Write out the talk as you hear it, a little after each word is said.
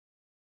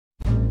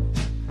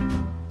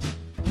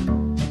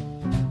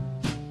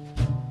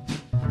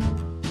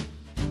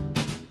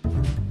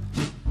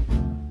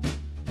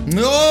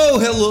Oh,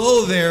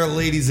 hello there,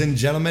 ladies and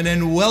gentlemen,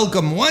 and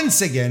welcome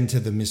once again to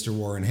the Mr.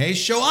 Warren Hayes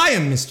Show. I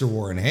am Mr.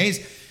 Warren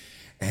Hayes,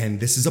 and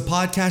this is a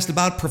podcast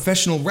about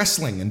professional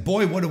wrestling. And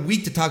boy, what a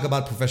week to talk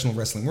about professional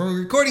wrestling. We're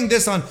recording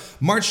this on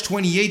March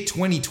 28,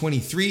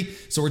 2023,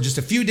 so we're just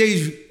a few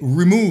days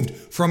removed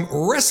from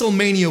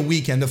Wrestlemania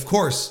weekend. Of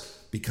course,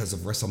 because of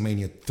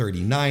Wrestlemania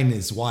 39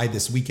 is why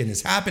this weekend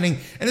is happening.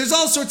 And there's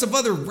all sorts of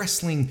other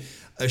wrestling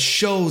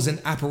shows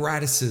and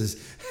apparatuses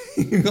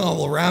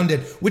all around it,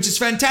 which is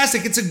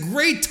fantastic. It's a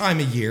great time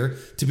of year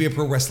to be a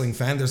pro wrestling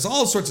fan. There's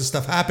all sorts of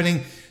stuff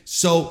happening,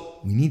 so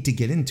we need to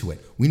get into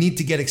it. We need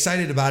to get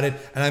excited about it,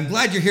 and I'm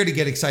glad you're here to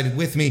get excited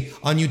with me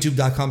on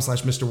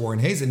youtube.com/Mr. Warren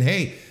Hayes. And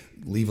hey,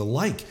 leave a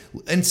like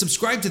and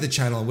subscribe to the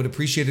channel. I would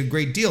appreciate it a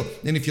great deal.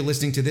 And if you're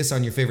listening to this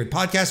on your favorite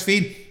podcast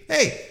feed,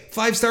 hey,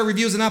 5-star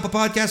reviews on Apple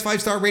Podcasts,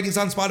 5-star ratings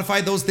on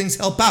Spotify, those things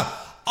help out.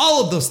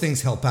 All of those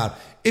things help out.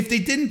 If they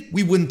didn't,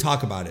 we wouldn't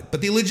talk about it,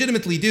 but they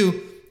legitimately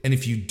do. And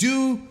if you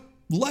do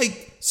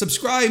like,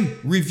 subscribe,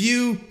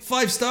 review,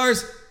 5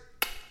 stars,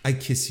 I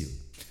kiss you.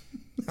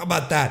 How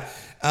about that?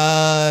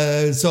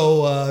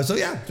 So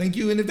yeah, thank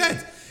you in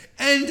advance.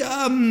 And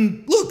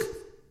look,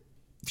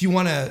 if you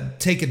want to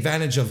take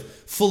advantage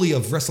fully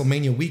of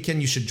WrestleMania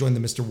weekend, you should join the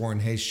Mr. Warren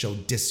Hayes Show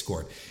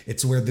Discord.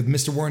 It's where the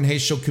Mr. Warren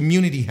Hayes Show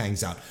community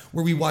hangs out,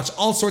 where we watch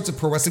all sorts of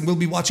pro wrestling. We'll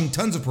be watching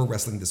tons of pro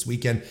wrestling this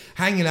weekend,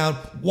 hanging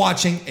out,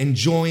 watching,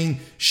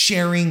 enjoying,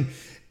 sharing.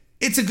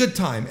 It's a good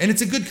time, and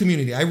it's a good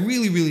community. I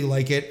really, really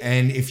like it,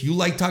 and if you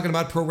like talking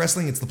about pro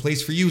wrestling, it's the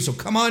place for you, so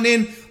come on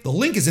in. The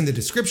link is in the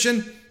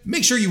description.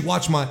 Make sure you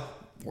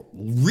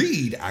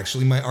read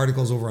my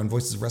articles over on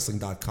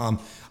voicesofwrestling.com.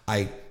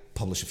 I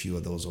publish a few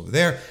of those over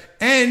there,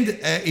 and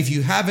if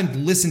you haven't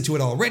listened to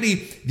it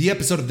already, the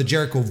episode of the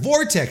Jericho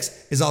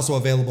Vortex is also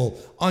available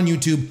on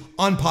YouTube,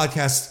 on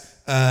podcasts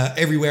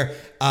everywhere,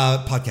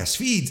 podcast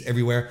feeds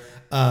everywhere,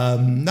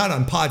 not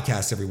on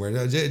podcasts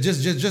everywhere,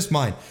 just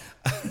mine.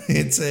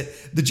 It's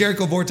the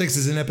Jericho Vortex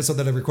is an episode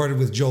that I recorded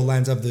with Joe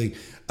Lanza of the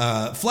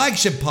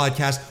flagship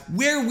podcast,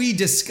 where we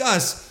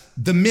discuss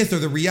the myth or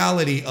the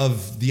reality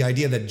of the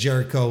idea that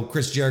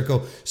Chris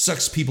Jericho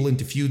sucks people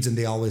into feuds and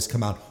they always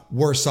come out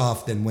worse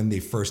off than when they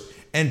first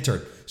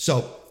entered.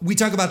 So we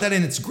talk about that,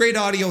 and it's great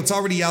audio. It's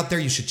already out there.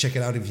 You should check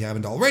it out if you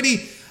haven't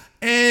already.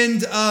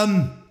 And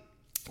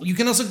you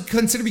can also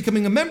consider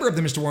becoming a member of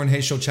the Mr. Warren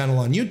Hayes Show channel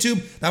on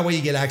YouTube. That way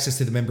you get access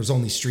to the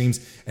members-only streams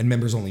and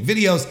members-only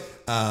videos.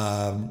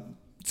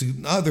 It's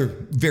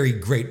another very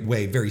great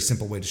way, very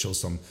simple way to show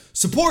some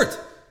support.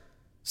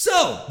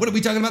 So, what are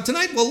we talking about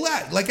tonight? Well,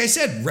 like I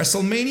said,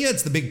 WrestleMania,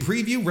 it's the big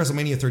preview,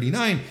 WrestleMania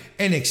 39,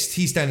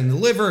 NXT Stand and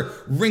Deliver,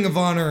 Ring of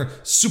Honor,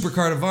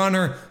 Supercard of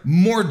Honor,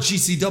 more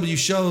GCW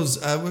shows.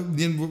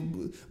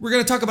 We're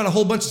going to talk about a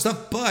whole bunch of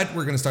stuff, but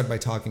we're going to start by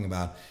talking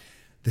about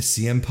the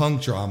CM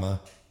Punk drama,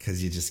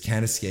 because you just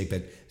can't escape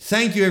it.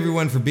 Thank you,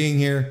 everyone, for being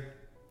here.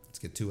 Let's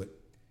get to it.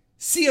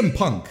 CM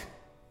Punk.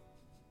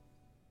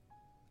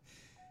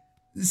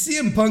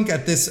 CM Punk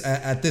at this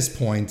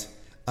point,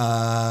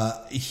 there's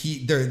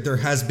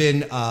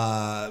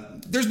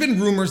been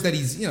rumors that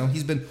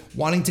he's been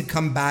wanting to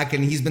come back,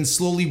 and he's been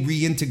slowly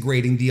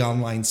reintegrating the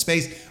online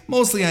space,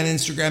 mostly on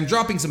Instagram,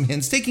 dropping some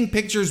hints, taking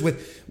pictures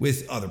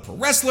with other pro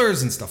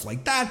wrestlers and stuff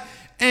like that,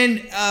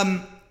 and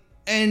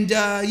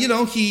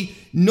he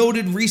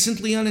noted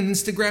recently on an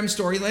Instagram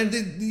story,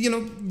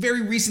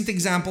 very recent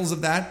examples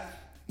of that,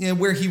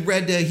 where he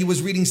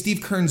was reading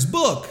Steve Kern's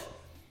book.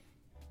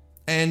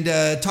 And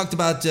talked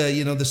about,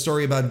 the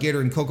story about Gator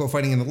and Coco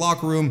fighting in the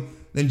locker room.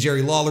 Then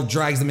Jerry Lawler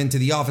drags them into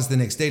the office the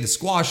next day to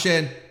squash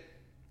it.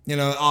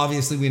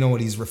 Obviously we know what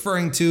he's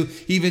referring to.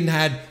 He even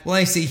had, when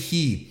I say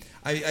he,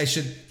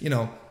 Dax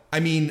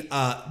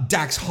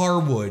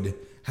Harwood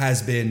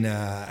has been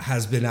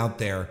out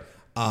there.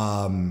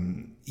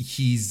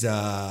 He's,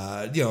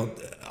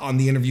 on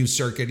the interview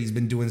circuit, he's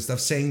been doing stuff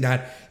saying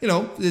that, the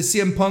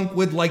CM Punk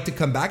would like to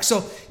come back.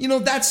 So,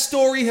 that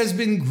story has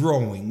been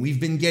growing. We've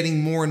been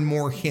getting more and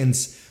more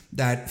hints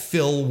that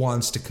Phil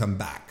wants to come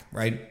back,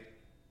 right?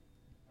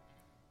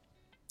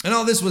 And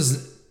all this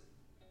was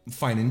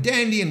fine and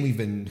dandy, and we've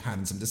been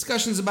having some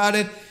discussions about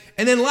it.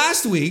 And then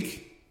last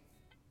week,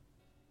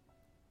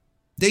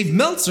 Dave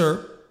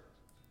Meltzer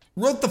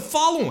wrote the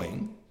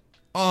following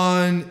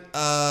on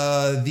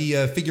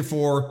the Figure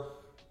 4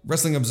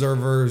 Wrestling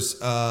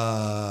Observer's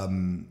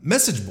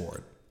message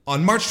board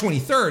on March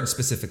 23rd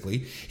specifically.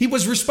 He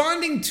was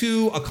responding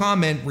to a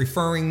comment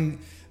referring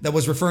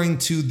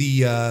to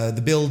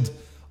the build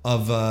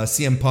of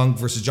CM Punk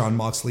versus Jon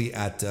Moxley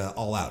at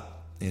All Out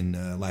in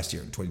last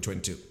year in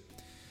 2022.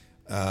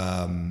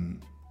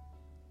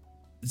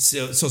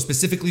 So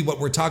specifically, what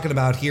we're talking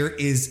about here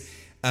is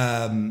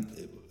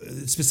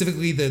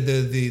specifically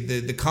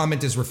the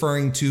comment is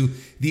referring to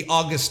the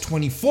August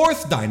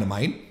 24th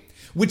Dynamite,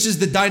 which is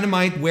the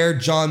Dynamite where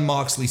Jon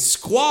Moxley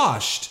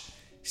squashed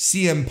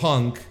CM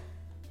Punk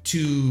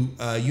to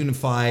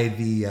unify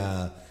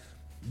the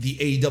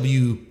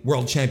AEW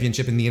World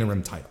Championship and the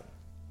interim title.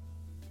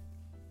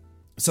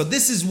 So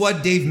this is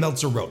what Dave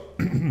Meltzer wrote.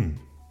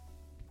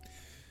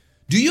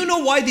 Do you know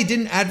why they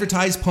didn't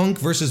advertise Punk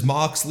versus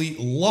Moxley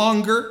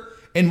longer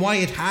and why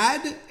it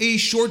had a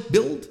short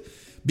build?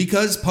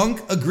 Because Punk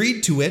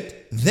agreed to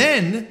it.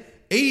 Then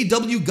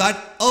AEW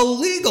got a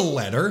legal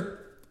letter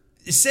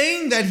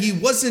saying that he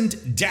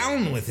wasn't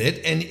down with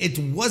it and it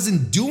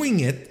wasn't doing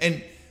it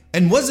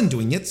and wasn't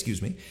doing it,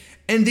 excuse me.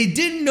 And they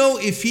didn't know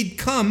if he'd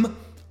come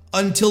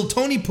until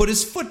Tony put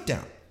his foot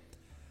down.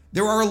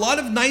 There are a lot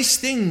of nice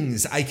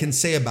things I can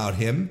say about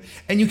him,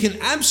 and you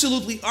can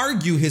absolutely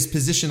argue his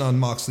position on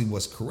Moxley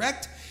was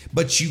correct,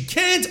 but you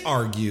can't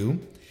argue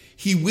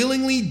he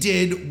willingly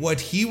did what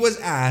he was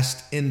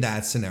asked in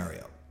that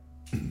scenario.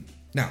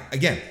 Now,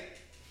 again,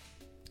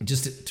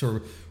 just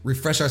to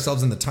refresh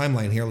ourselves in the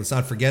timeline here, let's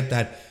not forget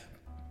that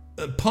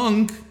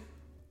Punk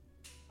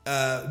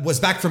was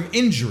back from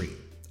injury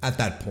at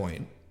that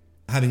point,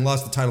 having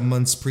lost the title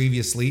months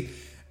previously.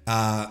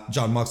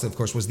 Jon Moxley, of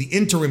course, was the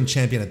interim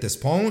champion at this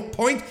point.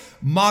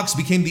 Mox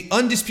became the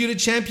undisputed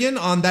champion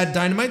on that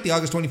Dynamite, the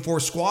August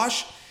 24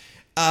 squash.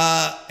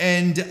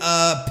 And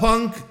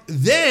Punk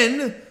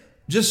then,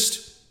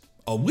 just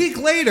a week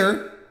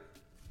later,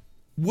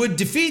 would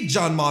defeat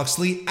Jon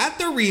Moxley at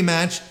the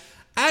rematch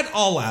at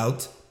All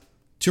Out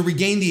to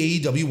regain the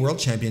AEW World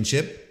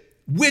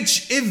Championship,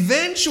 which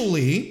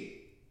eventually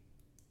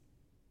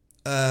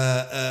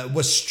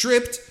was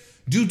stripped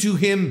due to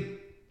him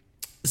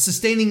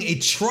sustaining a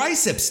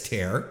triceps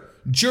tear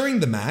during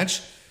the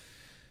match.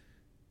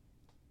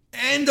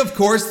 And of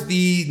course,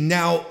 the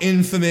now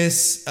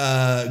infamous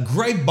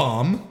Gripe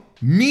Bomb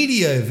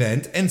media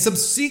event and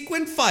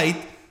subsequent fight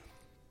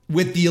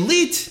with the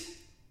Elite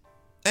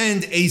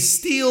and a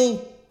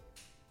Steel.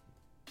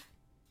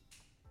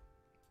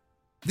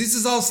 This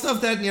is all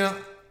stuff that,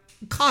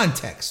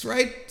 context,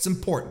 right? It's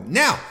important.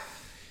 Now,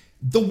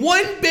 the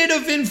one bit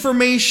of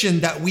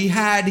information that we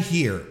have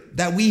here,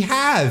 that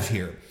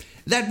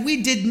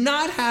we did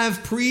not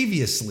have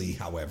previously,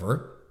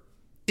 however,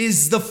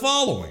 is the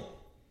following.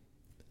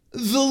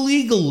 The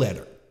legal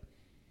letter.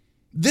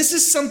 This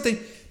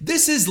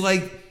is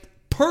like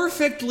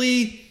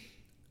perfectly,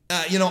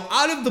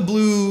 out of the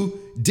blue,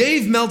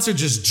 Dave Meltzer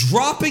just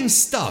dropping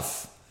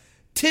stuff,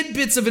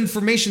 tidbits of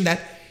information that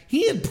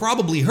he had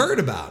probably heard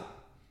about,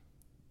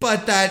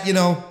 but that,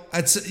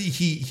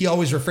 he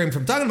always refrained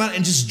from talking about it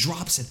and just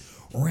drops it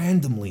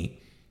randomly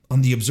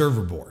on the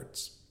observer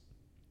boards.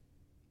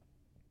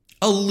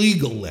 A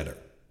legal letter.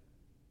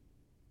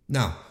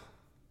 Now,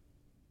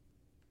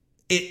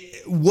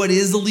 what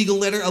is a legal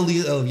letter? A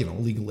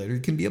legal letter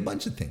can be a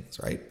bunch of things,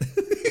 right?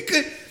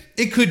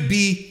 it could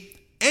be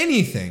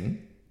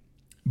anything,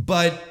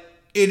 but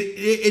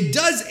it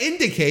does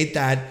indicate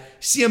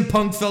that CM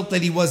Punk felt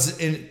that he was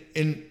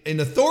in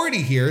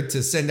authority here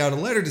to send out a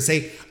letter to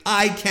say,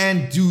 I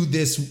can do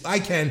this, I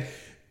can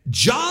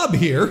job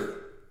here,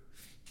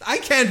 I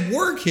can't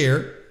work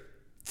here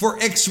for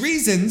X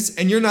reasons,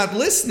 and you're not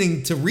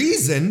listening to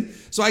reason,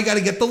 so I got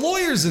to get the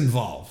lawyers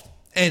involved.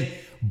 And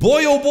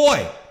boy, oh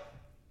boy,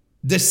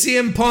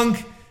 CM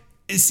Punk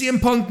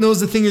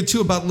knows a thing or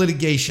two about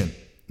litigation.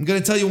 I'm going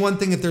to tell you one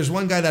thing: if there's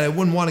one guy that I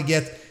wouldn't want to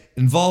get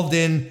involved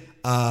in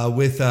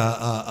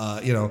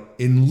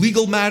in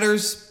legal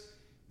matters,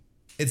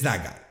 it's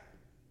that guy.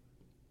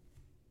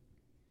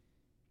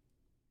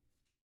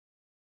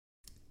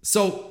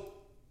 So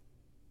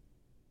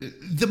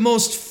the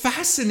most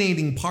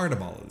fascinating part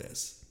of all of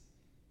this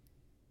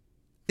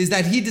is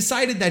that he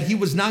decided that he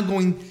was not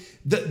going.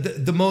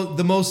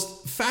 The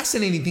most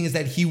fascinating thing is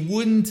that he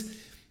wouldn't.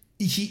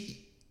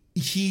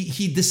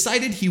 He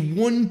decided he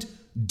wouldn't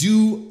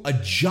do a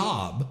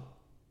job,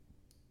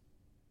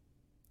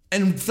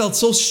 and felt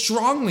so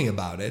strongly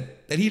about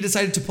it that he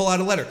decided to pull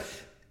out a letter,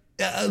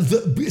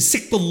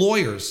 sick the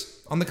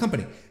lawyers on the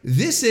company.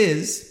 This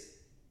is,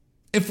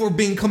 if we're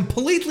being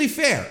completely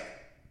fair,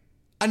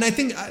 and I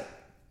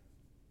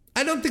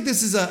don't think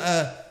this is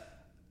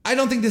I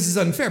don't think this is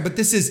unfair, but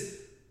this is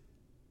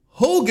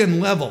Hogan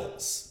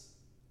levels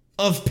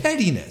of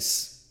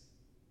pettiness,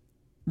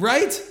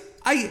 right?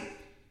 I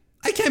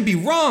can't be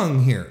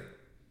wrong here.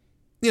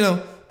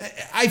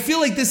 I feel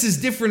like this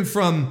is different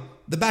from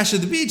the Bash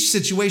of the Beach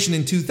situation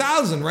in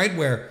 2000, right?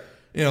 Where,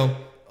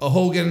 a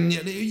Hogan,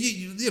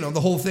 the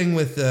whole thing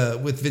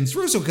with Vince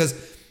Russo, because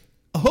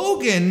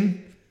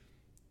Hogan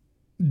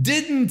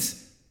didn't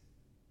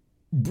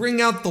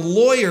bring out the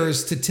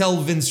lawyers to tell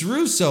Vince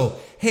Russo,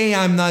 hey,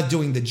 I'm not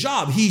doing the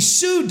job. He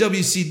sued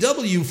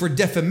WCW for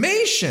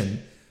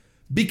defamation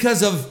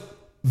because of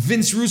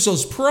Vince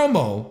Russo's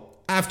promo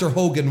after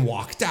Hogan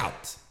walked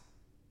out,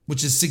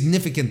 which is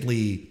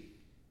significantly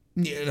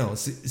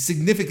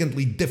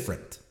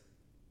different.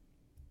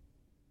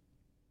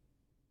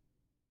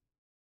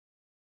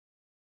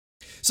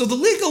 So the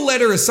legal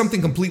letter is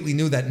something completely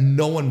new that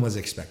no one was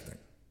expecting.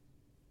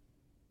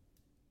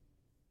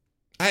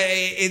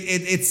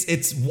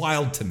 It's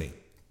wild to me.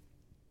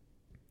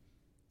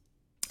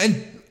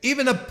 And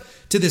even up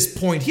to this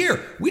point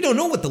here, we don't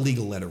know what the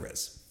legal letter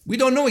is. We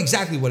don't know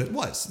exactly what it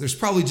was. There's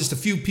probably just a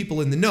few people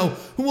in the know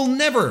who will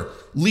never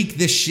leak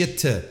this shit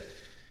to,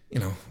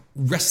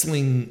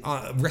 wrestling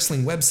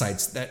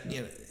websites that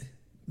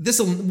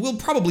we'll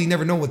probably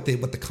never know what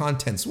the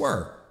contents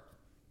were.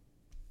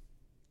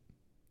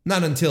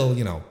 Not until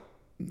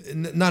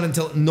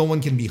no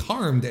one can be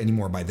harmed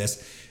anymore by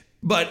this.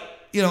 But,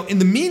 in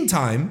the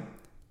meantime,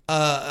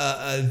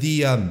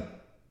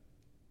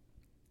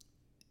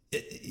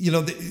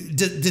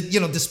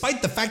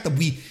 despite the fact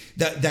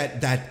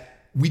that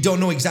we don't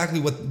know exactly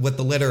what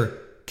the letter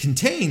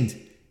contained,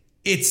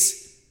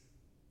 it's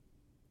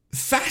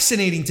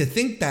fascinating to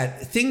think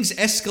that things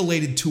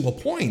escalated to a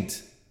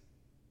point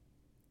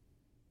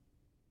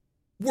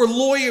where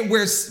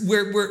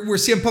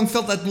CM Punk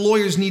felt that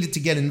lawyers needed to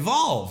get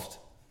involved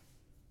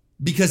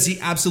because he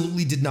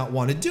absolutely did not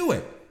want to do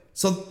it.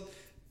 So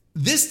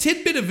this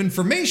tidbit of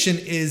information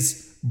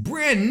is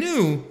brand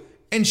new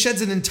and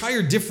sheds an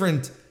entire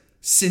different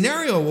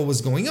scenario of what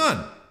was going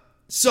on.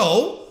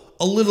 So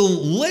a little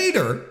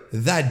later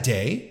that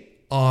day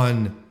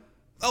and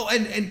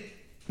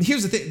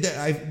here's the thing,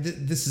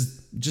 this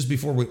is just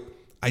before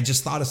I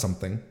just thought of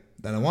something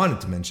that I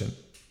wanted to mention,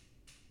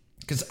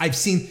 because I've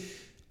seen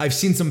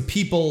some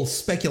people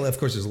speculate. Of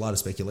course, there's a lot of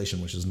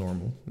speculation, which is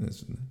normal.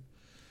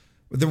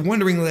 They're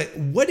wondering, like,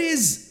 what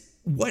is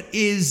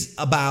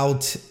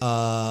about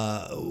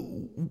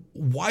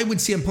why would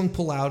CM Punk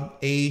pull out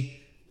a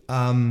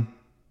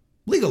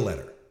legal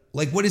letter?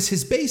 Like, what is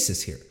his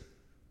basis here?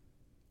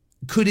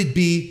 Could it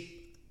be,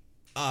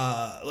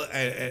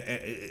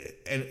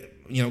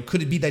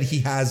 could it be that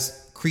he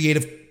has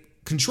creative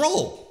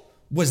control?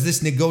 Was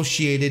this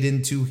negotiated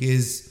into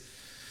his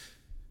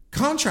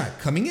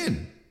contract coming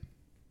in?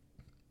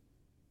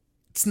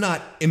 It's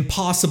not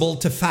impossible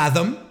to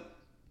fathom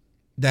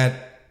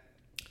that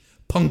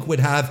Punk would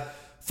have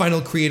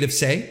final creative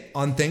say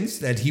on things,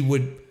 that he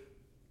would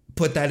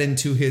put that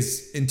into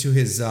his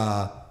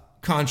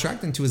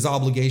contract, into his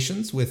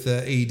obligations with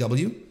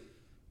AEW,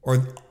 or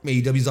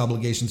AEW's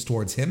obligations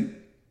towards him.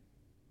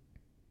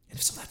 And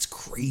if so, that's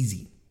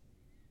crazy.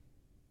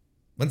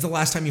 When's the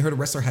last time you heard a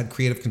wrestler had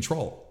creative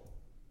control?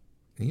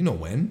 And you know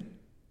when.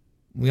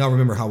 We all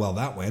remember how well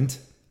that went.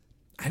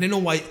 I don't know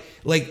why,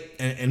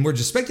 and we're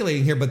just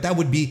speculating here, but that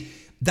would be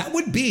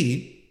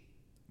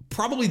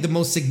probably the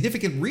most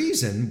significant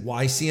reason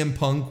why CM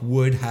Punk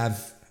would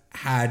have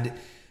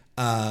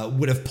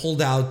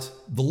pulled out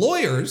the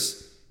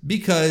lawyers,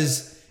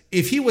 because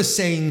if he was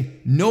saying,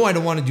 no, I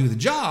don't want to do the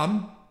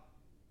job,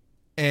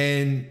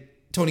 and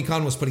Tony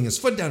Khan was putting his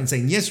foot down and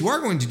saying, yes, you are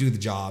going to do the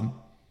job,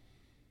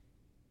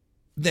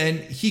 then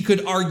he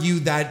could argue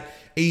that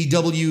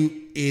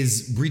AEW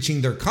is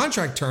breaching their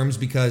contract terms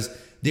because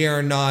they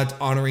are not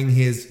honoring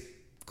his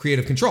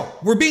creative control.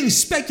 We're being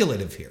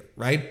speculative here,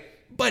 right?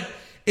 But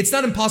it's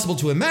not impossible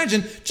to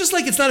imagine, just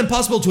like it's not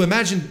impossible to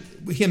imagine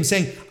him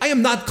saying, I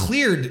am not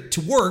cleared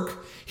to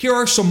work. Here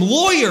are some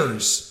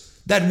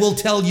lawyers that will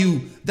tell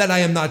you that I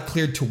am not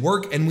cleared to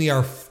work, and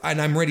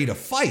I'm ready to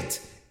fight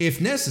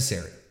if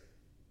necessary.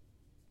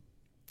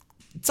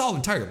 It's all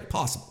entirely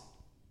possible.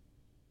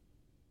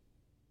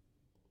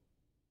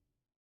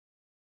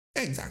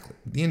 Exactly.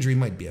 The injury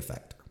might be a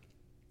factor.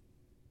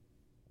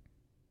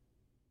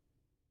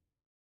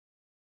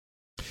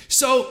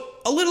 So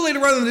a little later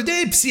on in the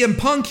day, CM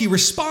Punk, he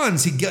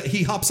responds.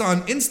 He hops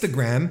on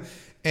Instagram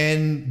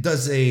and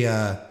does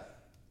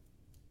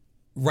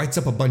writes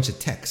up a bunch of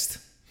text.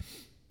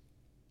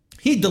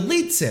 He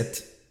deletes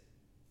it,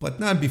 but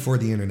not before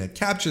the internet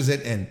captures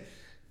it. And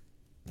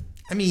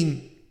I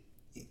mean,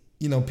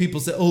 people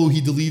say, oh,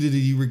 he deleted it,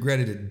 he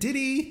regretted it. Did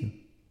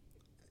he?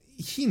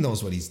 He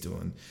knows what he's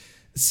doing.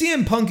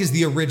 CM Punk is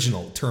the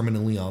original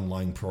terminally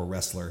online pro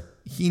wrestler.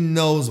 He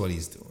knows what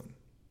he's doing.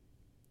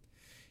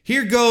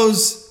 Here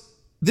goes.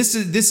 This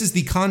is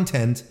the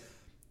content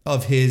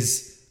of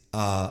his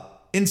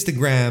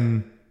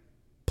Instagram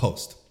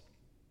post.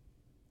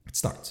 It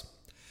starts.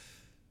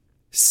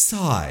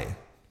 Sigh.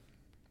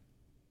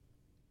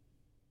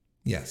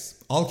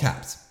 Yes, all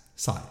caps.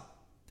 Sigh.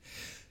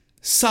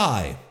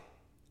 Sigh.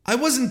 I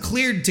wasn't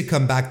cleared to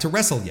come back to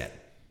wrestle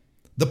yet.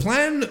 The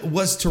plan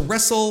was to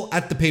wrestle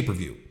at the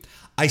pay-per-view.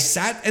 I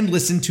sat and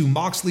listened to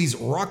Moxley's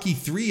Rocky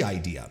 3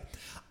 idea.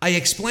 I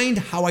explained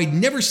how I'd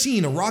never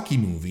seen a Rocky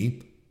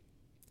movie,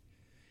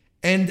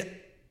 and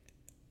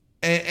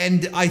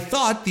I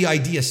thought the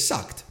idea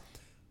sucked.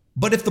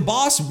 But if the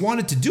boss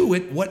wanted to do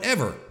it,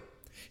 whatever.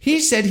 He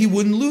said he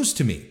wouldn't lose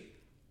to me.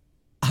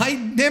 I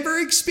never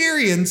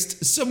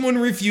experienced someone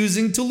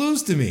refusing to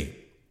lose to me.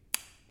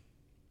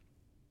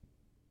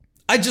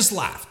 I just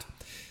laughed.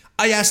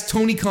 I asked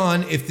Tony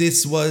Khan if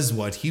this was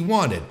what he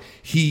wanted.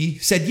 He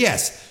said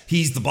yes.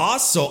 He's the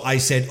boss, so I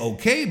said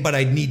okay, but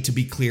I'd need to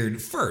be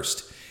cleared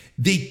first.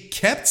 They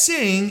kept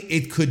saying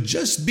it could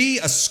just be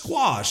a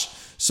squash,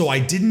 so I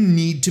didn't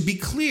need to be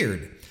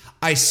cleared.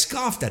 I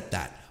scoffed at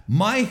that.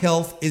 My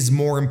health is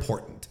more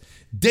important.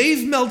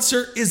 Dave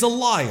Meltzer is a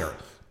liar.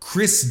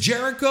 Chris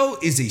Jericho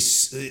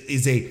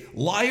is a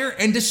liar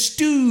and a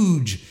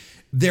stooge.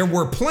 There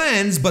were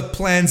plans, but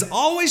plans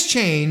always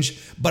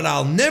change, but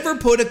I'll never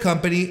put a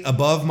company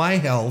above my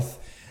health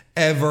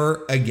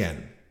ever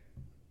again.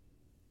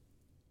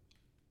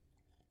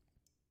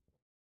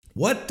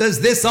 What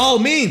does this all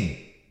mean?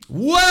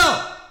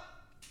 Well,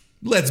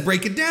 Let's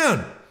break it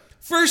down.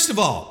 First of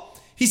all,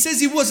 he says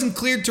he wasn't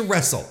cleared to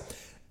wrestle,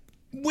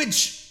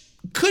 which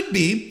could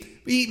be.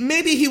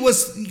 Maybe he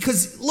was,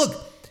 because look,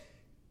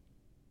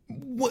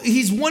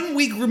 he's 1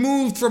 week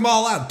removed from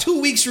All Out,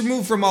 2 weeks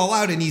removed from All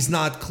Out, and he's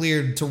not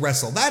cleared to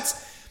wrestle.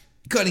 That's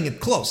cutting it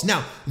close.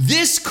 Now,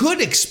 this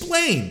could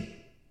explain.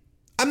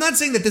 I'm not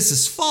saying that this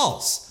is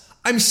false.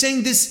 I'm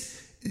saying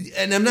this,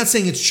 and I'm not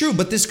saying it's true,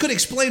 but this could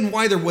explain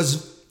why there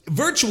was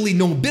virtually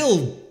no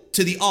build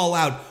to the All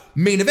Out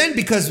main event,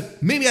 because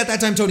maybe at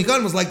that time Tony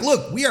Khan was like,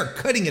 look, we are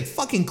cutting it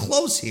fucking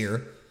close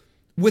here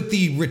with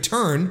the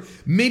return.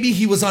 Maybe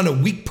he was on a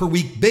week per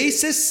week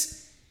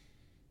basis.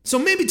 So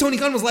maybe Tony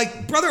Khan was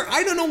like, brother,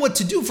 I don't know what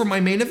to do for my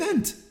main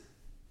event.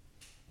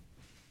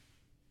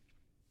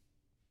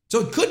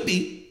 So it could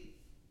be.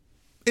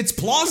 It's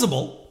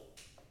plausible,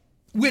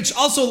 which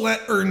also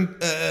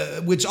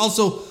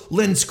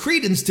lends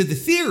credence to the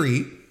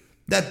theory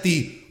that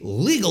the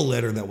legal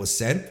letter that was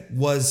sent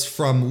was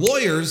from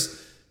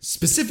lawyers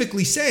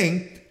specifically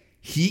saying,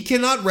 he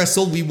cannot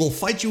wrestle. We will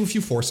fight you if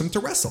you force him to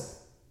wrestle.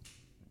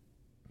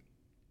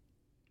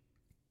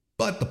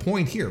 But the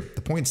point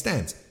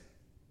stands.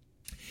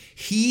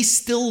 He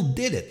still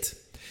did it,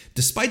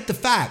 despite the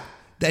fact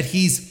that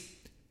he's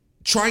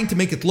trying to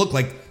make it look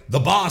like the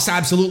boss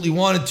absolutely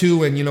wanted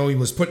to, and, he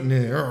was putting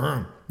it,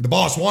 the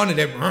boss wanted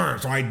it,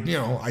 so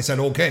I said,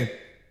 okay.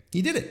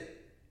 He did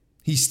it.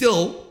 He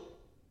still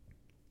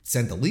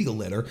sent a legal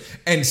letter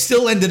and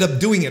still ended up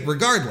doing it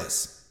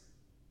regardless.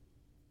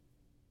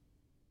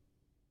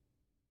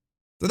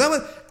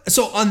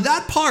 So on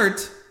that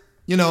part,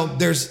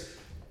 there's,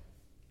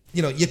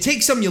 you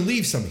take some, you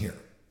leave some here,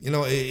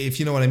 if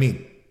you know what I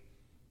mean.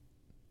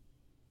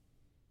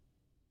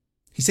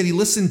 He said he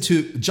listened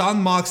to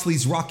John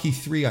Moxley's Rocky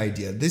 3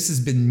 idea. This has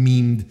been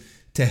memed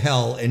to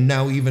hell, and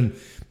now even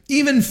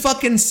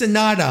fucking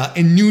Sonata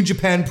in New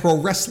Japan Pro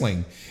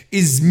Wrestling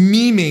is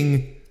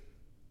memeing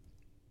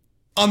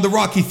on the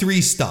Rocky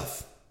 3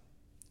 stuff.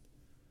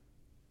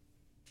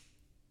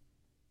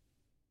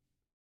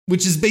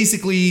 Which is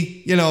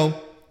basically,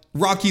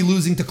 Rocky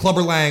losing to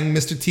Clubber Lang,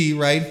 Mr. T,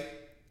 right?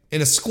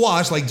 In a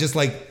squash, in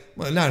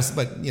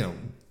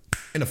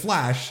a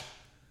flash.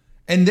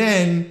 And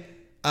then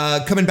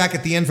coming back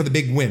at the end for the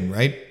big win,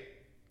 right?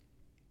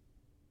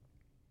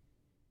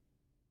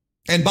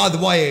 And by the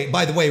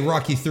way,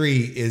 Rocky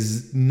 3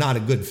 is not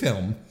a good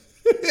film.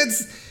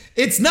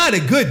 It's not a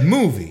good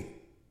movie.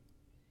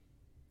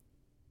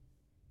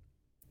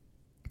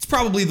 It's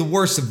probably the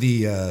worst of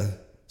the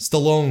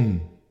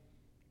Stallone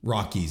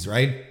Rockies,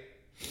 right?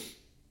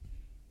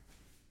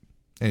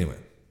 Anyway.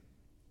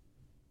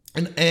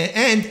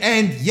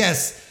 And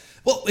yes.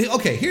 Well,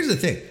 okay, here's the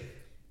thing.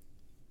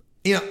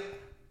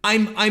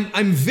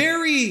 I'm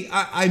very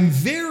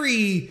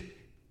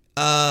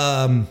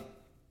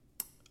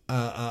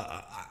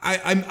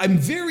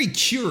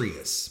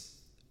curious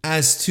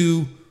as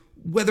to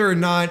whether or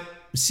not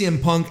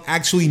CM Punk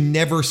actually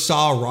never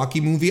saw a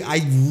Rocky movie.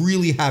 I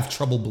really have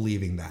trouble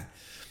believing that.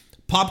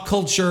 Pop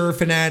culture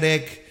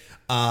fanatic,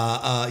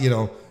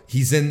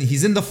 he's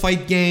in the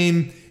fight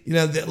game.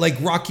 Like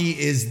Rocky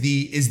is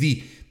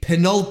the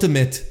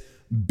penultimate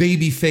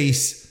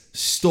babyface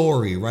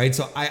story, right?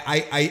 So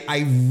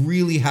I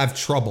really have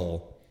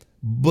trouble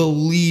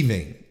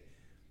believing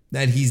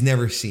that he's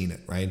never seen it,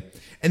 right?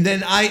 And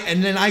then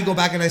I go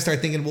back and I start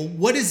thinking, well,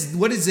 what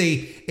is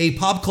a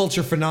pop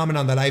culture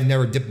phenomenon that I've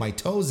never dipped my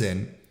toes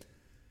in,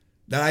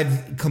 that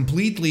I've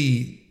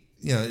completely,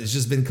 it's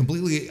just been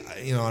completely,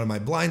 out of my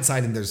blind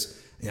side, and there's,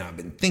 I've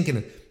been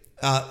thinking,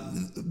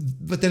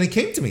 but then it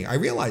came to me. I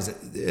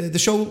realized it. The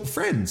show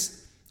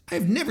Friends.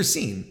 I've never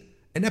seen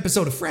an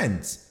episode of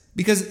Friends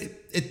because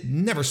it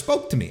never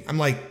spoke to me. I'm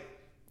like,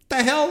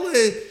 the hell,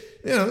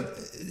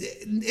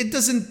 it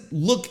doesn't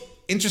look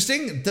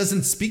interesting. It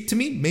doesn't speak to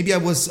me. Maybe I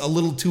was a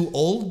little too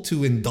old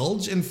to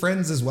indulge in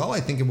Friends as well. I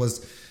think it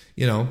was,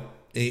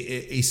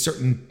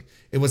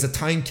 it was a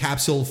time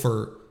capsule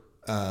for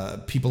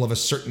people of a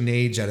certain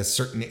age at a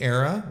certain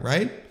era,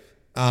 right?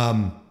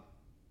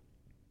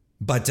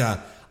 But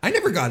I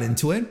never got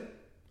into it.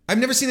 I've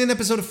never seen an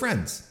episode of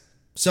Friends.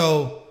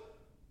 So,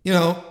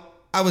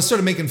 I was sort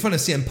of making fun of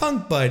CM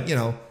Punk, but,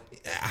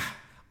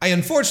 I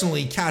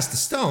unfortunately cast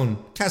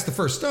the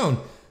first stone,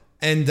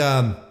 and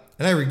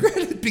I regret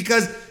it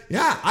because,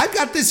 I've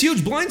got this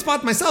huge blind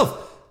spot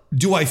myself.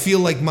 Do I feel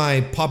like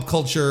my pop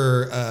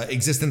culture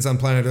existence on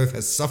planet Earth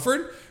has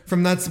suffered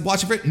from not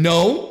watching it?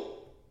 No.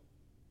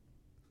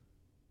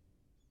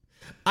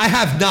 I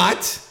have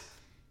not.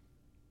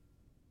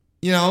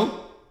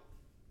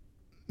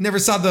 Never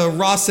saw the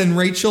Ross and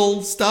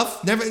Rachel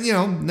stuff.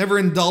 Never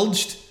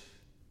indulged.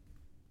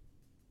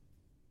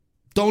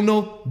 Don't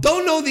know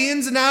the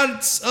ins and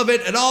outs of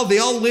it at all. They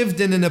all lived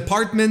in an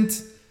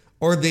apartment,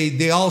 or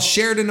they all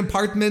shared an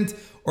apartment,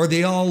 or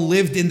they all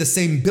lived in the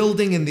same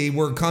building and they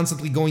were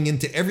constantly going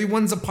into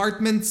everyone's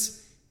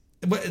apartments.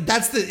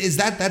 That's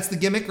the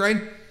gimmick,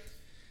 right?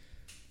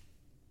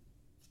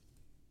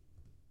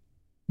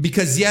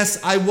 Because yes,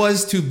 I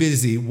was too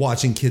busy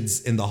watching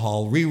Kids in the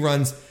Hall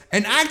reruns,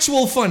 an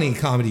actual funny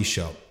comedy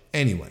show.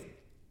 Anyway,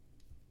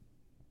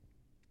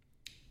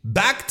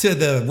 back to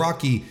the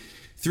Rocky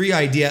 3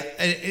 idea.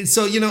 And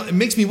so, it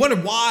makes me wonder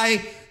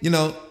why,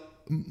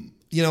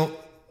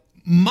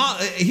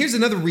 here's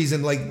another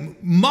reason,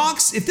 like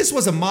Mox, if this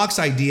was a Mox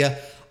idea,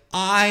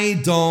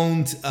 I'm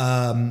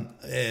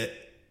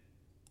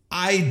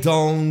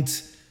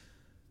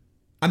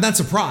not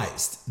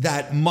surprised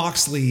that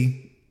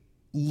Moxley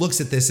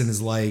looks at this and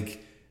is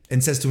like,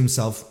 and says to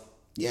himself,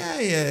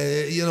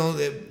 why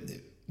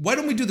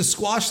don't we do the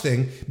squash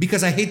thing?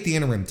 Because I hate the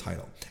interim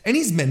title. And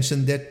he's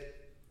mentioned that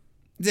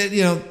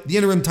the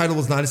interim title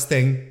was not his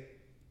thing.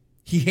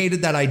 He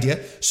hated that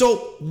idea.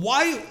 So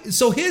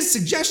his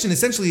suggestion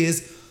essentially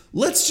is,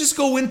 let's just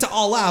go into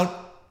All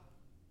Out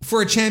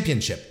for a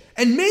championship.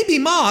 And maybe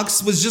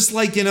Mox was just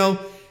like,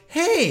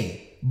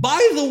 hey,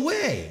 by the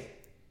way,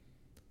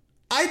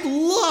 I'd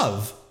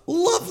love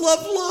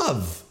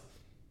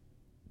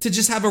to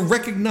just have a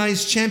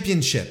recognized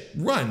championship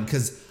run,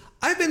 because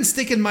I've been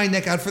sticking my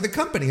neck out for the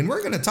company, and we're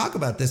going to talk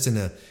about this in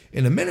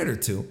a minute or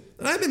two.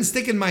 And I've been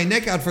sticking my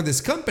neck out for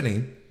this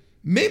company.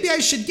 Maybe I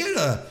should get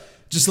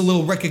just a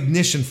little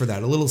recognition for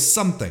that, a little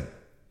something.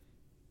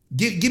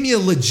 Give me a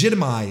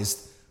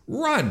legitimized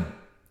run,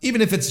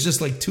 even if it's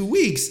just like 2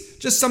 weeks,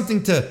 just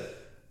something to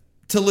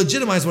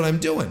legitimize what I'm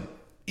doing.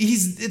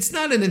 It's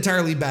not an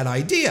entirely bad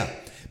idea.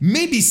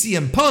 Maybe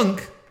CM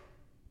Punk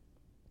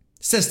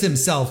says to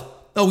himself,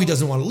 oh, he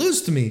doesn't want to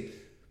lose to me.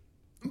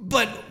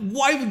 But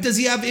why does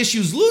he have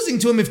issues losing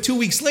to him if 2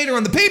 weeks later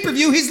on the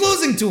pay-per-view he's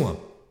losing to him?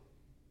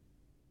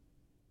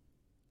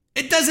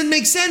 It doesn't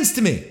make sense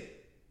to me.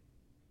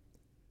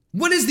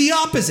 What is the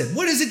opposite?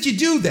 What is it you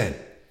do then?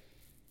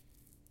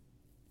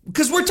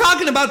 Because we're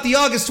talking about the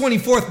August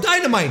 24th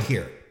Dynamite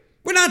here.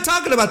 We're not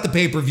talking about the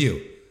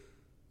pay-per-view.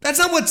 That's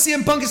not what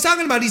CM Punk is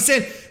talking about. He's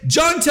saying,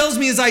 John tells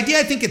me his idea,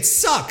 I think it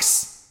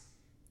sucks.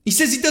 He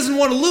says he doesn't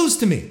want to lose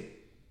to me.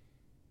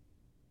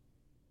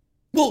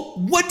 Well,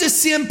 what does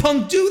CM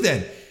Punk do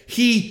then?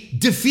 He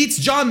defeats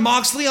Jon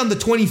Moxley on the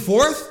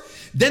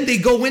 24th, then they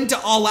go into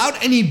All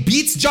Out and he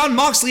beats Jon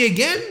Moxley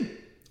again?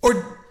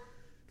 Or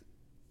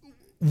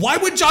why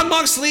would Jon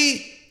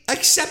Moxley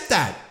accept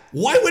that?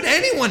 Why would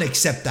anyone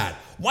accept that?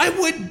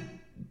 How would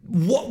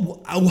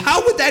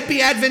that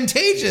be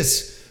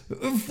advantageous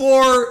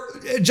for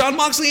Jon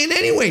Moxley in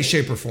any way,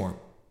 shape, or form?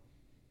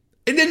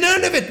 And then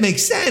none of it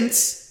makes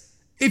sense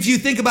if you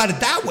think about it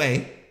that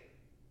way.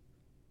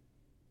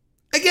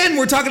 Again,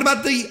 we're talking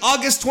about the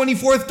August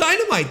 24th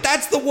Dynamite.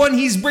 That's the one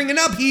he's bringing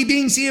up. He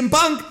being CM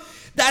Punk,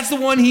 that's the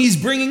one he's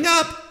bringing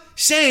up,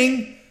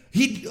 saying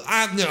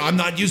I'm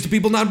not used to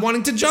people not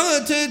wanting to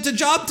job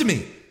to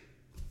me.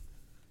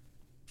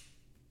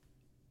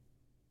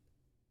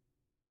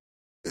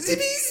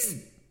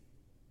 It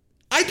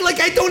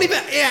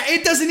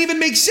doesn't even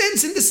make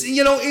sense in this,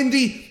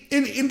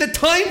 in the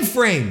time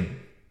frame.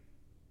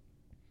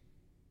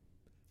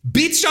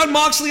 Beats Jon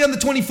Moxley on the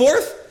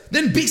 24th,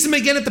 then beats him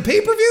again at the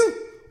pay-per-view?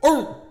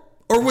 Or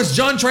was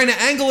John trying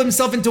to angle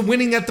himself into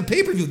winning at the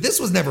pay-per-view? This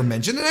was never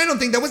mentioned, and I don't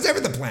think that was ever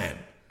the plan.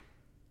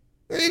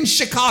 In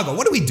Chicago,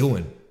 what are we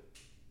doing?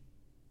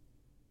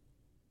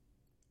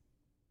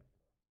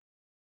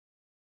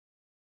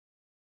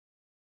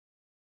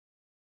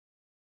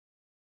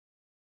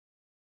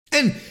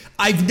 And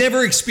I've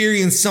never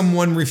experienced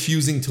someone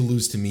refusing to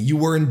lose to me. You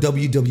were in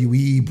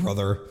WWE,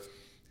 brother.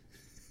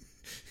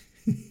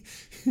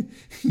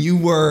 You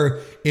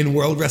were in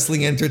World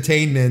Wrestling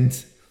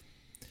Entertainment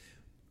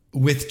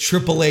with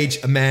Triple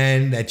H, a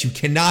man that you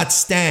cannot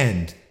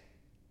stand.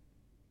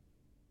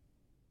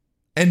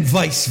 And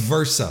vice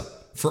versa,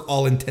 for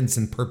all intents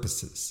and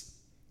purposes.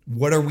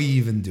 What are we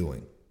even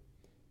doing?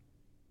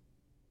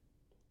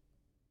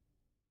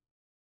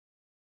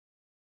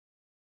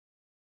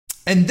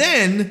 And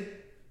then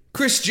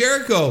Chris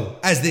Jericho,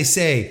 as they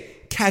say,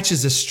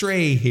 catches a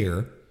stray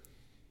here,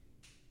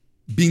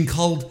 being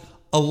called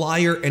a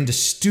liar and a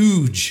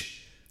stooge.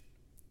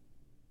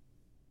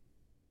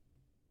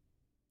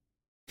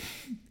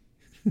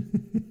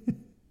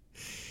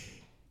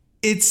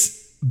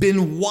 It's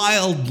been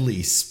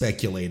wildly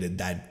speculated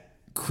that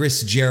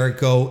Chris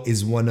Jericho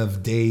is one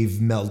of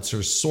Dave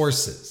Meltzer's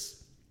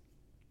sources,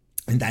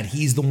 and that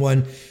he's the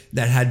one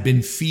that had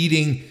been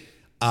feeding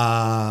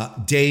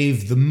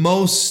Dave the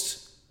most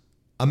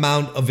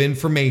amount of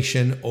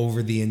information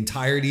over the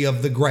entirety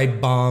of the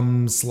Gripe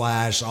Bomb /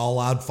 All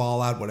Out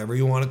Fallout, whatever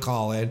you want to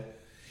call it.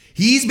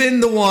 He's been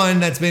the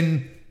one that's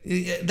been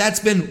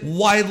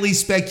widely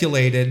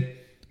speculated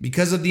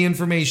because of the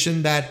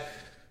information that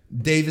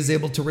Dave is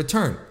able to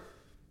return.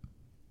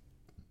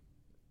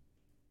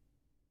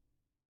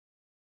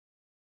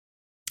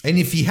 And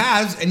if he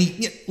has,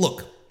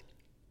 look,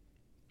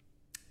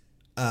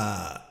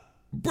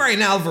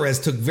 Brian Alvarez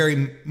took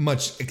very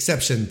much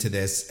exception to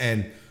this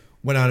and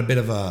went on a bit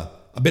of a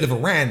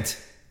rant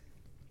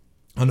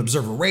on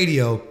Observer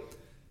Radio,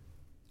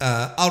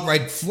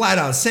 outright flat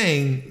out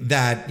saying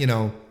that,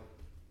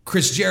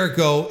 Chris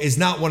Jericho is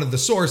not one of the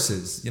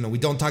sources. We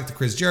don't talk to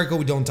Chris Jericho,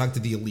 we don't talk to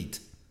the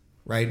Elite,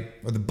 right?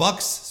 Or the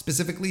Bucks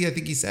specifically, I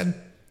think he said.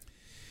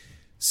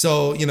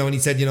 So, and he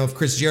said, if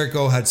Chris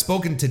Jericho had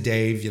spoken to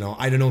Dave,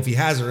 I don't know if he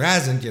has or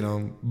hasn't,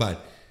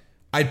 but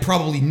I'd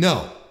probably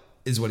know,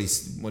 is what he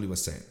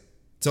was saying.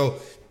 So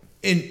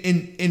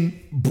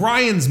in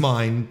Brian's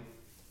mind,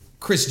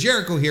 Chris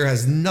Jericho here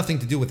has nothing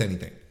to do with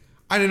anything.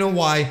 I don't know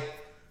why.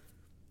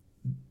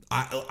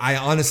 I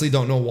honestly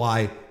don't know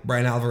why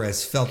Brian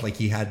Alvarez felt like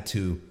he had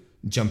to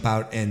jump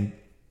out and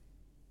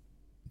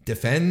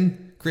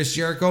defend Chris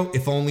Jericho,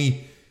 if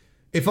only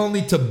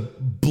to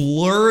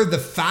blur the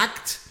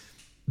fact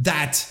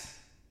that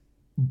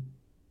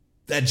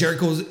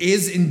Jericho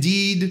is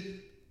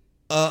indeed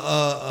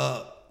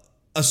a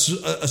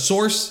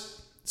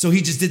source. So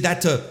he just did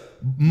that to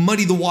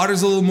muddy the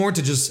waters a little more,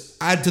 to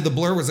just add to the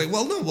blur. Was like,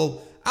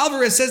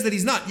 Alvarez says that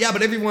he's not. Yeah,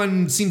 but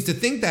everyone seems to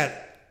think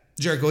that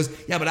Jericho is.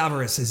 Yeah, but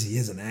Alvarez says he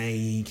isn't.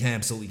 He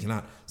absolutely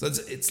cannot. So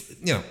it's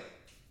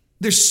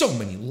there's so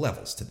many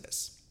levels to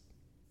this.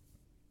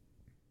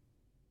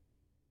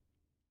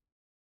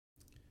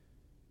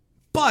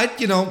 But,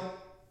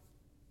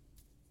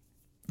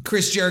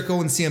 Chris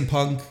Jericho and CM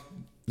Punk,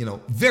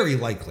 very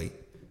likely,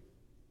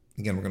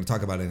 again, we're going to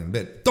talk about it in a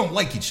bit, don't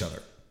like each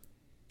other.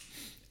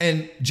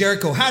 And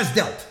Jericho has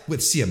dealt with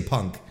CM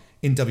Punk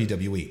in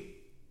WWE.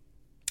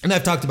 And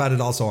I've talked about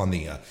it also on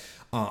the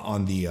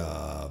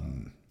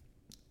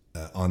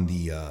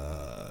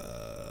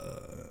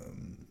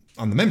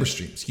member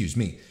stream, excuse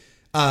me.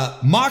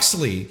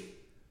 Moxley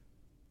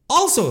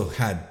also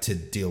had to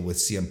deal with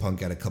CM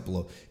Punk at a couple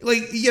of,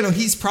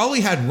 he's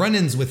probably had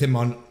run-ins with him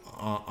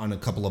on a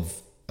couple of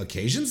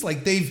occasions.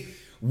 Like,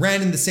 they've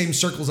ran in the same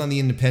circles on the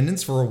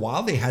independents for a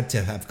while. They had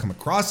to have come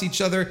across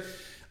each other.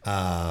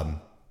 I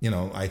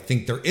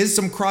think there is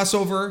some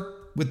crossover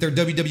with their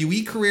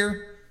WWE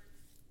career.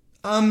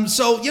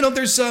 So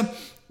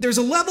there's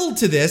a level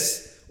to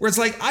this where it's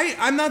like,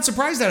 I'm not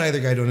surprised that either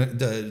guy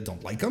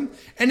don't like him.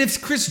 And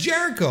if Chris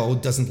Jericho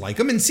doesn't like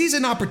him and sees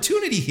an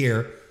opportunity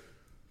here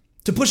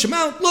to push him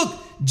out, look,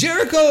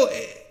 Jericho,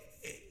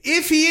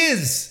 if he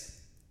is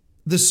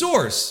the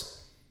source,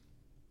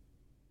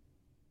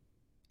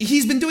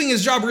 he's been doing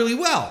his job really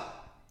well.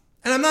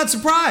 And I'm not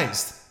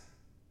surprised,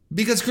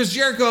 because Chris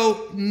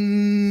Jericho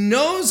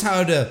knows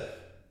how to,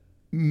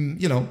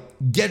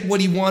 get what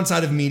he wants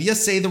out of media,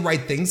 say the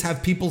right things,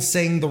 have people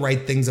saying the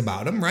right things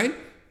about him, right?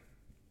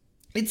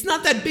 It's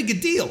not that big a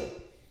deal.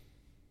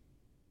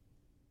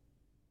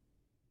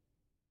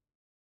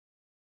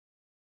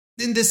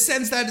 In the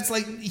sense that it's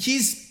like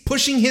he's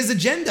pushing his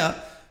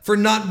agenda for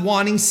not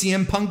wanting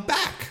CM Punk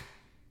back.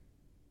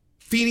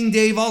 Feeding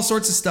Dave all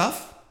sorts of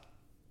stuff.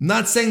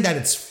 Not saying that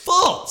it's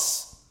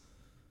false.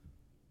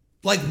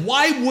 Like,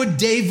 why would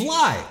Dave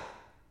lie?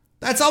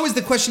 That's always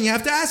the question you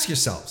have to ask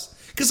yourselves.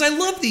 Because I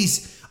love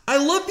these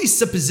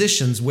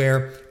suppositions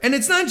where, and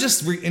it's not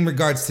just in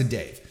regards to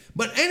Dave,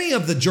 but any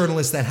of the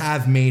journalists that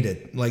have made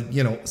it, like,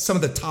 some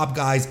of the top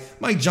guys,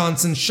 Mike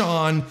Johnson,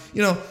 Sean,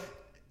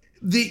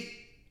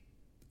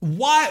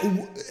 why,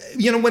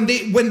 when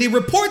they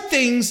report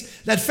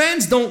things that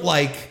fans don't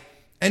like,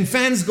 and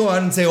fans go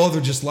out and say, oh,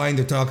 they're just lying,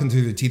 they're talking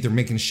through their teeth, they're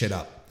making shit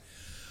up.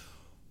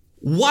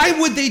 Why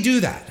would they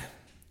do that?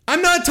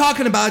 I'm not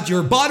talking about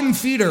your bottom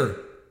feeder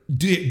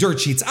dirt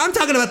sheets. I'm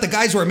talking about the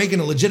guys who are making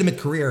a legitimate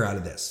career out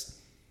of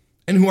this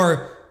and who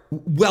are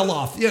well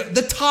off.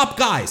 The top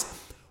guys.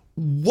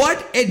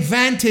 What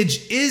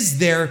advantage is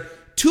there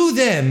to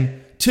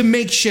them to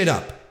make shit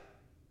up?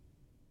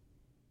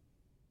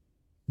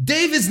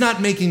 Dave is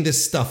not making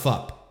this stuff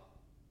up.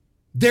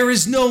 There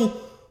is no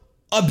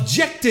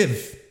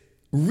objective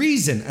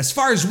reason, as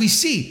far as we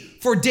see,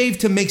 for Dave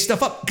to make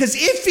stuff up. Because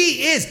if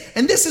he is,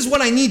 and this is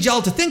what I need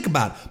y'all to think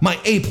about, my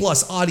A+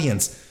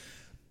 audience,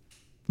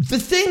 the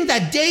thing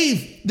that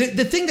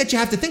you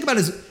have to think about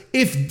is,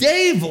 if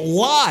Dave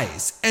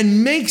lies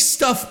and makes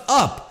stuff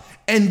up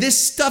and this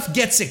stuff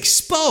gets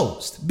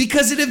exposed,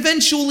 because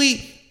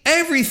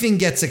everything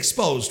gets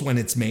exposed when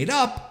it's made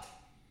up,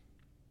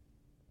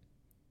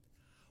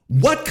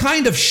 what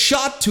kind of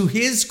shot to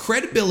his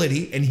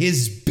credibility and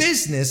his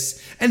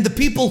business and the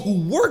people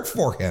who work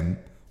for him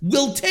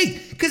will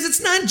take? Because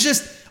it's not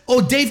just,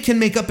 oh, Dave can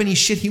make up any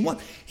shit he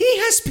wants. He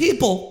has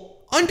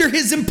people under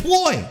his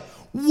employ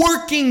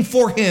working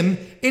for him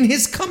in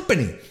his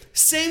company.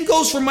 Same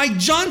goes for Mike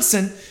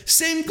Johnson.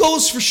 Same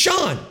goes for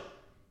Sean.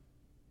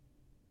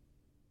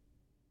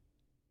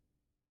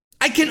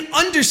 I can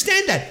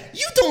understand that.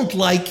 You don't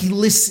like the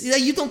news.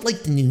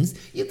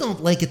 You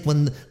don't like it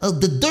when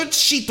the dirt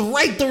sheet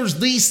writers,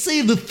 they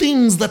say the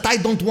things that I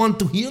don't want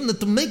to hear and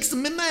that makes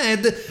me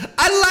mad.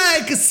 I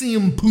like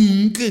CM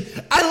Punk.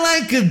 I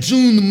like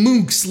June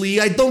Moxley.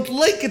 I don't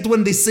like it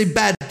when they say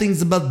bad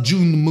things about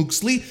June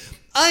Moxley.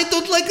 I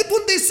don't like it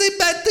when they say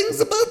bad things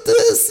about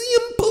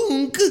CM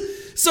Punk.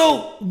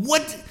 So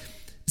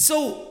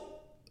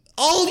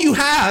all you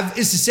have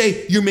is to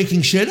say, you're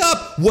making shit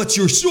up. What's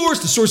your source?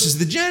 The source is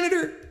the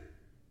janitor.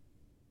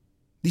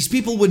 These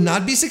people would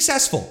not be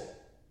successful.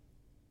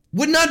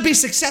 Would not be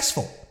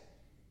successful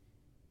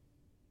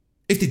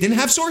if they didn't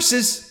have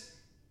sources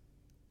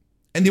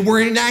and they were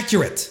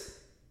inaccurate.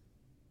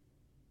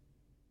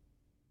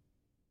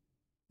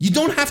 You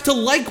don't have to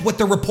like what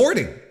they're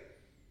reporting.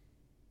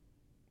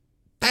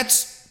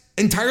 That's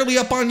entirely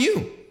up on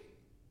you.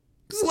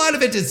 Because a lot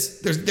of it is,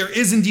 there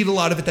is indeed a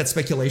lot of it that's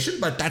speculation,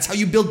 but that's how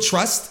you build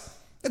trust.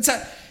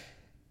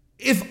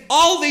 If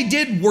all they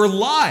did were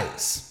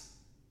lies,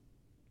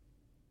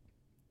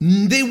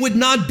 they would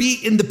not be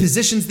in the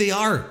positions they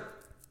are.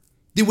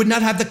 They would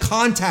not have the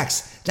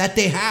contacts that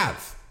they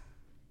have.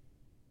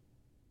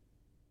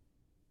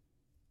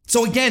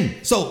 So again,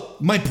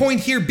 my point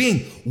here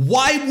being,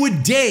 why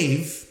would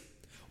Dave,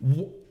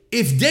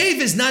 if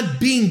Dave is not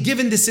being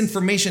given this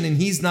information and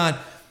he's not,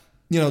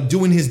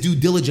 doing his due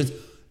diligence,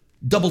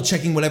 double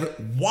checking whatever,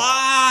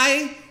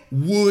 why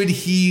would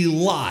he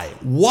lie?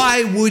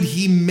 Why would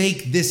he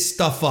make this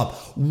stuff up?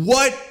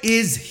 What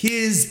is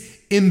his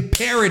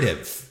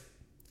imperative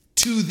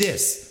to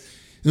this?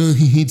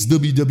 He hates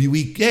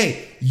WWE.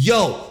 Hey,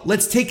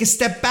 let's take a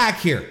step back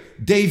here.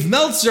 Dave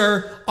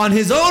Meltzer on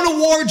his own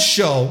awards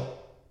show,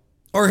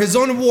 or his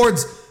own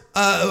awards,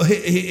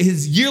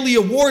 his yearly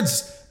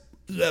awards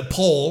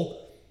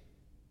poll,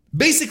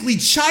 basically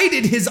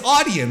chided his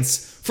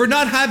audience for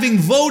not having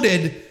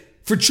voted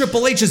for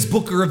Triple H as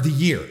Booker of the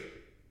Year.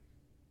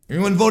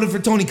 Everyone voted for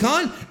Tony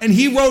Khan, and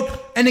he wrote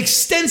an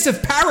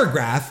extensive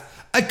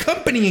paragraph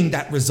accompanying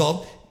that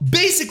result,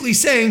 basically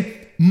saying,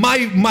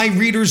 my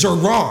readers are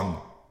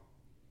wrong.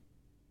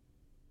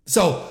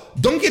 So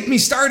don't get me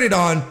started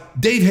on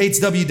Dave hates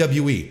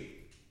WWE.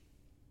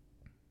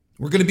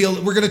 We're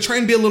gonna try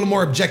and be a little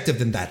more objective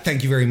than that.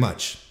 Thank you very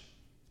much.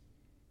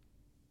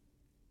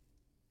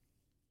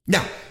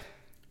 Now,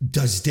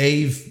 does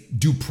Dave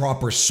do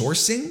proper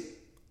sourcing?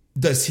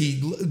 Does he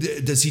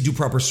do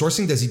proper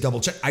sourcing? Does he double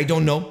check? I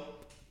don't know.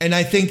 And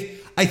I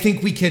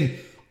think we can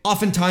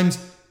oftentimes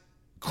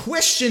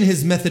question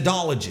his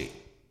methodology,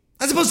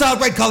 as opposed to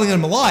outright calling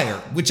him a liar,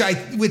 which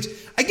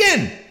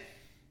again,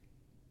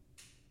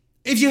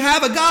 if you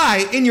have a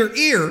guy in your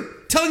ear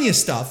telling you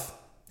stuff,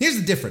 here's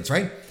the difference,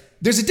 right?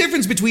 There's a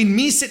difference between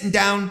me sitting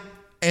down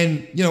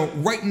and,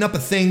 writing up a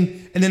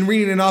thing and then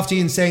reading it off to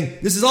you and saying,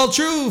 this is all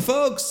true,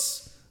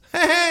 folks.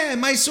 Hey,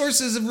 my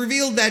sources have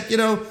revealed that,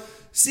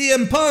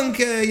 CM Punk,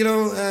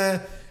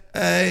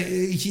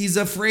 he's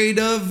afraid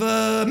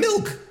of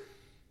milk.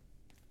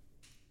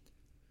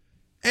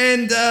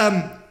 And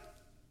then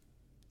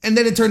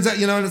it turns out,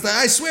 it's like,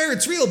 I swear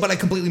it's real, but I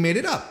completely made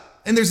it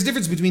up. And there's a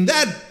difference between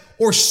that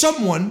or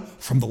someone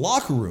from the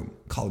locker room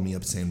calling me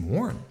up saying,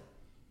 Warren,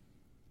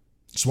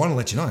 just want to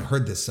let you know, I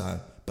heard this,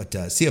 but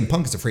CM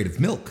Punk is afraid of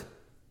milk.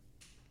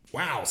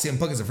 Wow, CM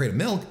Punk is afraid of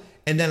milk.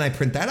 And then I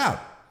print that out.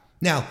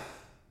 Now,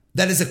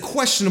 that is a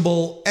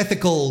questionable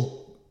ethical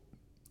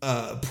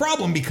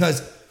problem,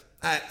 because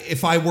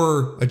if I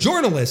were a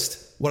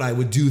journalist, what I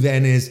would do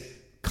then is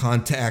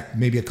contact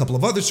maybe a couple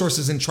of other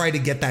sources and try to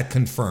get that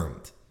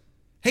confirmed.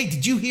 Hey,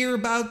 did you hear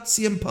about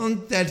CM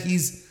Punk, that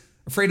he's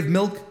afraid of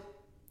milk?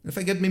 If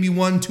I get maybe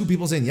 1-2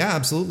 people saying, yeah,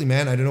 absolutely,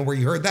 man, I don't know where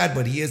you heard that,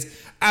 but he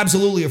is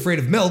absolutely afraid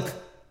of milk,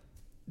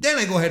 then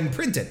I go ahead and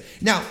print it.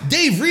 Now,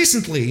 Dave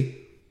recently,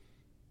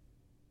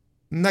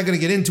 I'm not going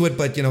to get into it,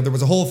 but, there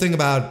was a whole thing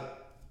about,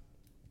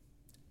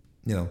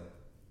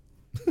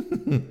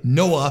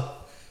 Noah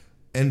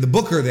and the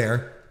Booker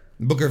there,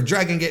 Booker of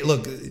Dragon Gate.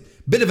 Look,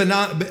 bit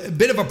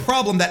of a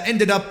problem that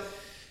ended up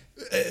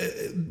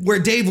where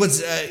Dave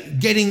was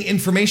getting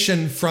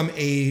information from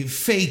a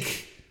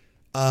fake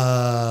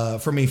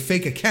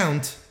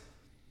account.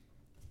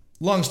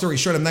 Long story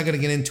short, I'm not going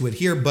to get into it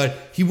here, but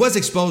he was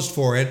exposed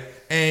for it,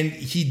 and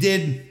he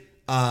did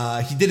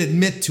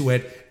admit to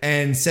it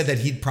and said that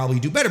he'd probably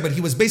do better. But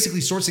he was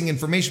basically sourcing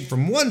information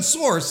from one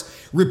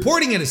source,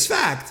 reporting it as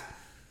fact,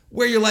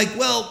 where you're like,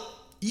 well,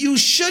 you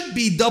should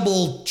be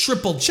double,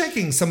 triple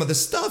checking some of the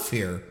stuff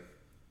here.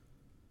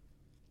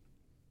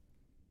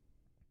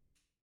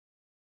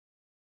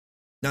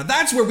 Now,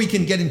 that's where we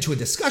can get into a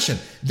discussion.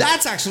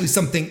 That's actually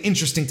something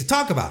interesting to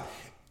talk about.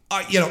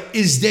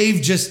 Is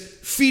Dave just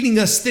feeding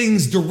us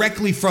things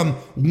directly from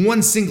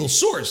one single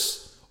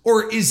source?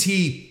 Or is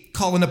he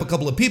calling up a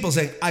couple of people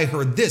saying, I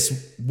heard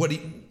this,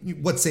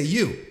 what say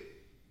you?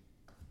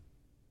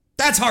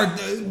 That's hard.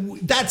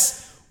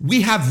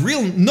 We have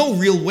no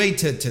real way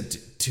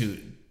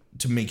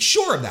to make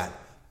sure of that.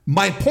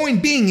 My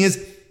point being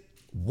is,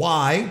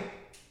 why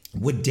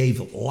would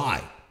Dave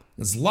lie?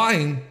 Because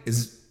lying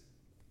is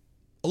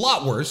a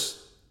lot worse.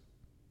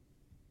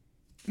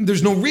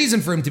 There's no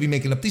reason for him to be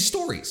making up these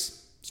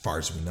stories, as far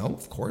as we know,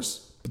 of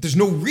course. But there's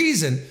no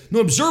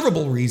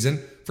observable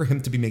reason for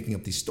him to be making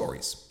up these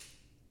stories.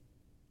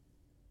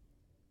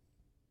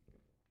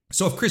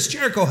 So if Chris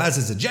Jericho has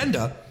his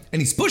agenda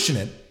and he's pushing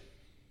it,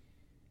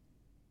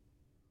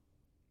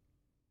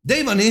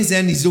 Dave on his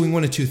end, he's doing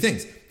one of two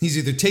things. He's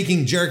either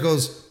taking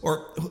Jericho's,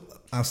 or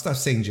I'll stop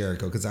saying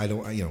Jericho because I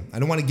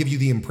don't want to give you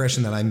the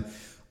impression that I'm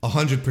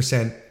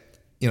 100%,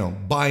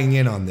 buying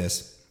in on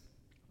this.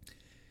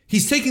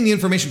 He's taking the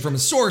information from a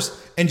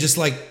source and just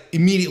like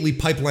immediately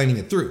pipelining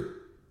it through.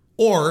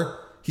 Or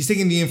he's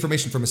taking the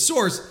information from a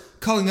source,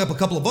 calling up a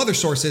couple of other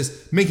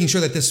sources, making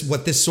sure that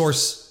what this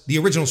source, the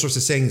original source,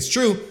 is saying is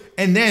true,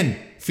 and then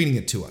feeding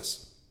it to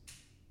us.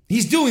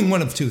 He's doing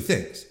one of two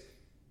things.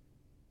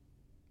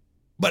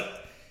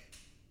 But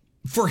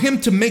for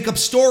him to make up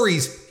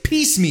stories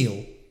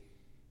piecemeal,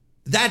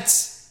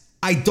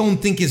 I don't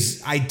think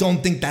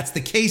that's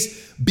the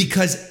case,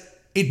 because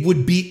it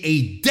would be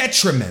a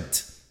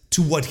detriment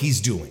to what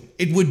he's doing.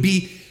 It would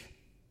be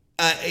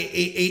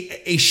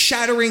a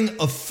shattering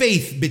of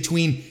faith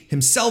between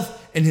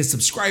himself and his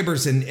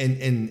subscribers and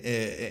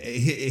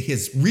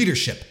his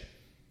readership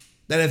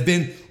that have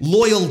been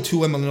loyal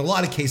to him in a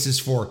lot of cases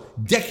for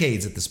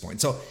decades at this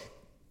point. So,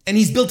 and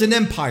he's built an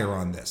empire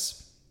on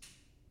this.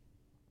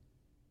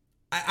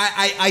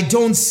 I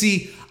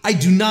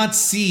do not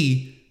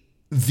see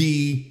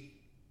the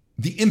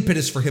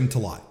impetus for him to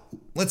lie.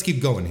 Let's keep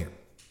going here.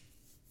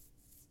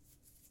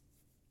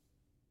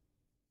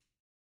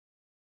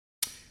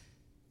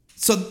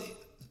 So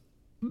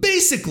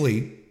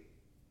basically,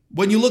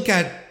 when you look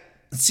at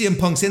CM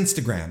Punk's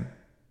Instagram,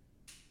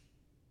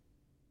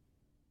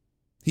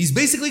 he's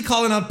basically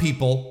calling out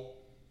people,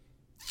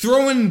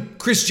 throwing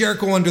Chris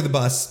Jericho under the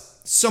bus,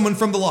 someone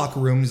from the locker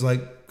room. He's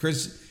like,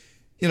 Chris,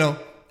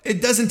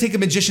 it doesn't take a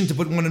magician to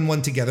put one and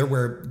one together,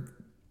 where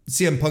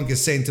CM Punk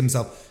is saying to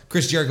himself,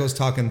 Chris Jericho's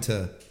talking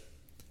to...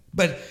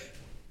 But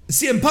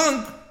CM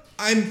Punk,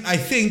 I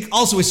think,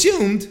 also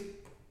assumed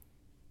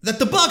that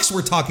the Bucks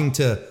were talking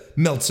to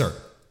Meltzer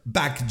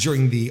back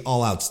during the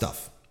All Out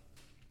stuff.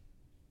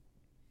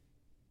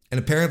 And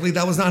apparently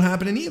that was not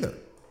happening either.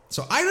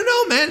 So I don't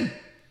know, man.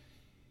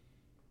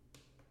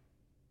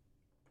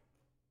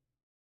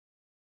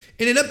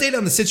 In an update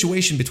on the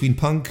situation between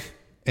Punk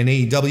and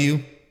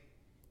AEW,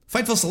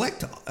 Fightful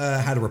Select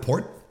had a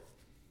report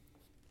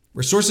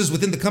where sources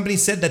within the company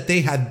said that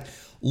they had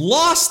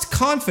lost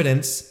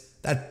confidence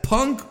that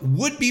Punk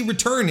would be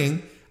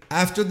returning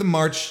after the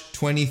March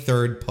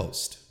 23rd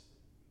post.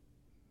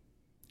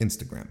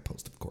 Instagram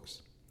post, of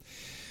course.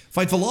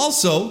 Fightful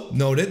also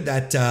noted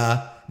that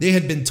they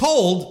had been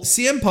told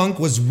CM Punk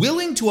was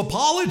willing to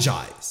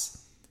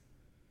apologize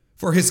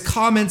for his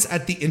comments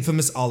at the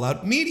infamous All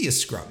Out media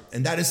scrum,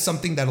 and that is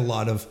something that a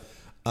lot of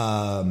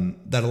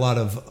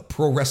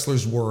pro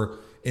wrestlers were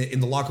in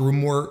the locker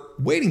room were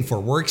waiting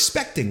for, were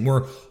expecting,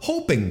 were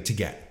hoping to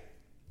get.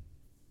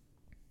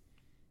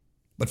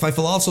 But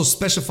Fightful also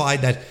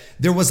specified that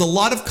there was a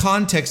lot of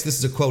context, this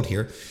is a quote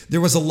here,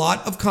 there was a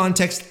lot of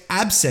context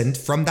absent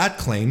from that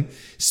claim,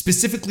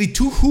 specifically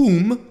to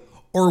whom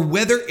or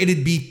whether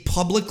it'd be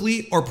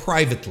publicly or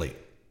privately.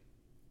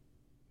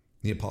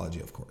 The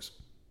apology, of course.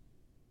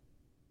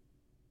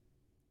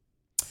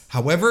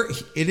 However,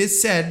 it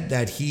is said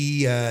that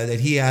he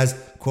has,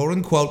 quote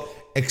unquote,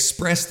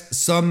 expressed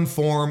some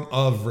form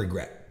of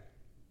regret.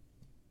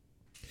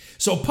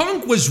 So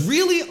Punk was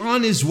really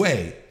on his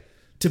way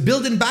to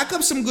building back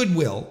up some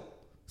goodwill,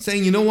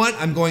 saying, you know what,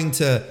 I'm going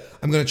to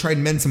try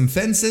and mend some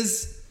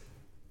fences.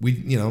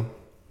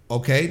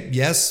 Okay,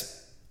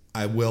 yes,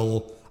 I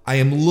will. I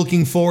am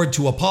looking forward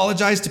to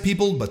apologize to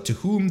people, but to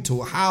whom,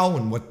 to how,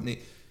 and what.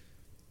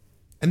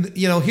 And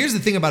here's the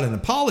thing about an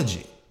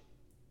apology.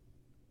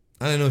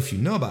 I don't know if you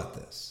know about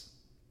this,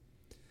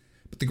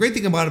 but the great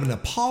thing about an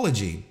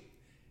apology,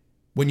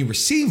 when you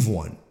receive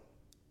one,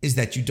 is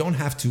that you don't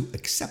have to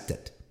accept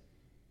it.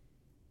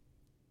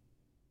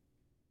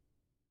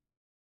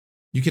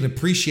 You can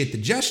appreciate the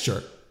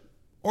gesture,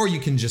 or you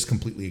can just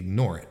completely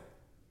ignore it.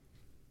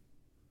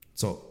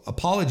 So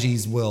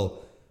apologies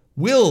will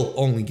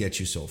only get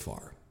you so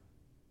far.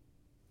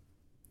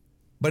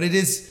 But it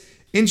is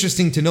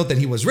interesting to note that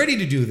he was ready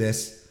to do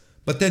this,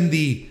 but then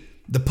the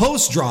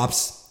post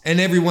drops and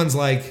everyone's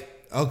like,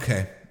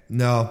 okay,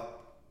 no,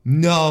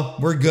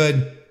 we're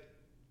good.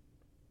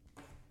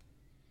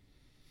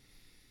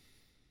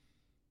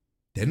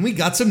 Then we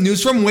got some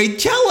news from Wade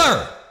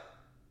Keller.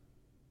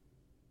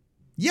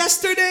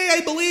 Yesterday, I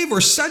believe, or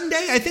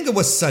Sunday. I think it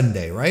was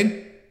Sunday,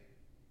 right?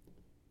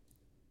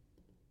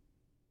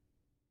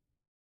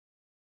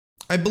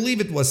 I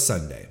believe it was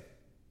Sunday.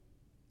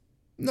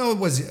 No, it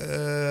was,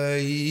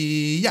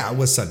 it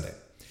was Sunday.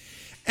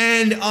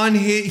 And on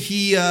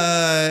he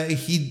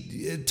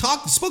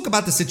spoke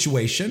about the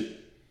situation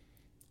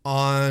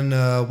on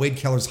Wade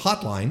Keller's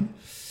hotline,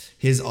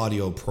 his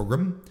audio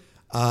program.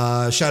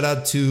 Shout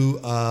out to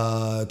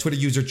Twitter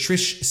user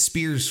Trish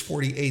Spears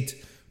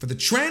 48 for the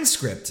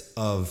transcript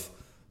of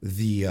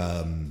the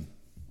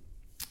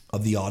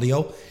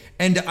audio.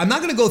 And I'm not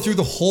going to go through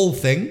the whole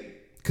thing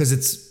because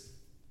it's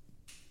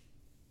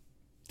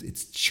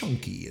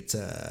chunky. It's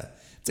a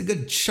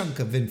good chunk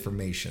of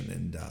information,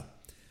 and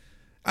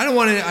I don't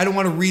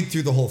want to read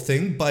through the whole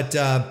thing, but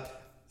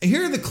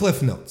here are the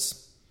cliff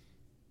notes.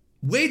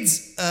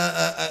 Wade's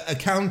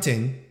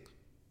accounting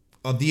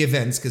of the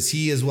events, because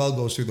he as well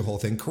goes through the whole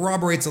thing,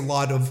 corroborates a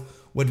lot of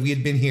what we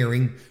had been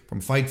hearing from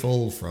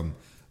Fightful, from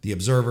The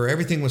Observer.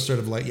 Everything was sort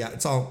of like, yeah,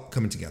 it's all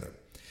coming together.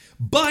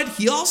 But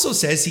he also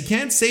says he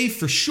can't say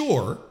for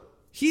sure.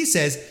 He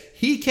says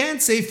he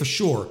can't say for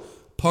sure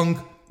Punk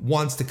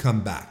wants to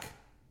come back.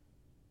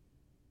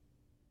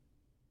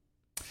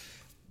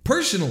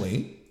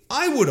 Personally,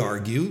 I would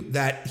argue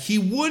that he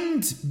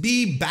wouldn't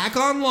be back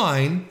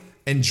online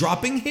and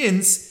dropping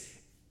hints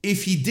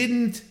if he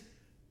didn't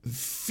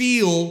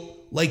feel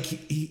like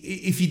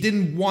if he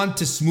didn't want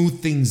to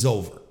smooth things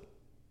over.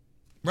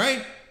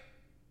 Right?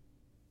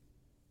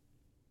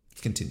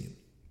 Let's continue.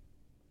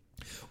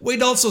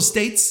 Wade also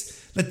states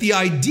that the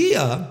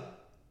idea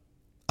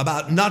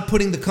about not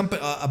putting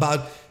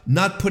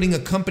a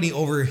company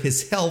over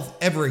his health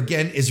ever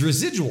again is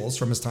residuals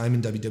from his time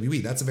in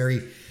WWE. That's a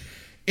very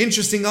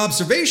interesting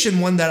observation,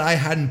 one that I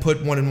hadn't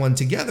put one and one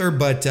together.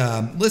 But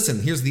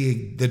listen, here's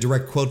the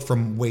direct quote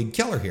from Wade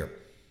Keller here.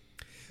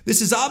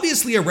 This is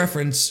obviously a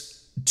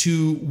reference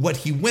to what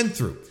he went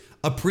through,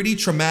 a pretty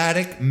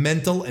traumatic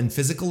mental and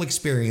physical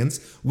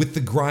experience with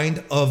the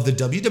grind of the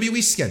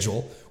WWE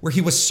schedule where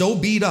he was so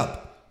beat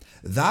up.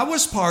 That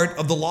was part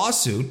of the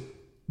lawsuit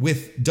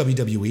with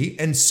WWE,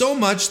 and so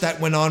much that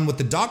went on with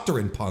the doctor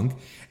in Punk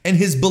and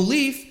his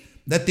belief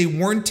that they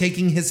weren't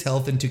taking his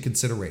health into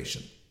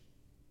consideration.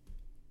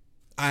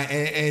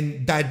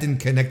 And that didn't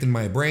connect in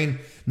my brain,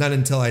 not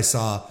until I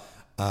saw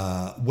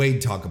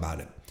Wade talk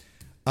about it.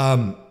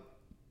 But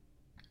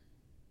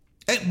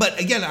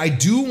again, I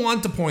do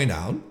want to point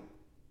out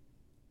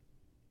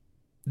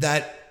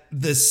that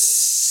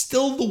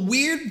the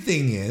weird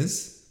thing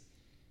is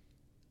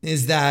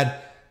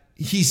that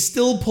he's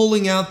still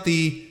pulling out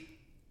the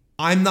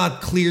I'm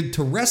not cleared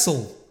to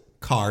wrestle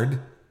card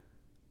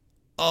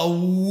a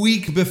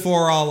week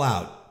before All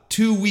Out,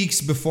 2 weeks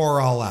before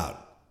All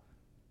Out.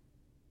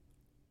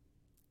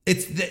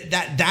 It's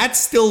that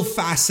still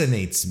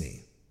fascinates me.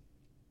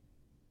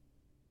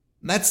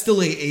 That's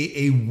still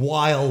a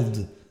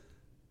wild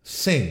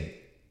thing.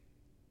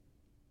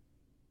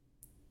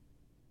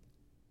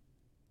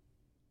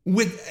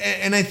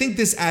 And I think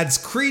this adds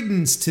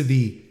credence to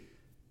the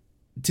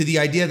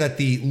idea that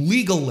the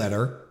legal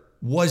letter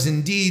was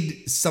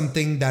indeed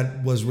something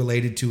that was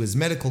related to his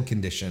medical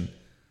condition,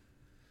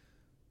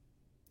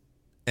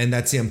 and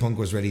that CM Punk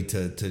was ready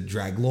to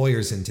drag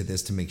lawyers into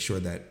this to make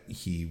sure that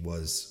he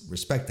was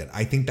respected.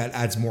 I think that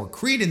adds more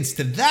credence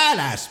to that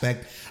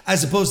aspect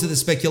as opposed to the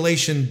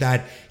speculation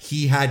that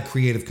he had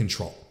creative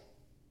control.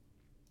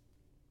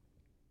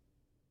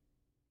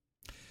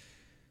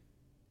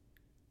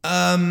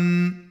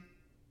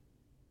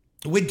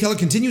 Wade Keller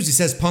continues. He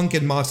says Punk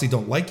and Moxley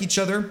don't like each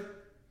other.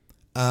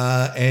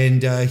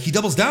 And he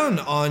doubles down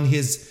on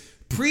his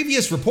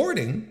previous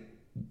reporting,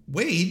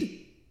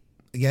 Wade,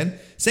 again,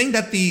 saying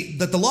that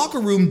the locker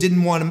room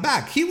didn't want him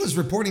back. He was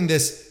reporting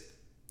this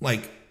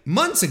like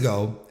months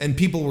ago, and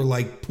people were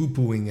like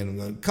poo-pooing and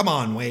going, come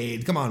on,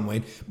 Wade.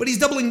 But he's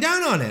doubling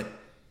down on it.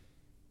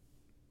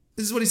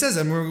 This is what he says.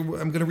 I'm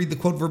going to read the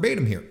quote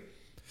verbatim here.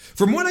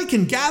 From what I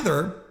can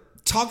gather,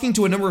 talking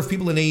to a number of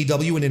people in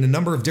AEW and in a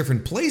number of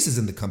different places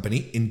in the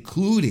company,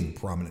 including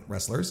prominent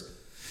wrestlers,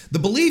 the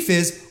belief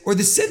is, or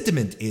the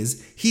sentiment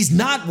is, he's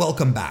not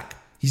welcome back.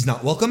 He's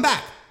not welcome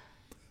back.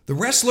 The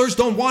wrestlers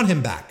don't want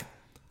him back.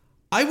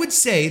 I would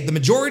say the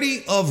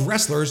majority of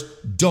wrestlers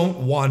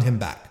don't want him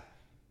back.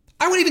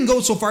 I would even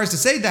go so far as to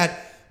say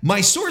that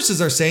my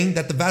sources are saying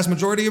that the vast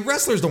majority of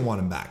wrestlers don't want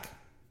him back.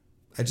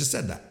 I just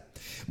said that.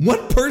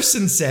 One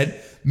person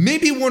said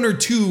maybe one or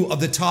two of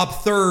the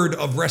top third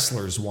of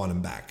wrestlers want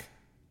him back.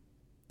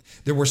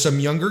 There were some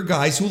younger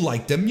guys who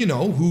liked him,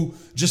 who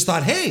just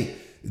thought, hey,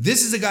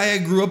 this is a guy I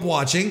grew up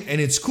watching, and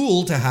it's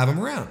cool to have him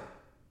around.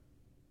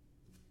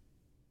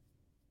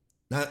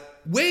 Now,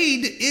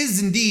 Wade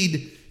is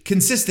indeed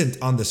consistent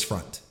on this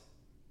front.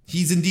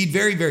 He's indeed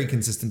very, very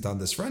consistent on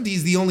this front.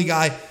 He's the only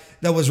guy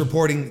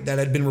that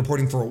had been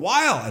reporting for a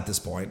while at this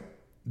point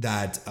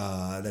that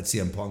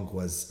CM Punk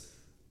was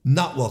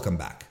not welcome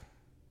back.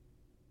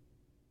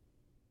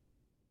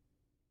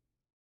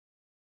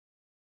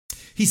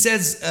 He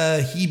says,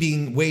 he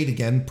being Wade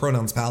again,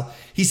 pronouns pal,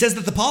 he says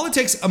that the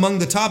politics among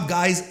the top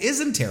guys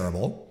isn't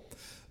terrible,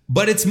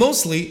 but it's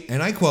mostly,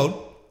 and I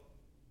quote,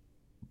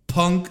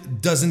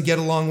 Punk doesn't get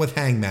along with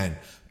Hangman.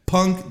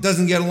 Punk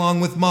doesn't get along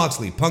with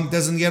Moxley. Punk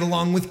doesn't get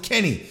along with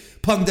Kenny.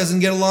 Punk doesn't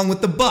get along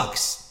with the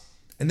Bucks.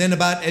 And then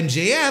about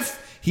MJF,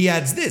 he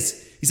adds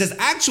this. He says,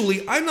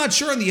 actually, I'm not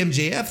sure on the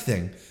MJF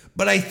thing,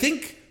 but I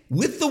think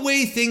with the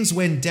way things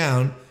went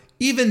down,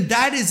 even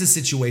that is a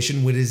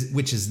situation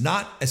which is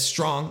not as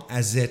strong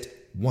as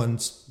it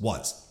once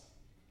was.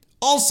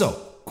 Also,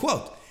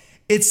 quote,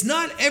 it's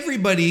not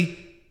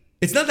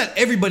that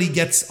everybody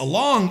gets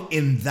along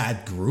in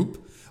that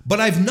group, but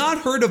I've not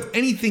heard of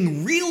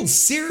anything real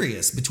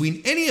serious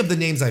between any of the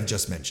names I've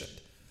just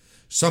mentioned.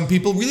 Some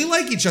people really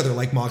like each other,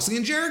 like Moxley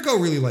and Jericho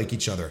really like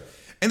each other.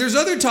 And there's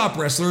other top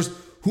wrestlers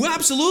who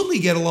absolutely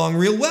get along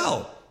real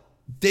well.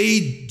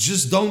 They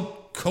just don't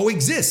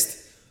coexist.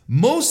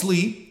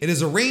 Mostly, it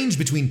is a range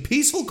between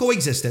peaceful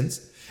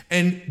coexistence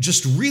and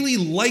just really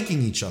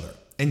liking each other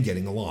and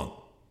getting along.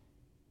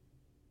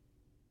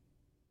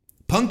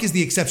 Punk is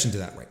the exception to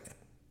that right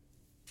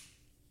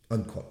now.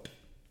 Unquote.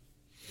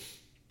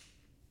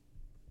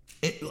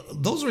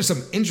 Those are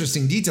some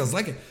interesting details,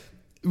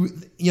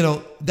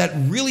 that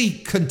really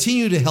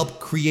continue to help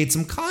create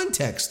some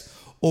context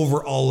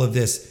over all of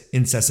this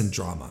incessant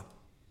drama.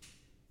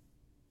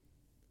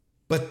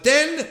 But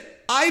then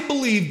I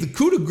believe the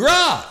coup de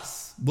grace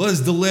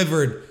was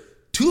delivered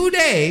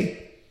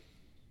today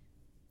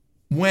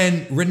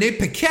when Renee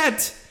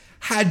Paquette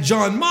had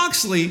Jon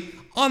Moxley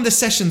on the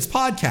Sessions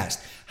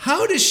podcast.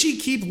 How does she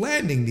keep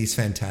landing these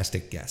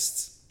fantastic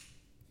guests?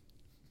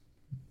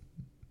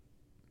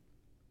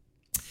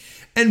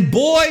 And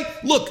boy,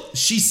 look,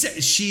 she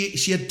said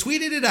she had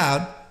tweeted it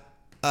out,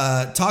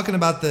 talking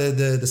about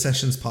the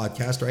Sessions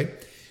podcast, right?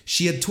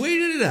 She had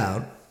tweeted it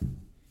out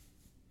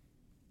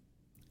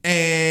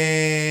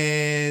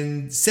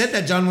and said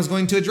that Jon was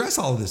going to address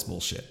all of this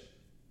bullshit.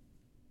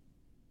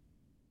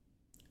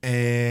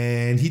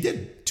 And he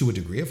did, to a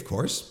degree, of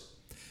course.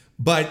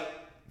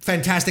 But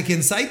fantastic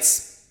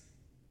insights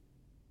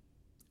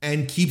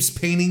and keeps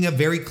painting a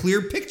very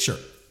clear picture.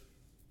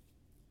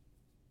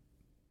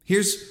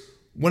 Here's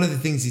one of the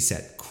things he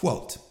said,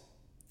 quote,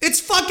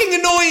 "It's fucking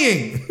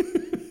annoying."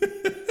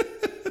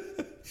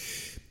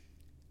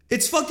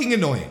 It's fucking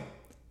annoying.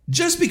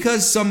 Just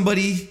because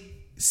somebody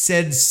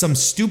said some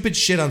stupid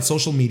shit on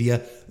social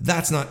media,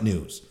 that's not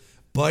news.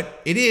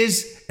 But it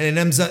is, and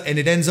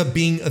it ends up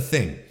being a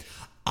thing.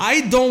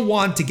 I don't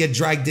want to get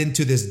dragged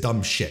into this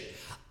dumb shit.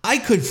 I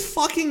could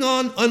fucking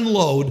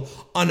unload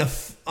on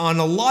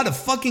a lot of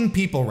fucking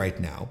people right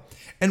now.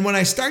 And when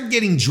I start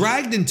getting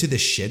dragged into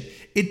this shit,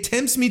 it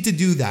tempts me to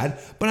do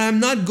that, but I'm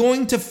not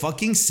going to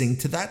fucking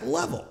sink to that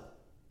level.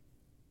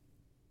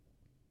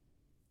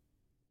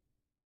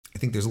 I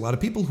think there's a lot of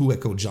people who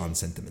echo Jon's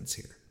sentiments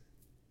here.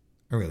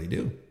 I really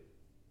do.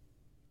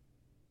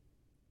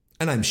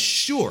 And I'm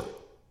sure,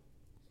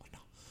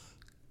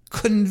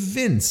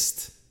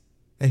 convinced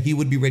that he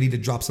would be ready to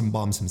drop some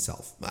bombs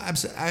himself.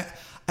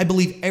 I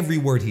believe every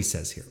word he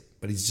says here,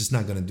 but he's just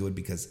not going to do it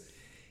because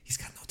he's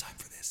got no time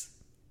for this.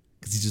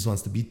 Because he just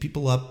wants to beat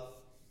people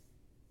up,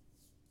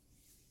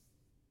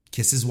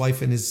 kiss his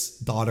wife and his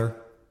daughter.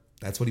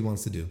 That's what he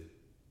wants to do.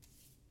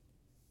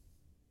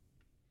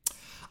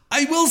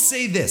 I will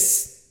say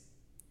this.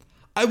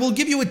 I will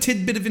give you a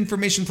tidbit of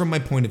information from my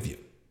point of view.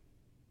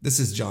 This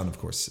is Jon, of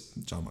course,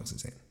 Jon Moxley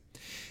saying.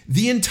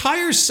 The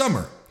entire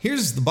summer,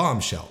 here's the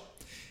bombshell.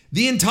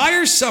 The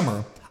entire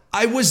summer,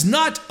 I was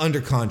not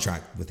under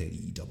contract with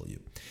AEW.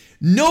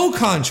 No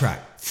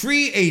contract,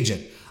 free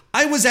agent.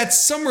 I was at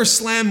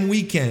SummerSlam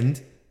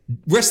weekend,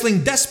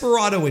 wrestling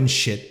Desperado and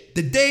shit,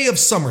 the day of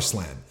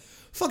SummerSlam.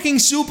 Fucking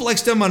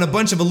suplexed him on a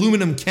bunch of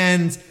aluminum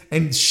cans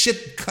and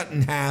shit cut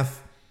in half.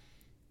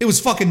 It was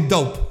fucking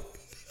dope.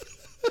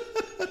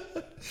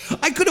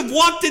 I could have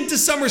walked into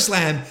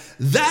SummerSlam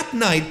that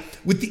night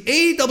with the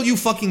AEW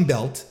fucking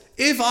belt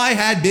if I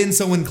had been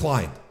so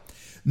inclined.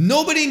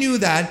 Nobody knew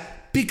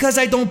that because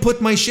I don't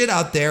put my shit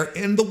out there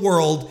in the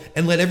world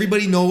and let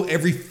everybody know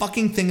every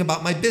fucking thing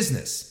about my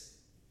business.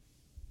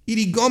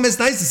 Edie Gomez,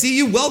 nice to see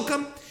you.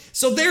 Welcome.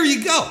 So there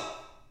you go.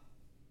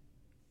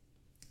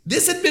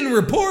 This had been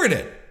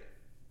reported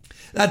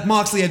that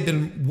Moxley had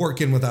been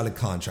working without a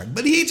contract,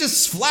 but he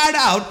just flat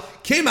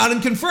out came out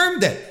and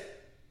confirmed it.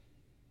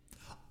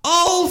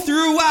 All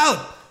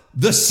throughout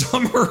the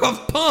summer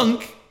of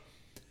Punk,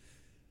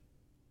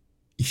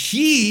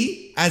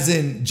 he, as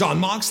in Jon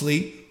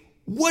Moxley,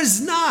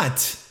 was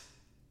not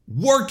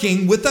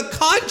working with a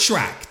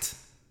contract.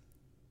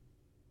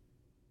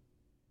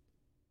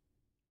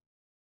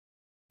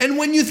 And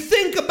when you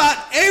think about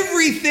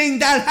everything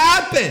that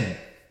happened,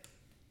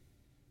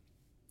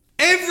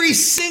 every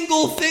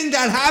single thing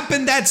that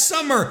happened that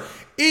summer,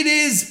 it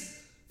is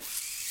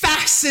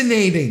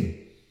fascinating.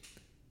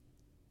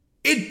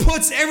 It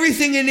puts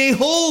everything in a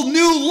whole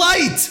new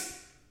light.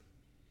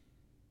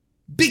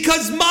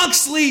 Because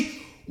Moxley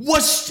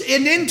was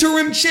an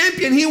interim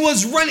champion. He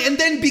was running and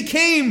then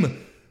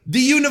became the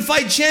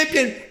unified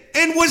champion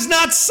and was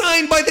not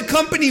signed by the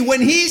company.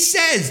 When he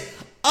says,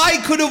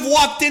 I could have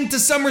walked into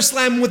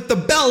SummerSlam with the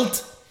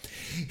belt,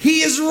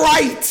 he is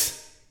right.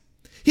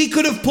 He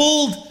could have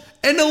pulled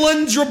an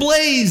Alundra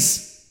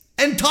Blaze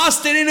and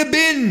tossed it in a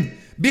bin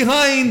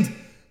behind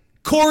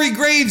Corey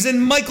Graves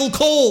and Michael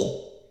Cole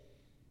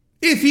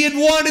if he had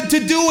wanted to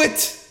do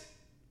it.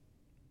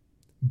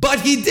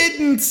 But he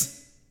didn't.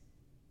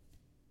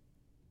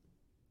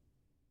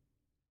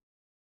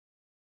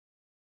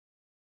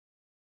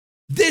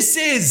 This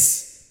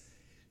is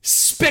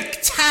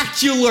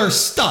spectacular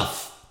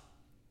stuff.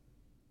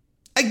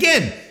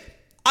 Again,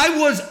 I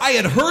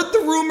had heard the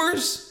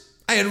rumors,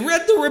 I had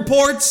read the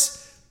reports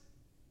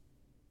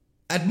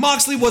that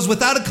Moxley was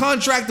without a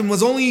contract and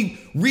was only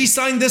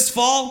re-signed this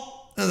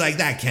fall. I was like,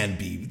 that can't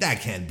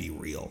be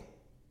real.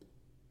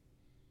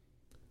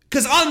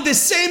 Because on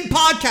this same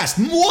podcast,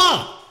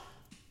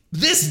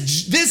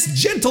 this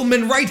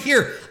gentleman right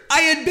here,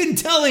 I had been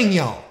telling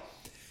y'all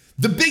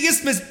the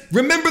biggest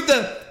remember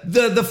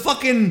the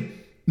fucking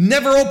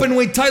never open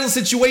weight title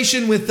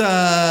situation with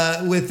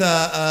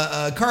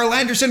Carl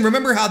Anderson.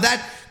 Remember how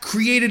that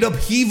created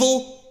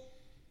upheaval?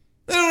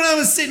 And when I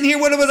was sitting here,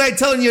 what was I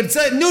telling you? It's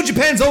New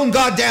Japan's own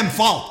goddamn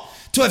fault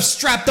to have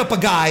strapped up a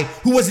guy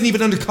who wasn't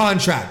even under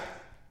contract.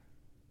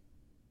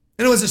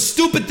 And it was a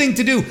stupid thing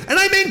to do. And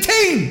I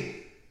maintain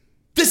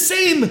the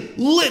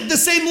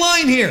same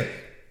line here.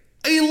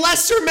 A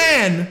lesser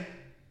man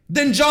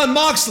than Jon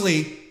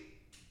Moxley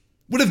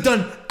would have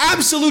done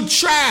absolute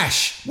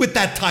trash with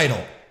that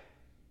title.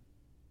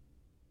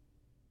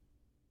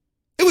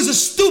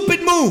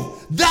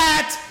 move.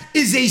 That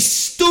is a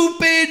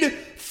stupid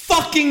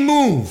fucking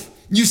move.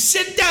 You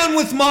sit down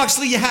with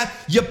Moxley,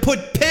 you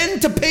put pen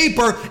to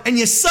paper, and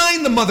you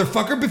sign the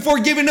motherfucker before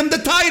giving him the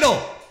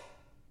title.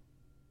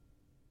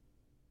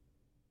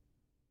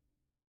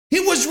 He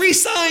was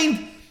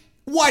re-signed,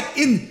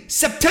 in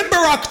September,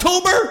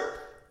 October?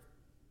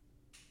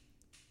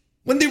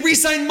 When they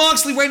re-signed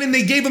Moxley, right, and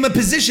they gave him a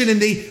position, and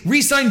they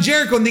re-signed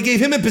Jericho, and they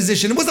gave him a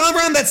position. It was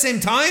around that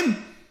same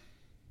time.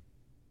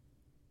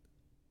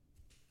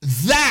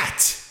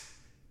 That,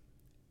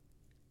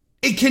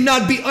 it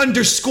cannot be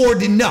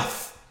underscored enough.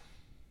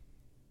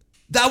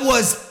 That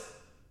was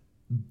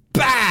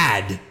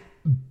bad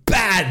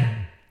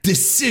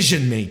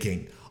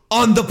decision-making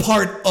on the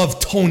part of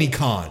Tony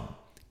Khan.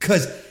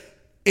 Because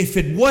if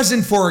it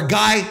wasn't for a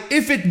guy,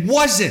 if it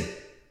was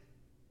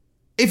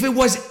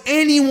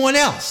anyone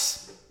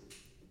else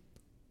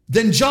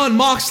than Jon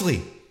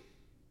Moxley,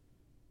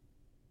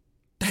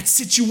 that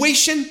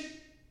situation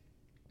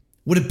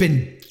would have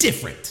been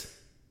different.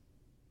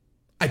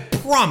 I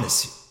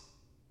promise you.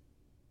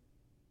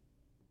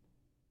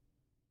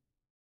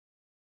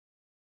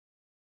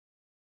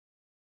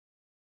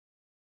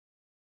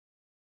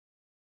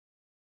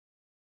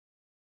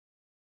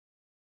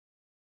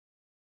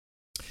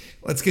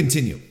 Let's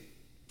continue.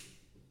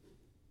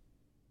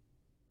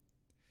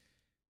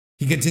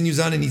 He continues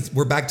on, and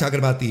we're back talking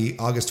about the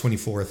August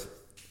 24th.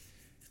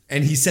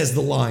 And he says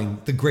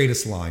the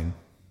greatest line.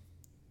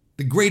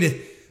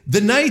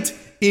 The night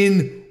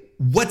in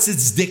What's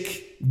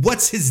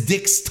His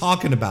Dick's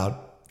talking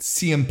about,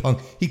 CM Punk.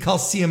 He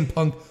calls CM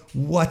Punk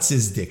What's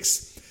His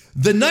Dick's.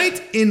 The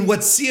night in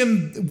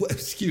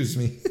excuse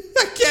me.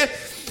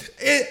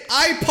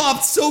 I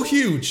popped so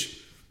huge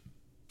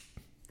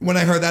when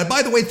I heard that.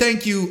 By the way,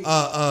 thank you,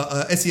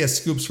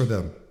 SES Scoops, for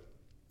the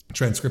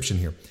transcription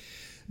here.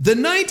 The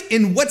night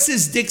in What's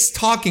His Dick's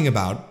talking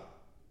about,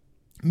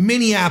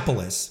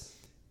 Minneapolis,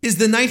 is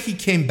the night he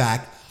came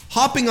back,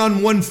 hopping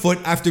on one foot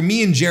after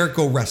me and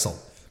Jericho wrestled.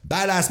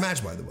 Badass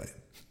match, by the way.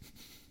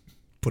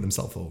 Put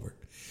himself over.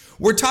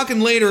 We're talking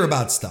later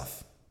about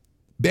stuff.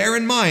 Bear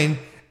in mind,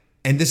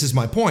 and this is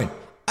my point,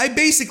 I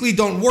basically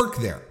don't work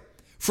there.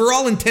 For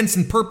all intents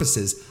and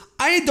purposes,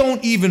 I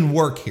don't even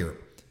work here.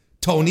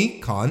 Tony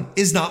Khan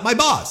is not my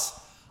boss.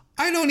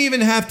 I don't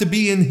even have to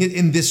be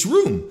in this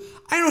room.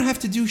 I don't have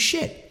to do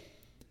shit.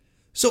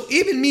 So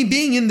even me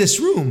being in this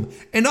room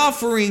and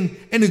offering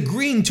and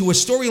agreeing to a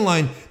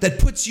storyline that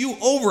puts you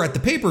over at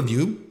the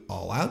pay-per-view,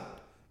 All Out,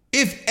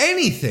 if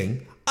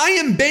anything, I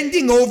am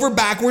bending over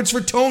backwards for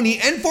Tony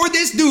and for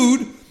this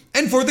dude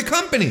and for the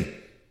company.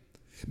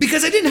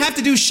 Because I didn't have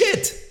to do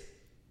shit.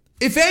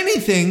 If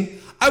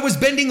anything, I was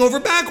bending over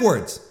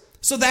backwards.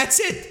 So that's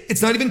it.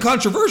 It's not even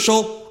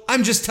controversial.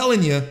 I'm just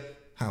telling you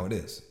how it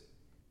is.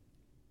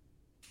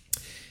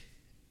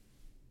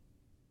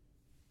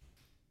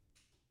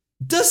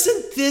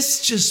 Doesn't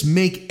this just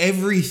make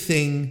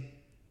everything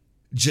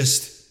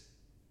just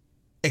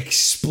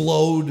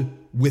explode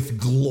with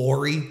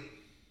glory?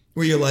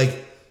 Where you're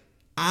like,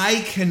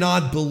 I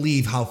cannot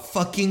believe how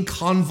fucking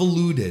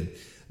convoluted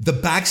the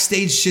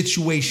backstage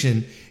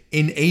situation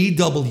in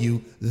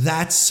AEW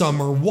that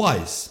summer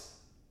was.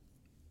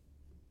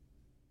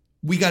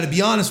 We got to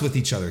be honest with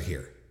each other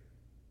here.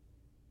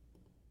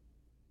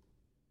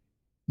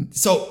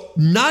 So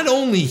not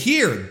only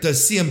here does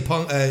CM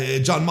Punk,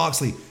 Jon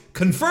Moxley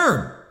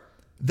confirm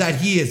that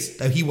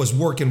he was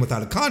working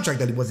without a contract,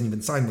 that he wasn't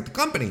even signed with the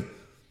company.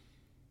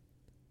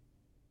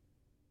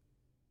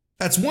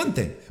 That's one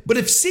thing. But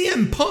if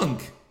CM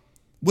Punk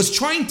was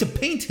trying to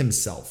paint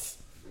himself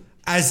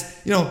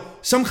as,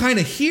 some kind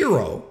of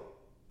hero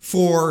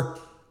for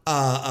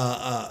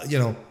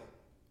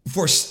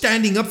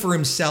standing up for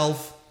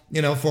himself,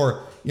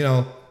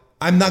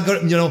 I'm not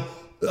going to,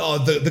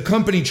 the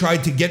company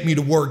tried to get me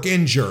to work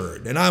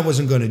injured and I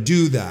wasn't going to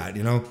do that,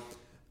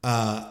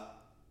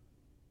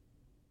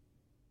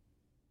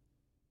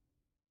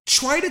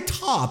 try to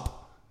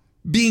top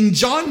being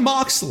Jon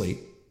Moxley,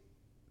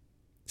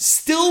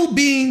 still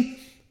being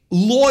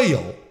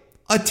loyal,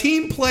 a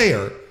team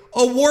player,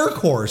 a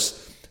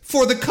workhorse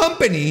for the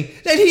company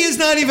that he is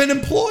not even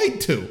employed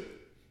to.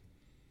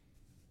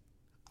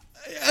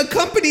 A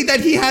company that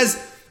he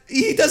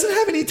doesn't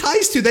have any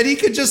ties to, that he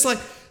could just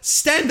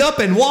stand up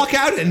and walk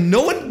out and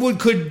no one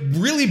could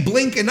really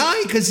blink an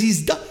eye because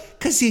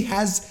he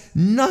has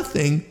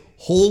nothing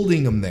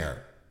holding him there.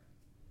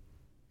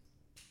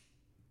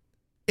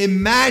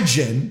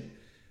 Imagine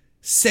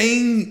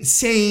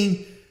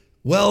saying,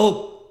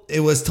 well, it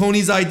was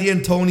Tony's idea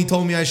and Tony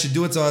told me I should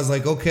do it, so I was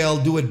like, okay,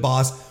 I'll do it,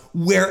 boss.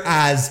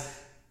 Whereas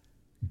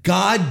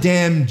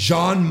goddamn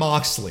Jon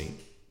Moxley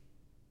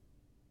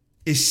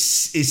is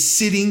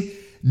sitting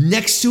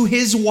next to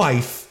his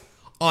wife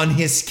on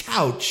his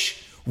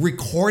couch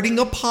recording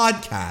a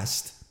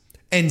podcast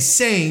and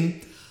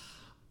saying,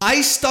 I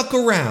stuck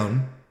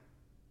around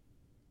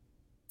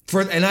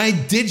and I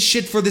did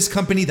shit for this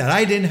company that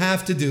I didn't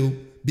have to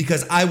do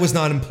because I was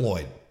not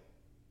employed.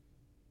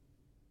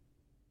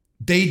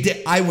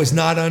 I was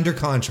not under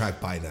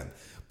contract by them.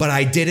 but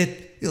I did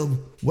it.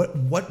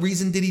 What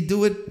reason did he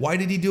do it? Why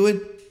did he do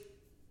it?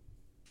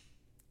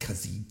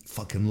 Because he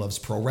fucking loves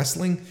pro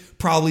wrestling.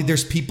 Probably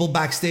there's people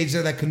backstage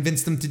there that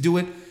convinced him to do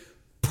it.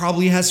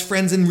 Probably has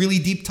friends and really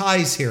deep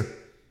ties here.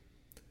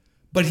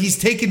 But he's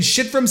taking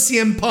shit from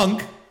CM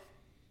Punk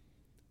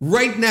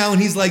right now, and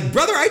he's like,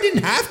 brother, I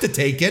didn't have to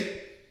take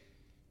it.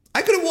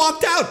 I could have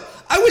walked out.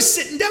 I was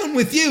sitting down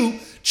with you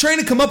trying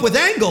to come up with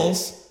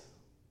angles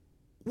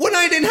when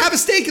I didn't have a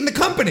stake in the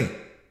company.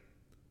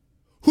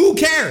 Who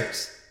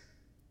cares?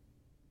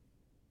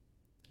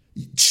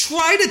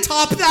 Try to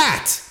top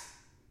that.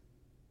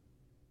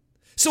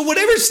 So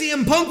whatever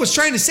CM Punk was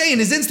trying to say in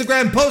his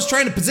Instagram post,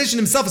 trying to position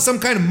himself as some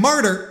kind of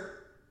martyr,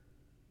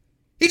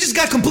 he just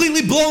got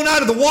completely blown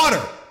out of the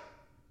water.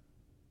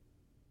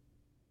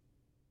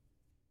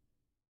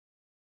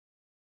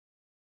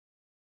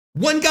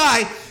 One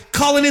guy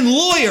calling in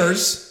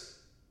lawyers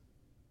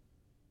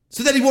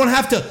so that he won't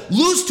have to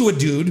lose to a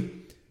dude,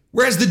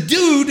 whereas the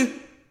dude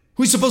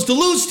who he's supposed to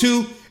lose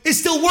to is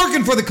still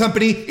working for the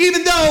company,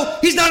 even though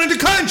he's not under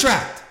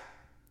contract.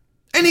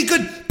 And he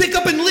could pick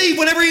up and leave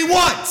whenever he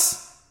wants.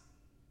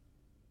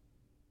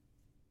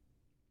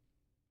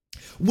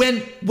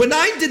 When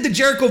I did the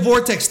Jericho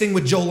Vortex thing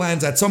with Joe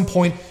Lanza, at some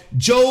point,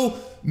 Joe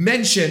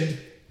mentioned,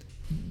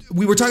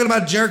 we were talking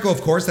about Jericho,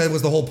 of course, that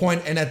was the whole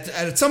point. And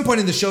at some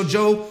point in the show,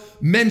 Joe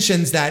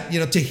mentions that,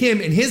 to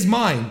him, in his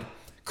mind,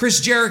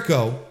 Chris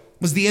Jericho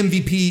was the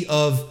MVP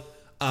of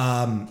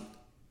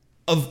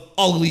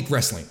All Elite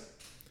Wrestling.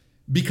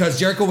 Because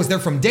Jericho was there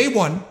from day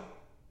one.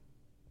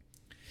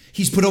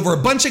 He's put over a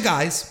bunch of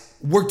guys,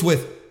 worked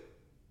with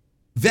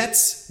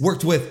vets,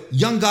 worked with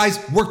young guys,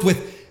 worked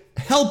with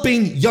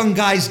helping young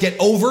guys get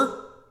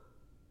over.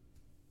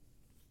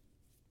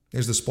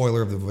 There's the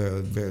spoiler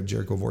of the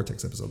Jericho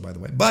Vortex episode, by the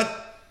way. But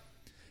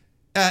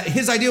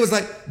his idea was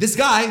like, this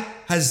guy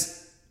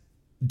has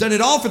done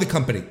it all for the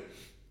company.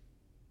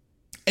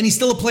 And he's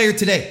still a player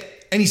today.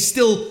 And he's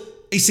still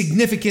a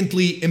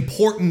significantly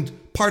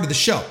important part of the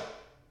show.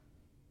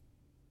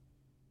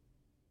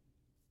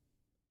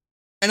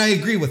 And I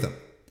agree with him.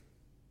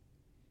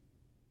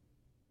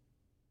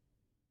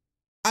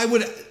 I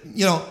would,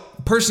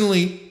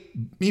 personally,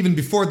 even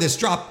before this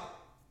drop,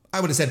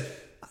 I would have said,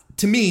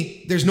 to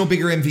me, there's no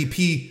bigger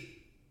MVP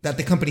that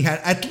the company had,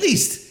 at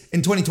least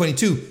in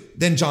 2022,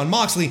 than Jon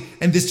Moxley,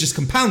 and this just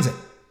compounds it.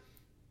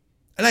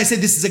 And I said,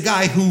 this is a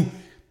guy who,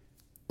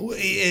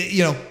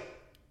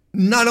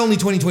 not only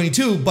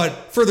 2022,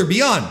 but further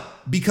beyond,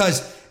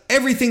 because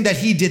everything that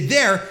he did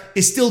there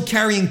is still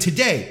carrying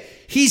today.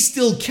 He's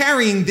still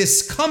carrying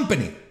this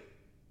company.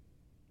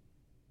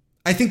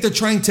 I think they're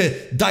trying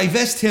to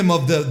divest him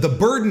of the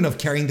burden of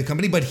carrying the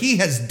company, but he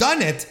has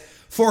done it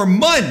for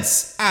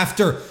months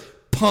after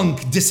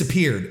Punk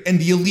disappeared and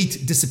the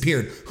Elite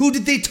disappeared. Who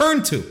did they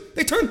turn to?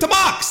 They turned to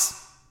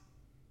Mox.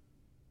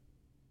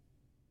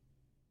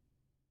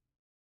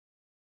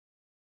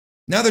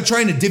 Now they're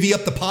trying to divvy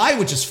up the pie,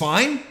 which is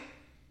fine.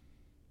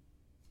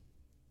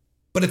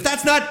 But if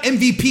that's not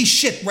MVP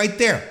shit right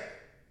there,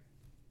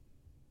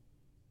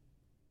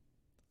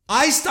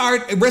 I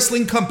start a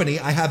wrestling company.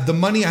 I have the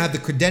money. I have the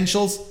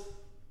credentials.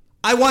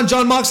 I want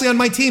Jon Moxley on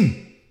my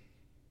team.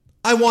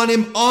 I want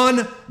him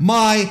on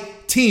my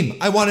team.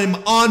 I want him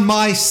on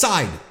my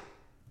side.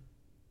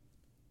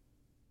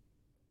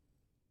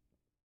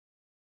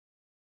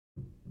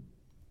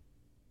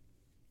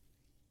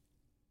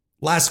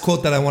 Last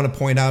quote that I want to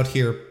point out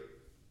here.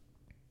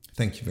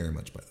 Thank you very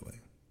much, by the way.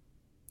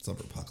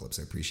 Silver Apocalypse.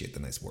 I appreciate the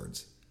nice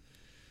words.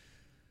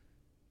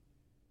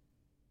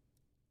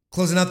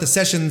 Closing out the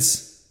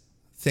sessions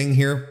thing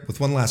here with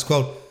one last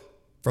quote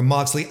from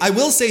Moxley. I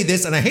will say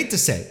this, and I hate to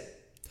say,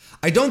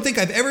 I don't think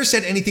I've ever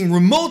said anything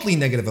remotely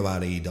negative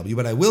about AEW,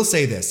 but I will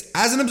say this.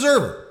 As an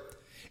observer,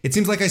 it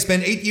seems like I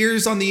spent 8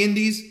 years on the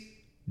indies,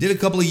 did a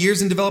couple of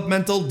years in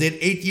developmental, did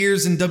 8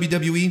 years in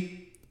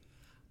WWE.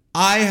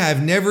 I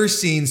have never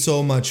seen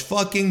so much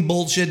fucking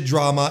bullshit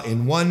drama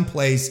in one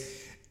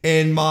place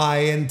in my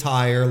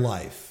entire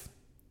life.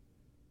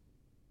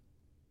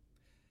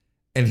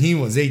 And he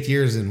was 8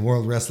 years in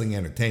World Wrestling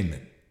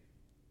Entertainment.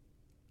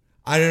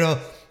 I don't know.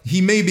 He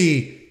may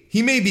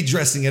be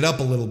dressing it up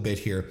a little bit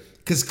here,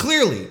 because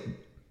clearly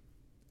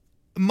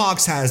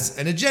Mox has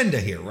an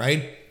agenda here,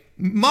 right?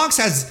 Mox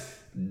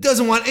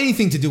doesn't want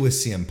anything to do with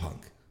CM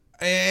Punk,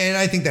 and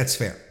I think that's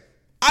fair.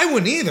 I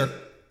wouldn't either.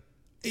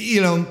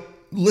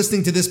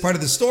 Listening to this part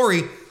of the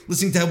story,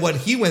 listening to what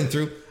he went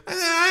through,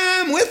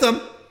 I'm with him.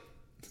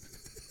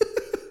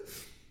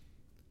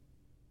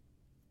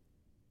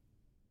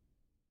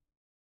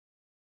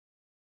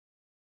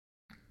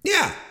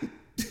 Yeah.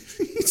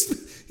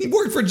 He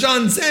worked for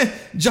John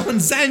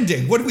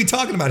Zandig. What are we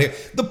talking about here?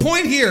 The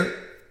point here,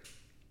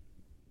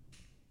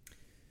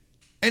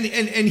 and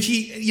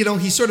he,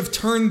 he sort of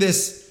turned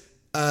this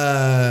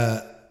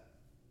around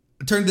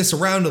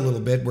a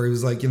little bit, where he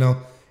was like,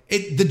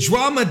 the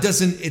drama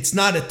it's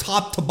not a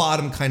top to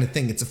bottom kind of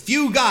thing. It's a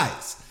few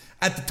guys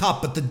at the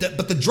top, but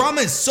the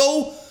drama is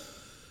so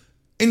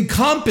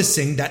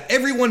encompassing that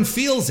everyone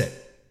feels it.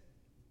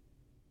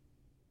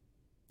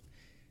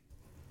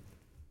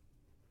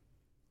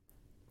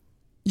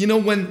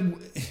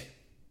 when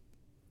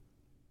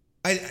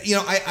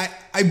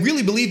I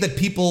really believe that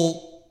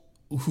people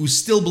who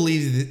still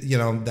believe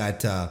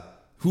that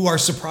who are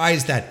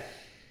surprised that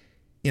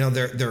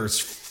there's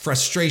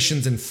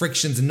frustrations and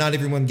frictions and not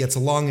everyone gets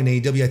along in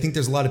AEW. I think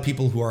there's a lot of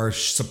people who are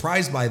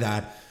surprised by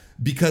that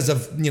because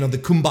of the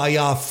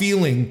kumbaya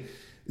feeling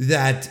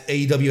that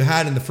AEW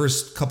had in the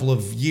first couple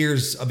of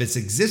years of its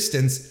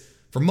existence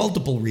for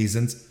multiple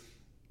reasons.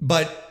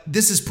 But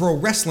this is pro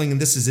wrestling and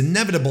this is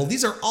inevitable.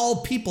 These are all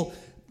people.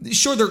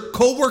 Sure, they're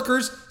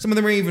co-workers. Some of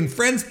them are even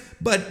friends,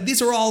 but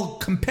these are all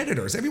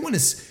competitors. Everyone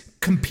is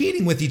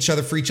competing with each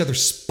other for each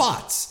other's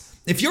spots.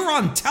 If you're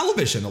on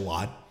television a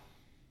lot,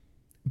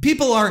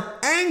 people are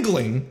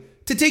angling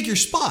to take your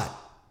spot.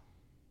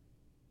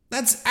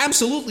 That's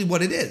absolutely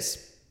what it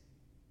is.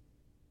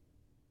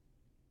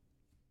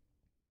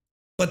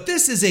 But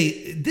this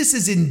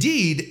is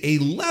indeed a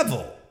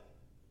level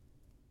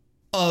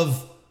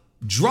of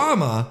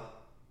drama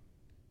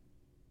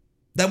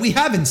that we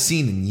haven't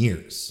seen in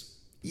years.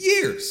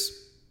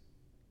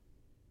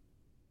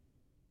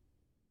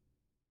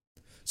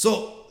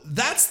 So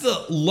that's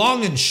the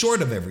long and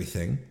short of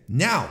everything.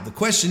 Now, the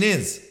question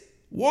is,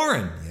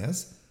 Warren,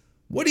 yes,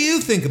 what do you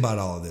think about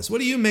all of this? What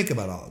do you make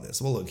about all of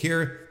this? Well, look,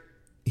 here's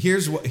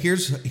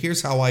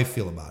how I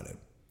feel about it.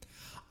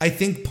 I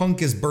think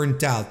Punk is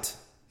burnt out.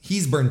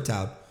 He's burnt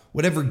out.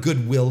 Whatever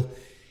goodwill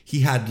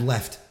he had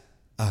left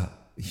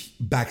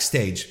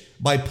backstage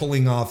by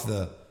pulling off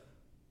the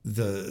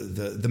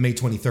May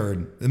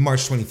 23rd, the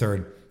March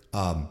 23rd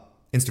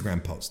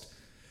Instagram post,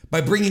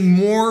 by bringing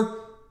more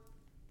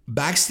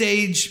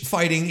backstage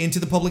fighting into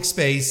the public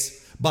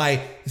space,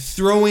 by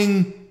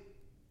throwing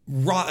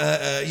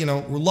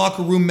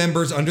locker room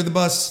members under the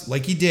bus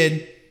like he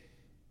did.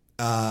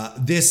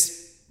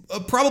 This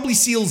probably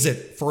seals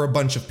it for a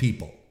bunch of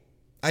people.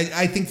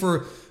 I think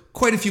for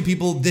quite a few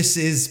people, this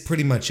is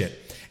pretty much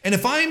it. And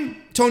if I'm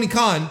Tony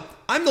Khan,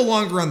 I'm no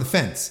longer on the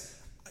fence.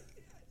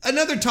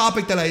 Another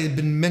topic that I've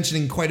been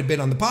mentioning quite a bit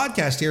on the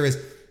podcast here is,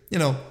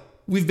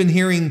 we've been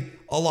hearing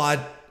a lot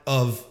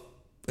of,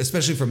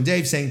 especially from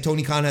Dave, saying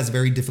Tony Khan has a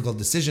very difficult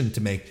decision to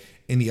make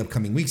in the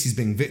upcoming weeks. He'd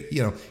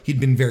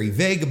been very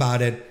vague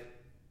about it.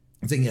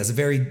 I'm saying he has a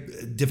very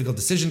difficult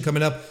decision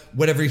coming up.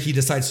 Whatever he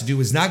decides to do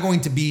is not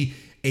going to be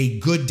a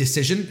good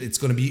decision. It's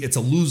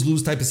a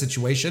lose-lose type of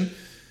situation.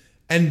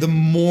 And the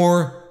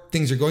more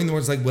things are going, the more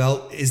it's like,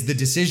 well, is the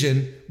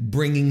decision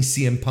bringing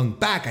CM Punk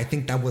back? I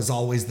think that was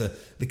always the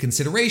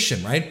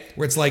consideration, right?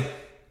 Where it's like,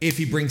 if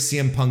he brings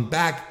CM Punk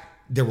back,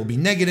 there will be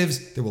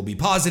negatives, there will be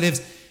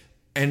positives.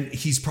 And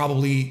he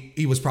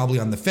was probably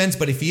on the fence.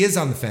 But if he is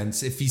on the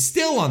fence, if he's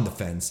still on the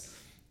fence,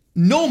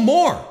 no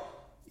more.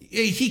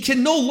 He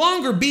can no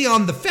longer be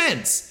on the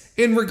fence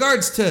in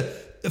regards to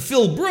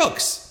Phil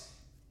Brooks.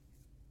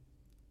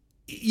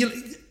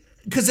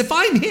 Because if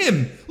I'm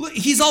him,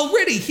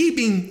 he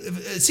being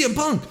CM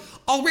Punk,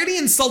 already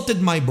insulted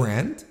my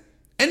brand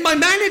and my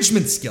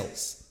management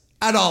skills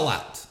at All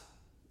Out.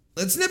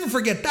 Let's never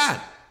forget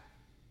that.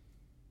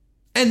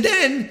 And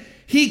then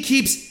he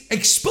keeps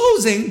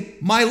exposing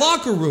my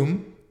locker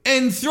room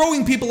and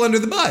throwing people under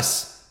the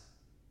bus.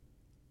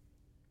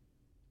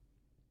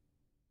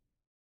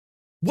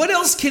 What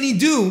else can he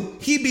do?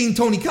 He being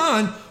Tony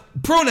Khan,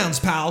 pronouns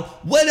pal,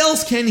 what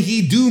else can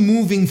he do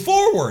moving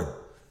forward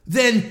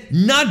than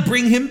not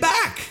bring him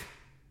back?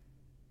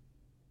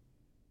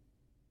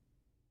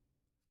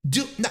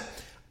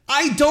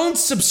 I don't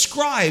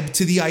subscribe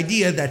to the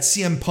idea that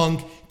CM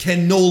Punk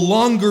can no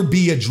longer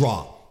be a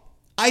draw.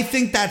 I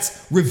think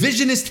that's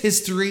revisionist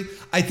history.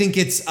 I think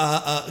it's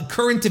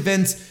current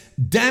events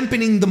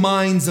dampening the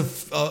minds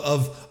of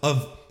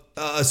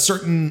a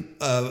certain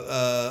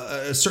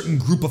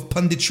group of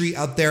punditry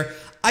out there.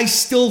 I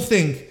still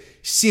think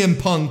CM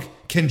Punk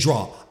can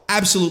draw.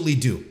 Absolutely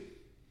do.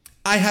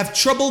 I have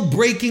trouble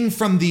breaking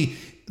from the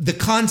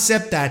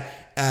concept that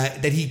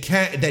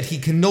he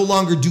can no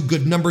longer do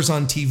good numbers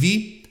on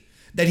TV,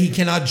 that he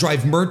cannot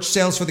drive merch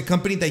sales for the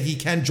company, that he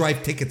can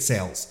drive ticket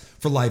sales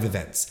for live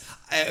events,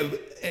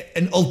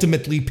 and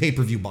ultimately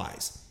pay-per-view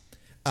buys.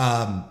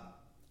 I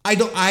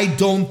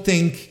don't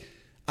think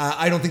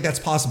that's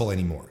possible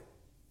anymore.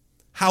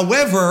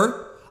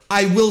 However,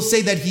 I will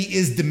say that he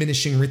is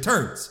diminishing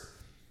returns.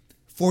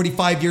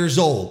 45 years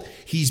old,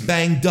 he's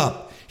banged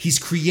up. He's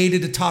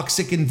created a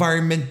toxic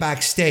environment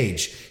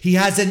backstage. He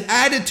has an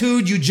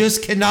attitude you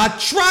just cannot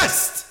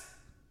trust.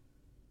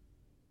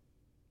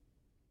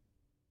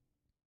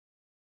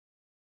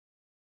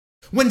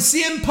 When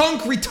CM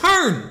Punk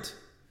returned,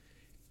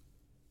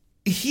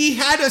 he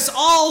had us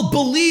all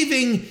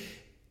believing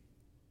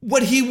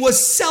what he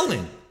was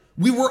selling.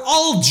 We were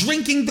all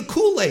drinking the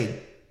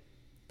Kool-Aid.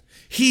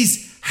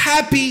 He's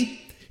happy.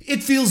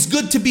 It feels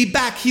good to be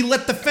back. He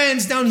let the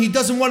fans down. He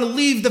doesn't want to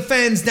leave the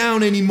fans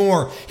down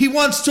anymore. He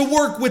wants to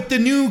work with the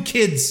new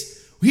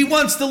kids. He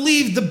wants to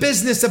leave the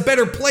business a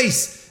better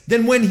place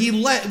than when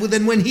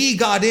he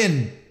got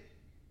in.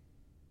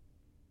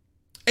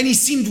 And he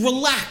seemed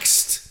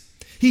relaxed.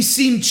 He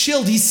seemed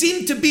chilled. He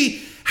seemed to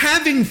be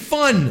having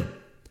fun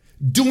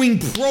doing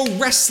pro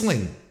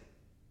wrestling.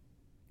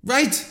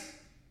 right?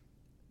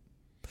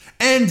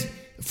 And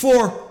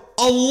for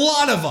a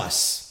lot of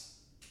us,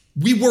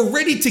 we were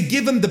ready to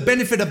give him the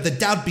benefit of the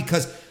doubt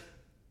because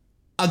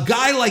a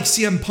guy like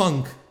CM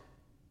Punk,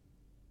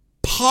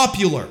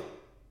 popular,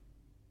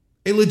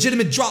 a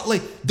legitimate draw,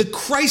 like the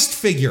Christ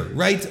figure,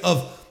 right,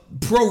 of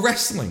pro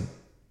wrestling,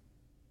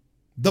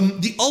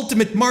 the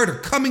ultimate martyr,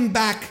 coming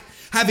back,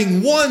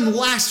 having one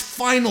last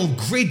final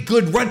great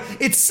good run.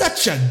 It's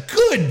such a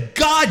good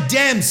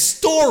goddamn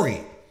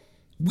story.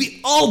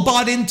 We all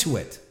bought into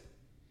it.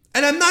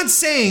 And I'm not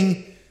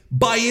saying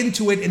buy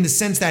into it in the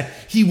sense that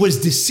he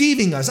was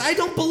deceiving us.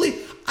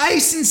 I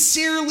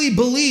sincerely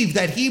believe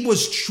that he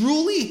was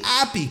truly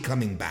happy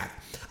coming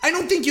back. I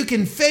don't think you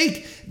can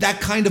fake that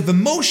kind of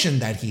emotion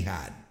that he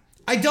had.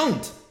 I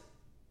don't.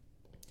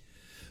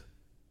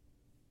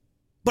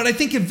 But I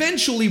think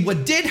eventually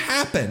what did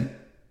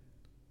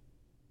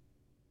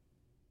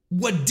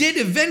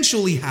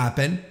eventually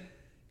happen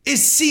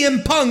is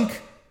CM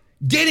Punk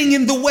getting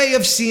in the way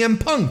of CM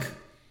Punk.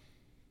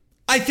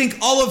 I think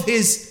all of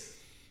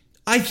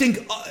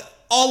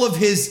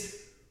his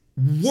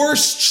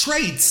worst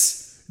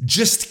traits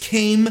just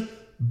came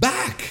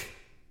back.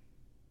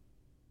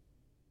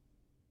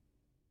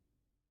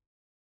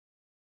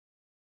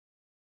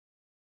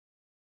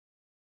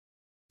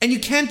 And you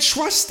can't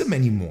trust him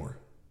anymore.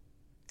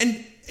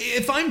 And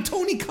if I'm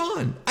Tony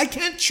Khan, I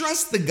can't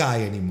trust the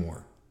guy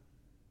anymore.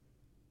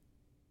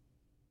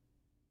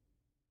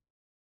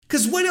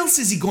 Because what else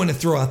is he going to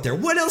throw out there?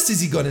 What else is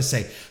he going to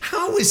say?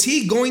 How is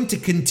he going to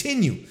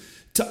continue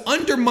to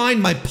undermine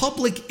my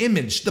public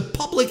image, the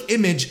public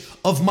image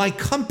of my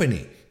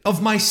company,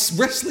 of my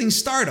wrestling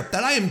startup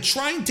that I am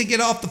trying to get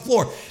off the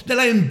floor, that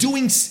I am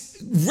doing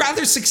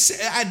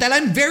that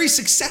I'm very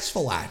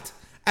successful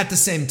at the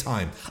same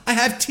time? I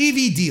have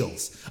TV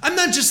deals. I'm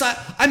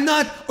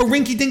not a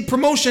rinky-dink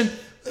promotion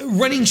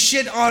running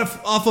shit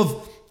off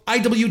of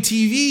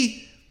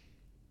IWTV.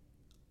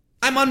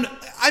 I'm on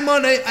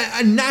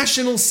a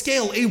national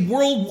scale, a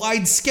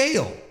worldwide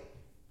scale.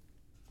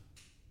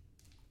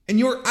 And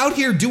you're out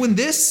here doing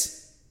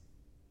this?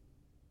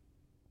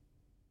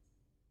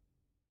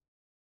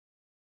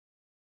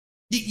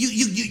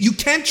 You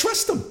can't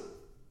trust them.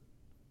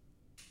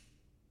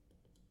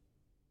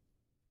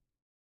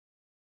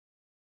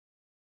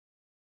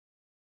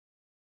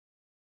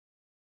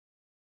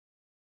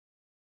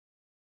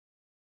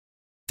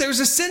 There's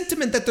a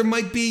sentiment that there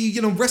might be,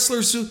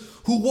 wrestlers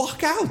who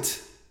walk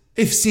out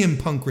if CM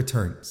Punk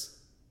returns.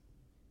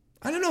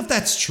 I don't know if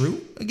that's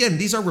true. Again,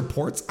 these are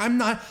reports. I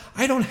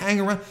don't hang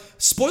around.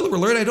 Spoiler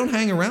alert, I don't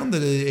hang around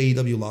the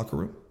AEW locker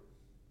room.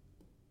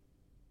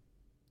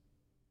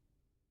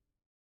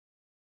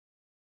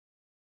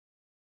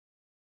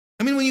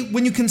 I mean,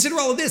 when you consider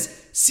all of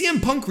this,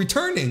 CM Punk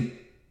returning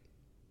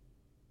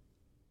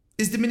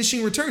is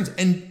diminishing returns.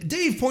 And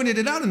Dave pointed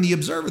it out in the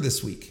Observer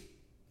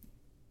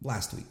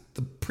last week,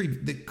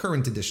 the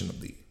current edition of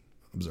the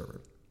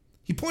Observer.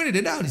 He pointed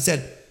it out. He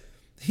said,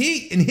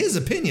 in his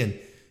opinion,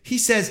 he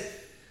says,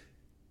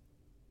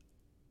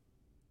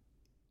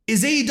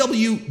 is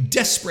AEW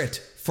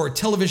desperate for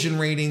television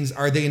ratings?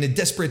 Are they in a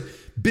desperate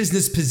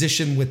business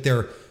position with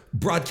their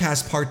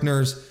broadcast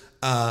partners?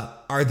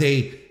 Are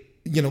they,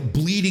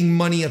 bleeding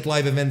money at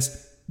live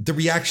events?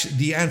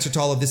 The answer to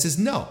all of this is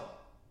no.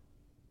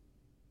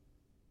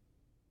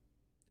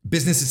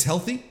 Business is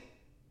healthy.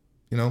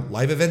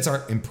 Live events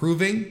are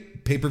improving.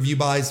 Pay-per-view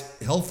buys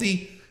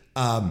healthy.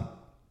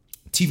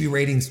 TV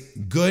ratings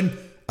good.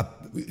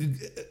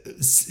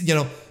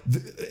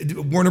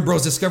 Warner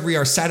Bros. Discovery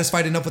are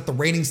satisfied enough with the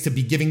ratings to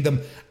be giving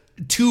them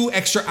 2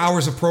 extra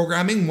hours of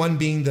programming, one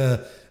being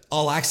the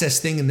All Access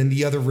thing and then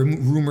the other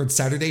rumored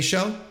Saturday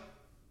show.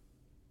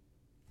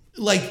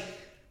 Like,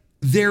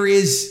 there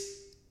is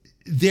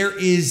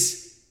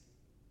Dave's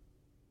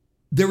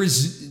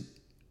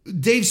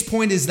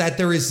point is that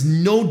there is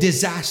no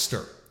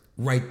disaster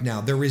right now.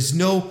 There is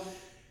no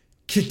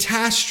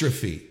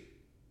catastrophe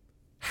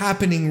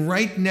happening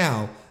right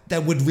now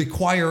that would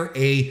require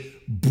a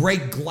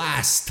break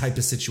glass type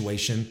of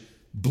situation,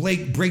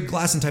 break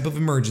glass and type of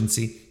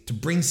emergency to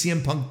bring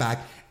CM Punk back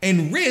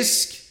and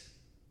risk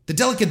the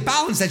delicate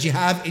balance that you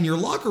have in your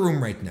locker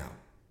room right now.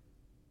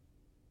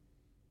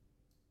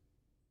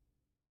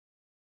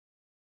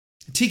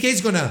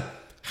 TK's going to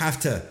have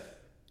to,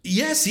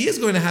 yes, he is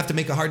going to have to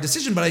make a hard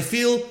decision, but I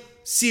feel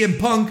CM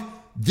Punk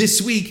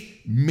this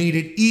week made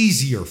it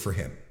easier for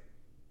him.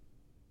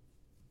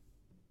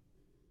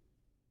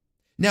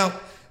 Now,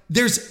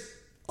 there's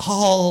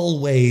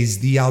always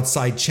the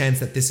outside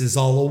chance that this is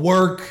all a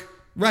work,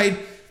 right?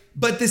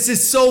 But this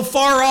is so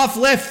far off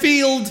left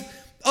field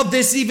of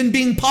this even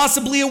being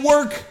possibly a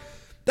work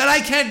that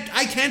I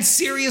can't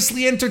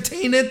seriously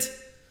entertain it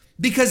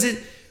because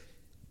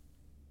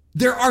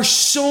there are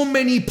so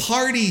many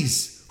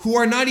parties who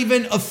are not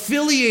even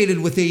affiliated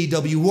with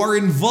AEW who are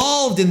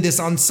involved in this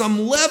on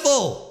some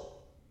level.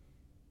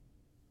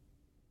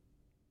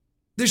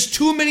 There's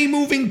too many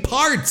moving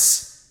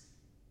parts.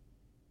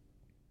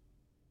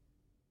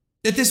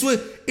 That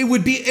it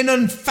would be an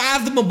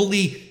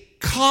unfathomably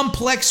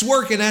complex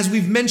work. And as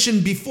we've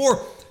mentioned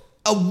before,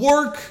 a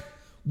work.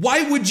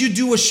 Why would you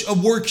do a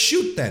work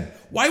shoot then?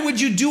 Why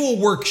would you do a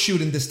work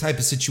shoot in this type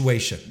of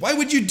situation? Why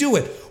would you do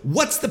it?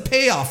 What's the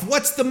payoff?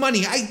 What's the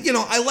money?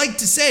 I like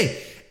to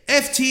say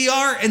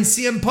FTR and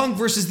CM Punk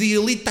versus the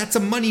Elite, that's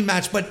a money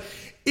match, but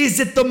is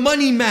it the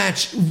money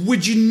match?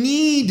 Would you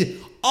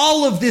need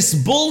all of this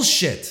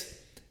bullshit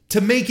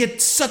to make it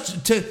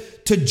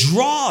to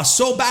draw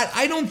so bad?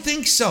 I don't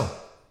think so.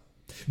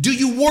 Do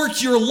you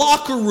work your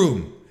locker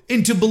room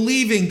into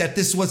believing that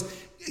this was,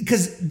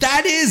 because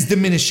that is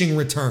diminishing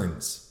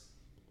returns.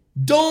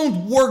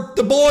 Don't work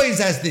the boys,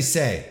 as they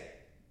say.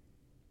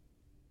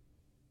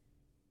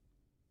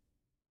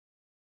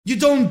 You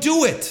don't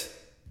do it.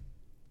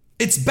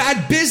 It's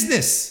bad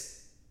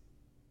business.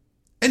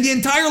 And the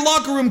entire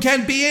locker room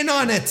can't be in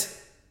on it.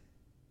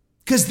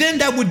 Because then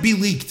that would be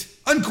leaked,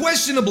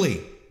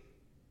 unquestionably.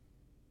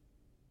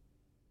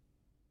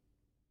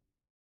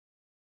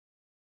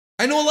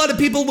 I know a lot of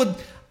people would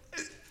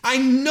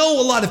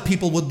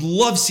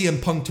love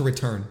CM Punk to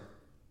return.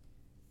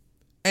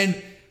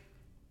 And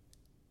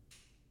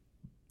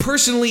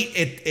personally,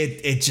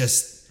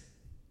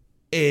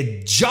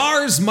 it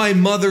jars my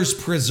mother's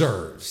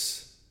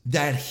preserves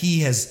that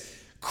he has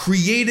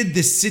created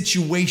this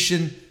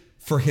situation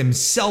for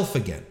himself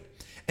again.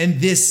 And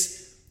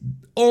this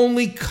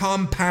only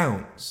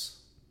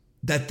compounds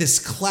that this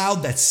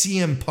cloud that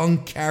CM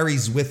Punk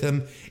carries with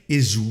him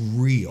is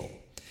real.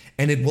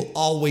 And it will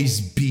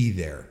always be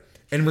there.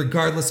 And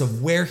regardless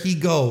of where he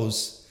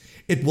goes,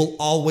 it will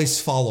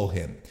always follow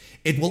him.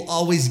 It will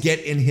always get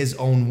in his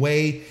own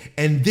way.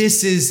 And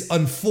this is,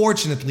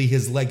 unfortunately,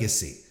 his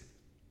legacy.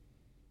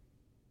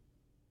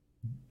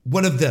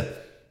 One of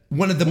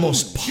the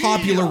most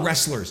popular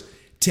wrestlers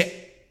to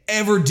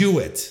ever do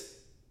it.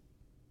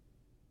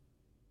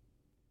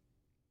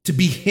 To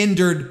be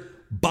hindered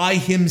by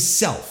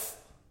himself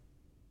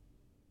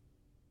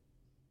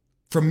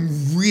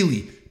from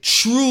really,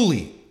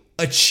 truly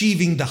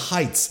achieving the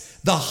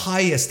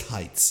highest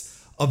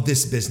heights of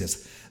this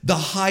business. The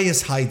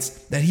highest heights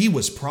that he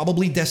was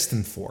probably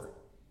destined for.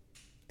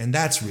 And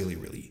that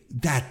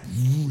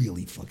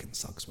really fucking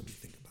sucks when you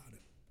think about it.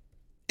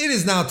 It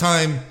is now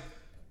time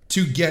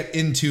to get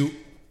into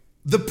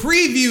the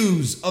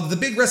previews of the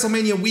big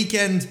WrestleMania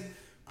weekend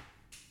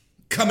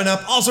coming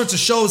up. All sorts of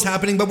shows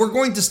happening, but we're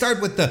going to start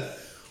with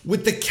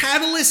the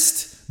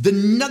catalyst, the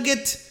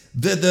nugget,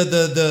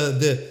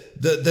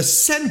 the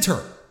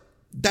center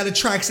that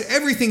attracts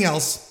everything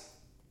else.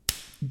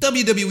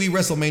 WWE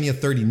WrestleMania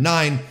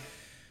 39.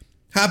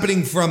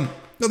 Happening from,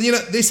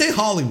 they say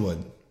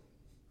Hollywood,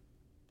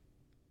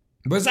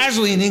 but it's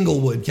actually in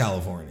Inglewood,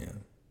 California.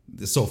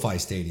 The SoFi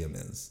Stadium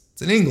is.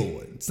 It's in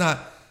Inglewood. It's not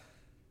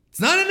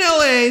in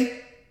LA.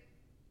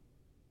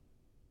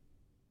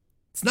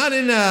 It's not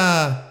in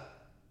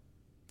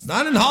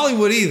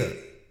Hollywood either.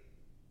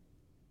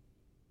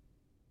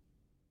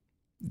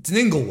 It's in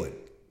Inglewood.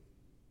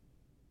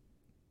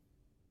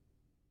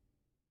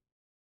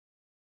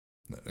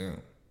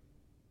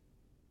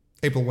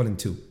 April 1 and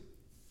 2,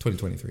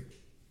 2023.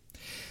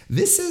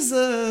 This is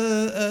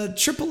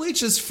Triple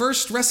H's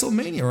first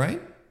WrestleMania,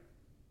 right?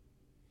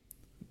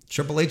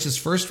 Triple H's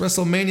first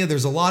WrestleMania.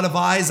 There's a lot of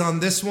eyes on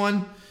this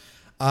one.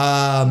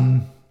 A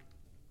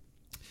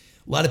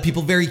lot of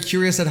people very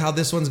curious at how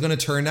this one's going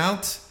to turn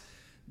out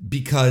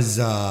because,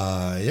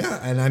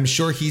 and I'm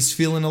sure he's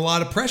feeling a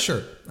lot of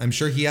pressure. I'm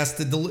sure he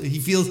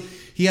feels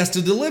he has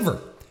to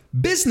deliver.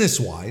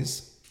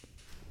 Business-wise,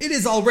 it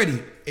is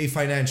already a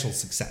financial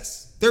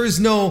success. There is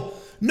no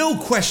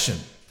question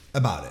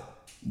about it.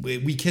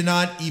 We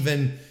cannot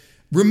even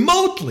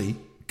remotely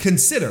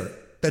consider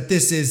that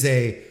this is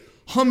a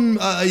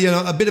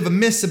bit of a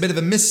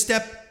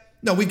misstep.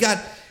 No, we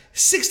got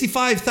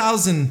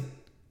 65,000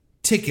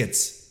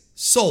 tickets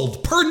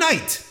sold per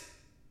night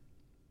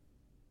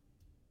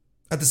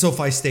at the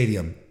SoFi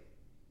Stadium.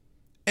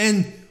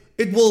 And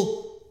it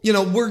will,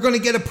 we're going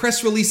to get a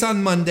press release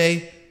on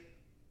Monday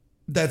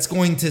that's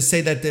going to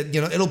say that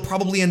it'll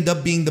probably end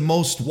up being the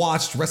most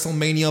watched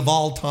WrestleMania of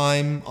all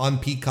time on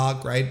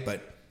Peacock, right?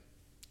 But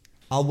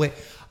I'll wait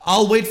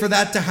for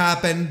that to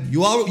happen.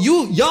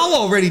 Y'all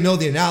already know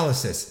the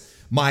analysis.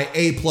 My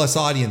A+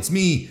 audience,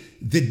 me,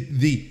 the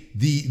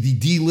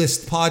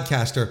D-list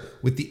podcaster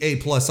with the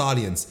A+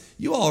 audience.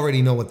 You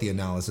already know what the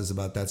analysis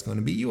about that's going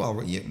to be.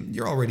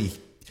 you're already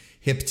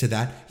hip to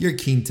that. You're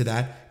keen to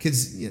that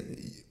because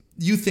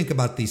you think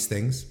about these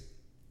things.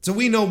 So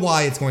we know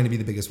why it's going to be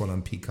the biggest one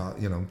on Peacock,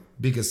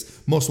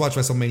 biggest, most watched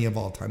WrestleMania of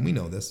all time. We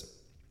know this.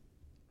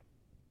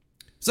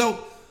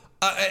 So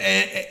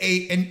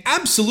an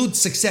absolute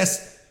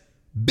success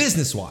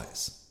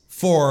business-wise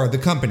for the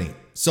company.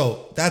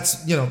 So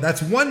that's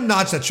one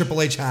notch that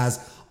Triple H has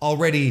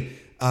already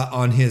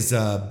on his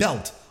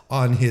belt,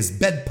 on his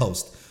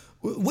bedpost.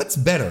 What's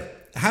better,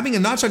 having a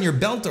notch on your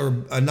belt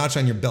or a notch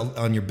on your belt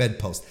on your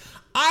bedpost?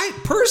 I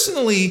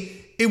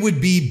personally, it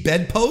would be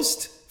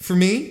bedpost for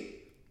me.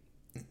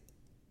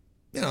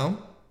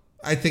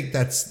 I think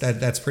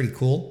that's pretty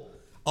cool.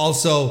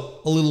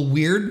 Also, a little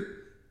weird.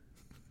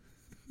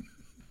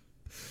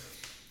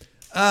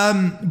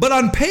 But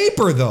on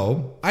paper,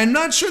 though, I'm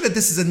not sure that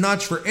this is a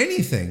notch for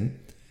anything,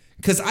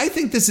 because I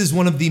think this is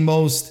one of the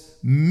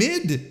most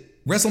mid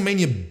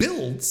WrestleMania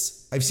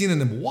builds I've seen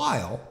in a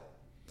while.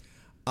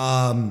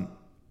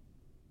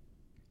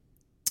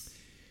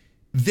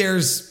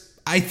 There's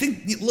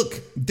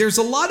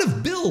a lot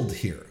of build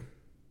here,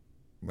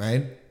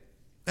 right?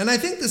 And I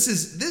think this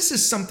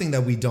is something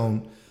that we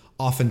don't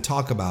often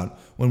talk about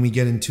when we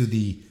get into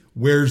the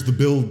where's the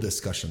build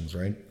discussions,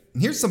 right?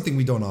 And here's something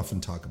we don't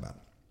often talk about.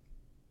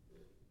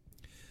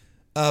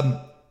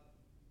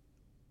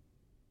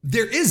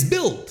 There is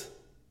build,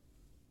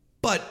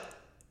 but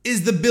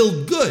is the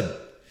build good?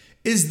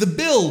 Is the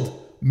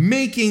build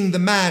making the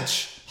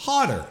match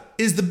hotter?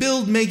 Is the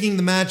build making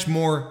the match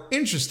more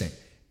interesting?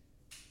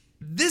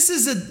 This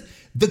is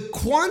the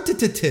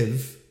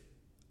quantitative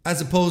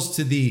as opposed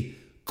to the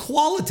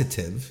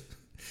qualitative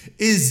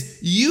is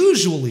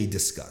usually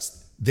discussed.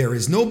 There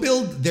is no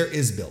build, there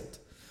is build.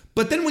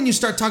 But then when you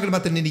start talking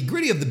about the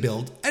nitty-gritty of the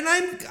build, and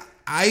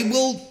I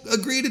will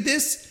agree to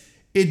this,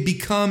 it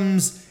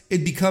becomes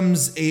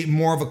a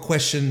more of a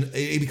question,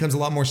 it becomes a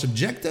lot more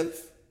subjective.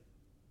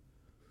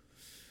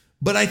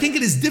 But I think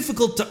it is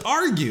difficult to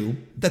argue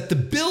that the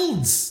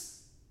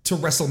builds to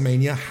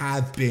WrestleMania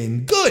have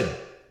been good.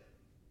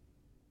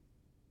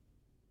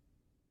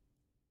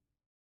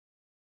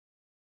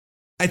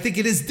 I think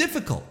it is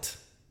difficult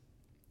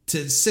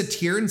to sit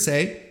here and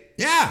say,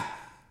 yeah,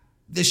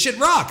 this shit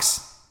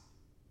rocks.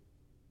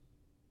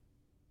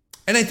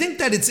 And I think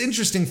that it's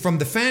interesting from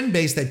the fan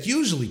base that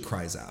usually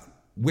cries out,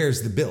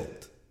 where's the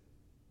build?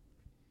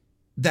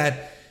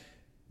 That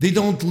they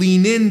don't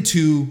lean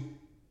into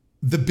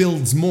the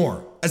builds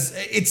more. As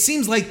it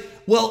seems like,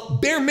 well,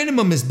 bare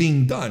minimum is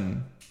being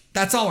done.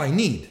 That's all I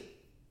need.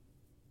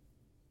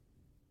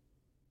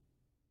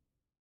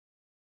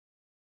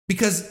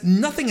 Because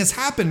nothing has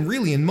happened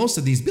really in most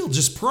of these builds,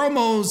 just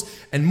promos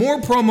and more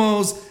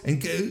promos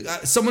and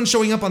someone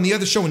showing up on the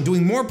other show and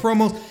doing more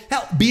promos.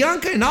 Hell,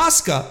 Bianca and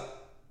Asuka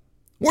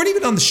weren't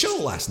even on the show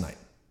last night.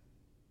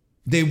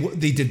 They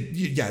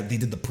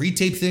did the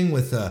pre-tape thing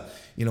with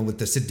with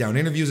the sit-down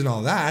interviews and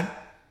all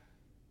that.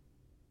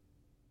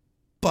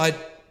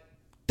 But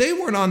they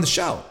weren't on the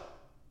show.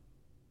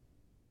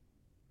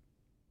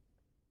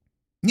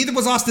 Neither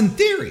was Austin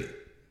Theory,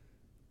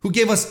 who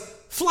gave us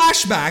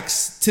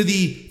flashbacks to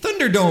the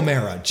Thunderdome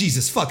era.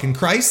 Jesus fucking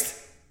Christ.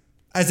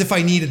 As if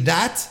I needed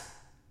that.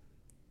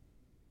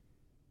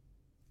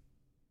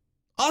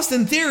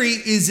 Austin Theory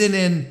is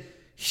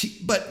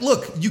but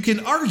look, you can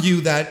argue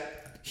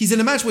that he's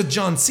in a match with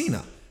John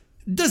Cena.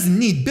 Doesn't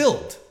need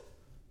build.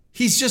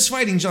 He's just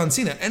fighting John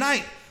Cena. And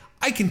I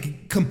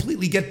can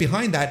completely get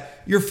behind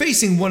that. You're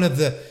facing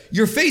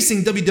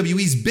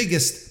WWE's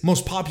biggest,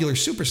 most popular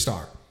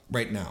superstar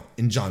right now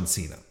in John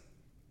Cena.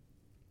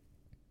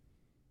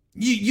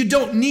 You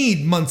don't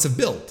need months of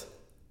build.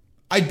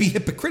 I'd be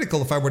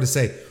hypocritical if I were to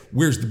say,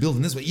 where's the build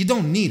in this way? You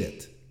don't need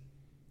it.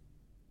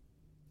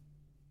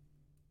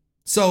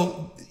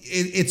 So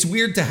it's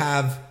weird to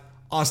have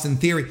Austin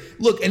Theory.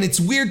 Look, and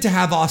it's weird to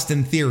have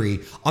Austin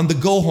Theory on the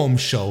Go Home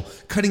show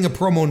cutting a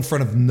promo in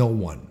front of no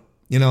one.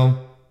 You know?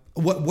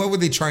 What were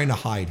they trying to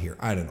hide here?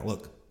 I don't know.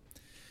 Look.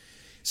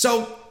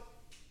 So,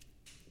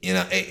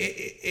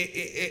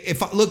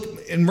 if I look,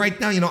 and right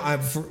now,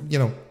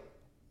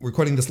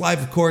 recording this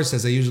live, of course,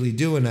 as I usually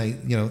do, and I,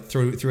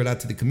 throw it out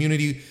to the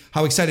community.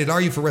 How excited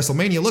are you for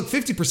WrestleMania? Look,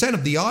 50%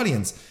 of the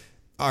audience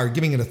are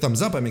giving it a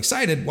thumbs up. I'm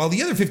excited, while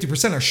the other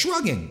 50% are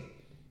shrugging.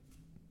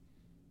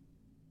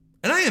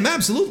 And I am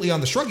absolutely on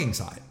the shrugging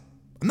side.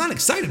 I'm not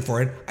excited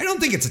for it. I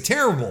don't think it's a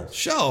terrible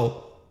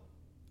show.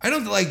 I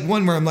don't like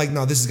one where I'm like,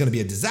 no, this is going to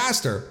be a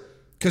disaster,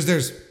 because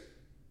there's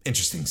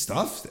interesting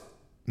stuff,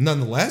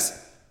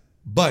 nonetheless.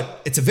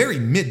 But it's a very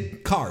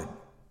mid card.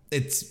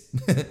 It's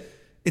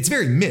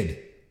very mid.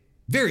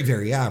 Very,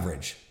 very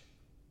average.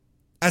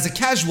 As a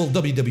casual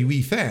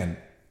WWE fan,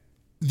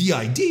 the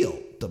ideal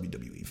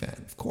WWE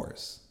fan, of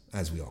course,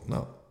 as we all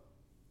know.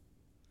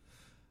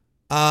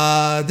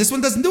 This one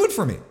doesn't do it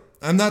for me.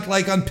 I'm not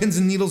like on pins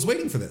and needles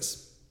waiting for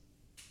this.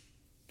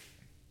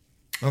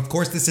 Of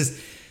course, this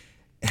is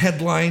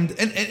headlined.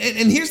 And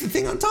here's the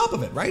thing on top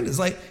of it, right? It's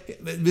like,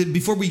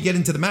 before we get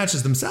into the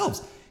matches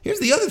themselves, here's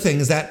the other thing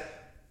is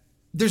that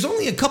there's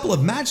only a couple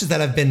of matches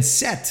that have been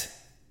set,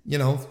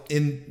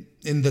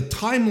 in the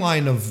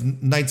timeline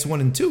of nights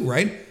 1 and 2,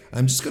 right?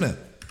 I'm just gonna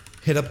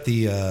hit up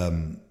the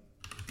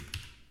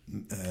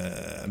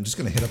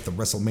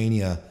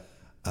WrestleMania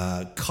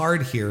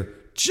card here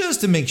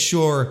just to make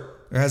sure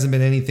there hasn't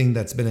been anything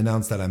that's been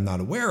announced that I'm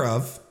not aware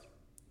of.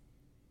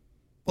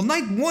 Well,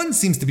 night 1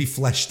 seems to be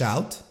fleshed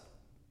out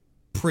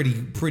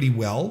pretty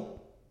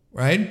well,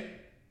 right?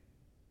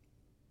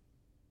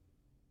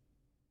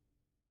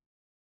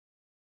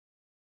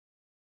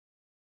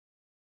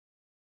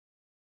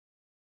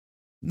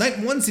 Night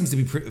 1 seems to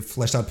be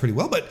fleshed out pretty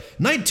well, but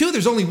night 2,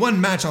 there's only one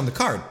match on the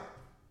card.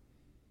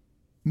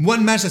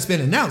 One match that's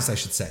been announced, I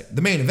should say.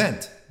 The main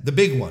event, the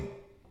big one.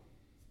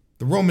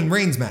 The Roman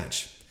Reigns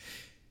match.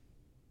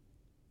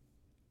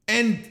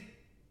 And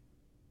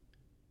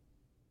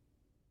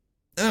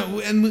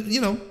And,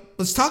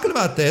 let's talk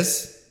about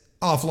this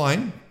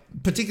offline,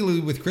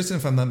 particularly with Kristen,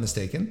 if I'm not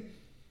mistaken.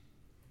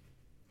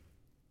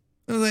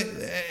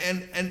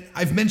 And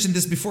I've mentioned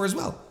this before as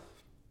well.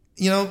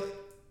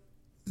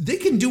 They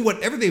can do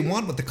whatever they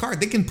want with the card.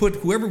 They can put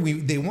whoever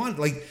they want.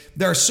 Like,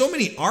 there are so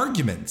many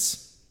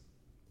arguments.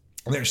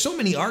 There are so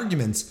many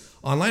arguments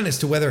online as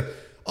to whether,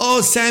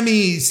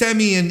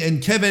 Sammy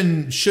and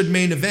Kevin should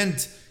main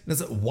event. And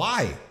it's like,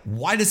 why?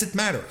 Why does it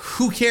matter?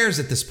 Who cares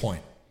at this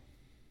point?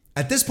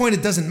 At this point,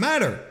 it doesn't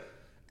matter.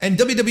 And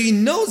WWE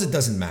knows it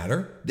doesn't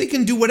matter. They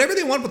can do whatever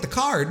they want with the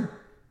card,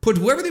 put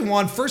whoever they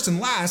want first and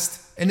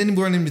last, and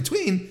anyone in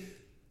between,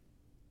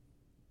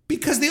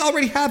 because they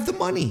already have the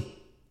money.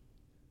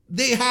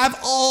 They have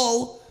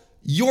all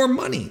your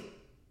money.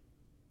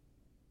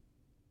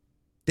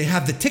 They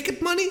have the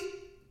ticket money,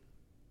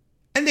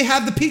 and they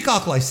have the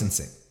Peacock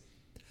licensing.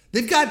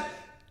 They've got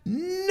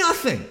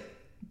nothing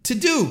to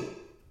do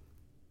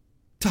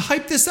to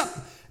hype this up.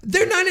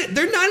 They're not in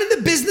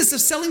the business of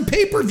selling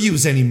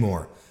pay-per-views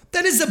anymore.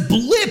 That is a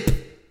blip.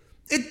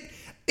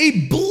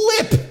 A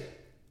blip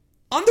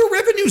on their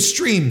revenue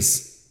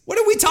streams. What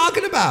are we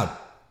talking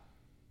about?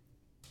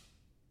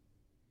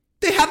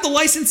 They have the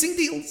licensing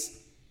deals.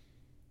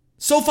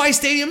 SoFi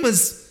Stadium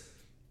has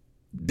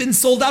been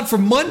sold out for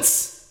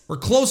months or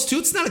close to.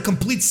 It's not a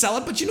complete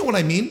sellout, but you know what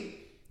I mean.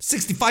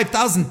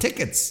 65,000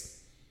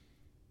 tickets.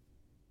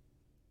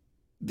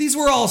 These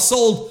were all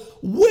sold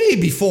way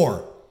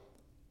before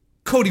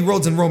Cody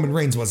Rhodes and Roman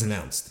Reigns was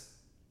announced.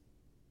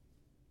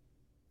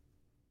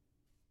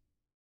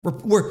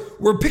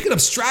 We're picking up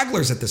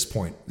stragglers at this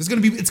point. It's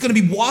gonna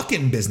be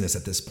walk-in business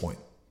at this point.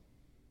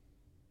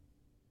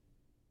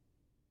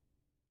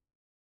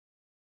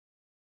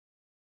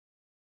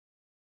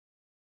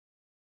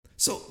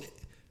 So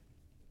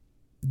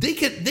they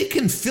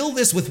can fill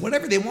this with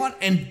whatever they want,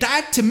 and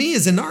that to me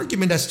is an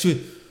argument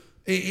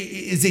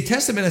is a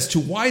testament as to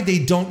why they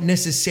don't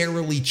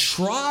necessarily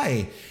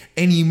try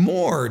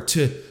anymore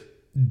to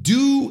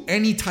do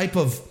any type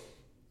of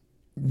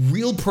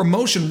real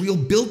promotion, real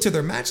build to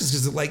their matches,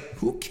 because they're like,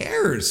 who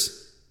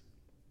cares?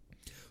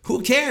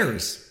 Who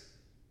cares?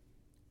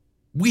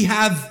 We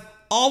have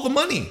all the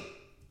money.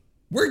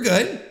 We're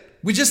good.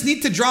 We just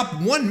need to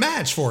drop one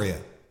match for you.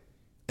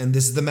 And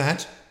this is the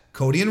match,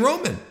 Cody and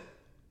Roman.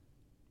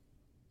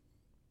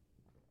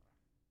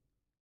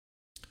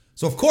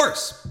 So of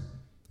course,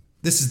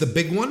 this is the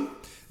big one.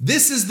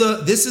 This is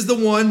the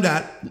one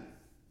that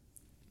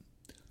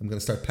I'm going to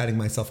start patting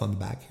myself on the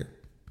back here.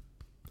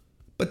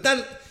 But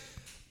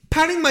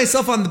patting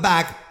myself on the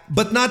back,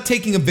 but not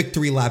taking a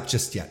victory lap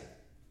just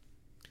yet.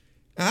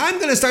 I'm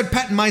going to start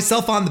patting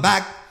myself on the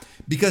back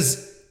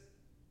because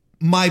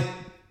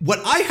what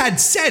I had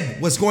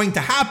said was going to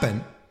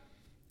happen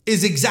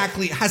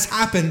has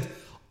happened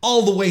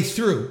all the way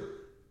through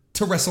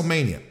to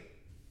WrestleMania.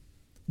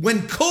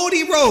 When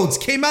Cody Rhodes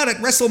came out at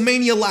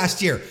WrestleMania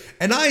last year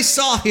and I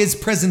saw his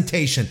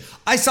presentation,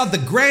 I saw the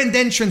grand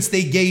entrance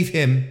they gave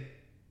him.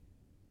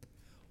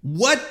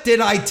 What did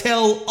I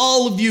tell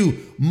all of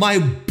you, my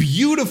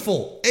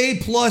beautiful A+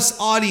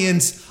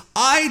 audience?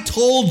 I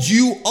told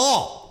you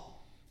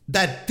all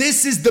that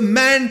this is the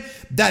man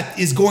that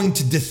is going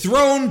to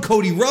dethrone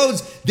Cody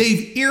Rhodes.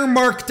 They've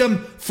earmarked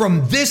him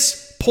from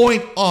this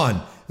point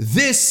on.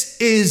 This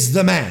is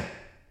the man.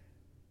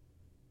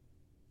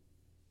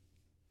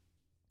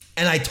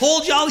 And I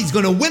told y'all he's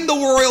going to win the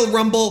Royal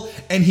Rumble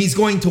and he's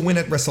going to win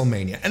at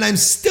WrestleMania. And I'm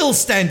still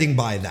standing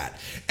by that.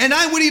 And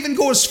I would even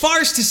go as far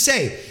as to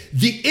say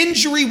the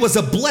injury was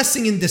a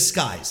blessing in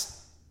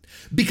disguise.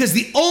 Because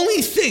the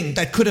only thing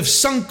that could have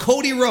sunk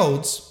Cody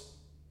Rhodes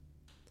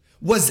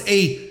was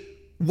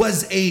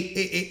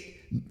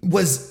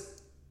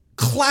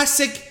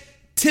classic,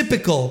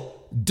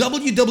 typical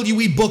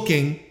WWE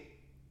booking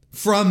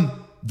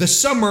from the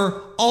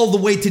summer all the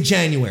way to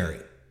January.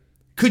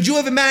 Could you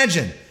have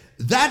imagined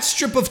that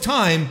strip of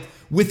time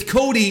with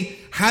Cody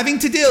having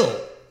to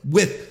deal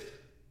with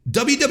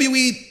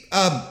WWE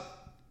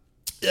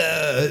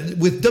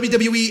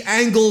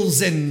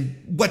angles and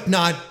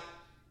whatnot?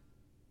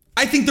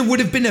 I think there would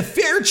have been a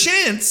fair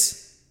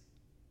chance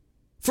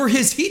for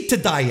his heat to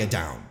die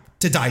down,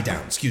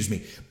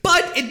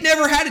 But it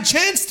never had a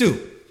chance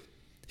to.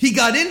 He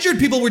got injured.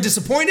 People were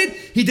disappointed.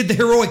 He did the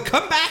heroic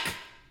comeback.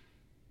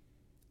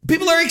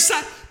 People are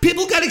excited.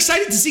 People got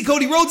excited to see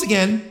Cody Rhodes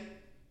again.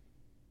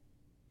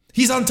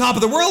 He's on top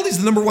of the world. He's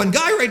the number one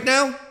guy right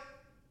now.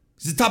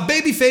 He's the top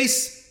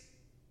babyface.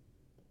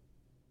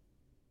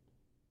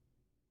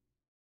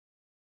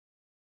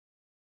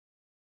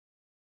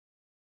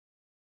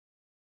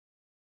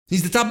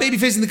 He's the top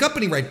babyface in the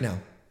company right now.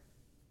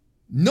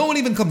 No one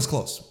even comes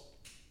close.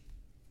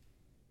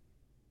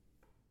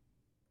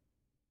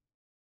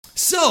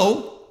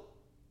 So,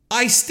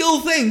 I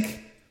still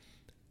think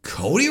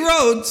Cody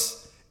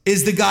Rhodes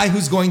is the guy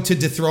who's going to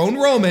dethrone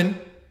Roman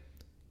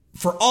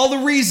for all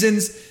the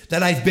reasons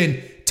that I've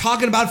been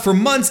talking about for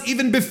months,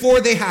 even before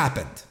they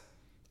happened.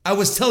 I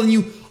was telling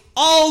you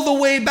all the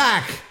way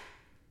back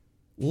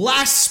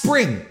last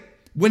spring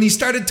when he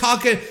started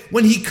talking,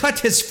 when he cut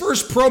his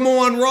first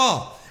promo on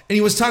Raw And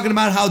he was talking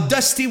about how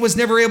Dusty was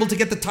never able to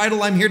get the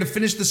title. I'm here to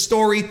finish the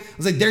story. I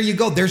was like, there you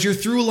go. There's your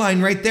through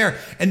line right there.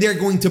 And they're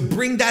going to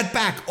bring that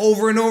back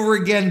over and over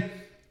again.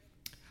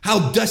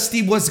 How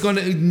Dusty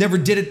never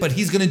did it, but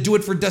he's going to do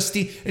it for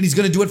Dusty. And he's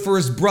going to do it for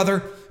his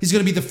brother. He's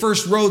going to be the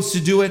first Rhodes to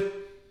do it.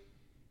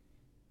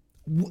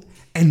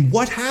 And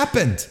what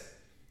happened?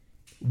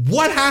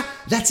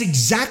 That's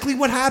exactly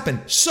what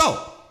happened.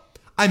 So,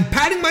 I'm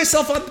patting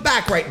myself on the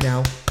back right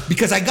now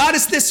because I got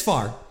us this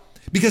far.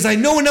 Because I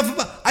know enough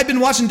about, I've been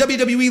watching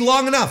WWE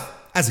long enough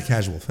as a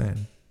casual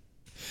fan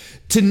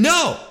to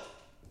know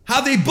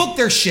how they book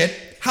their shit,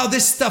 how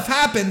this stuff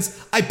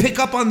happens. I pick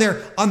up on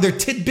their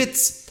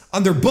tidbits,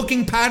 on their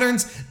booking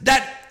patterns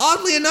that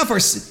oddly enough are,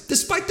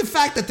 despite the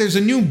fact that there's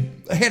a new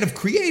head of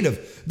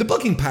creative, the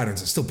booking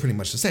patterns are still pretty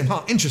much the same.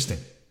 Huh, interesting.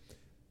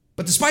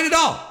 But despite it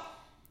all,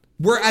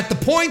 we're at the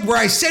point where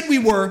I said we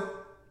were.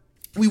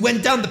 We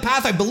went down the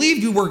path I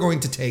believed we were going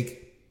to take.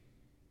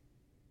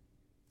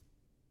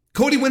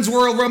 Cody wins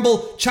Royal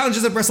Rumble,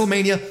 challenges at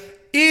WrestleMania.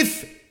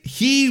 If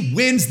he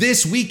wins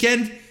this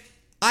weekend,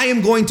 I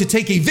am going to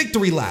take a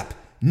victory lap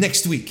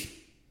next week.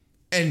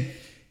 And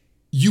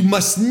you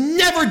must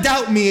never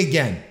doubt me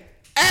again.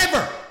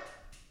 Ever.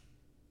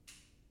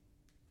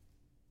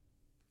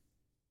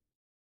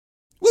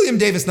 William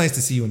Davis, nice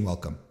to see you and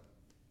welcome.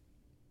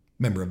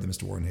 Member of the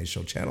Mr. Warren Hayes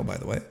Show channel, by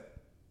the way.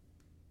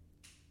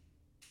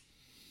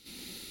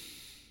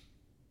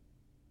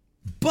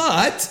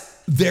 But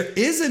there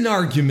is an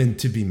argument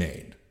to be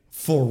made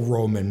for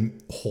Roman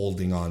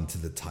holding on to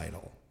the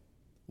title.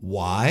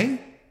 Why?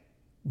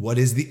 What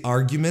is the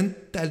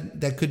argument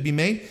that could be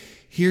made?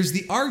 Here's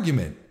the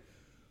argument.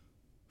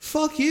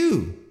 Fuck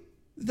you.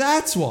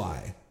 That's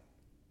why.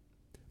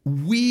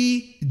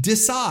 We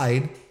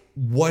decide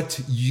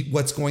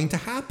what's going to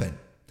happen.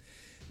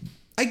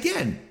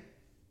 Again,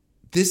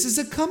 this is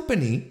a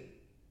company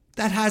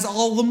that has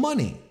all the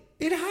money.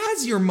 It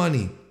has your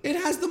money. It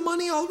has the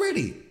money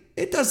already.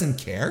 It doesn't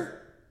care.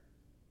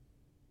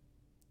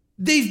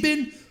 They've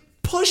been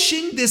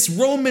pushing this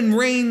Roman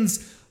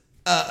Reigns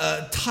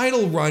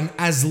title run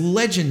as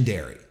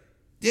legendary.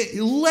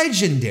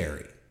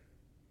 Legendary.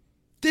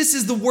 This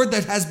is the word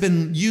that has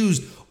been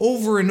used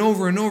over and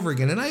over and over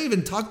again. And I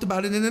even talked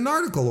about it in an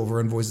article over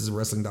on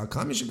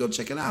voicesofwrestling.com. You should go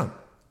check it out.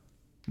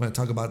 I'm going to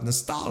talk about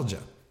nostalgia.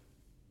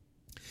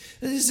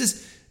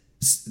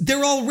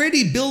 They're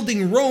already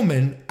building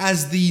Roman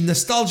as the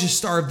nostalgia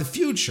star of the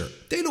future.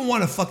 They don't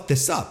want to fuck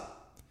this up.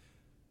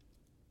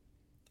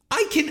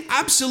 I can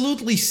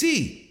absolutely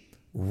see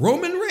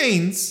Roman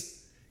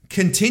Reigns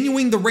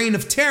continuing the reign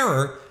of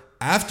terror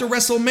after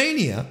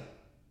WrestleMania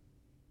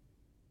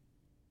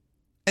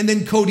and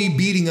then Cody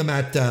beating him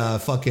at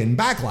fucking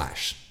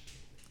Backlash.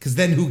 Because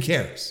then who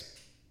cares?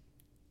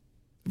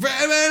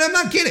 I'm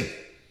not kidding.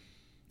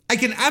 I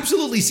can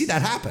absolutely see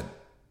that happen.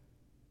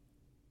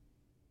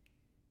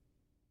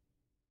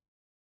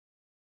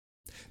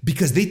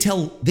 Because they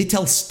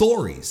tell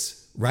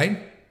stories,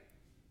 right?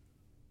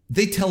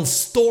 They tell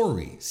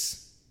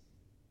stories.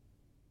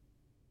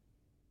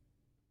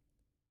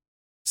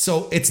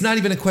 So it's not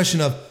even a question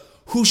of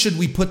who should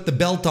we put the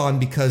belt on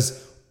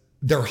because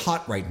they're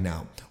hot right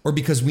now or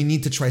because we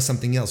need to try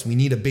something else. We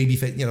need a baby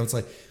face. It's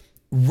like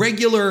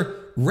regular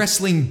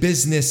wrestling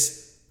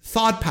business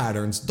thought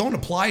patterns don't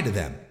apply to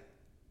them.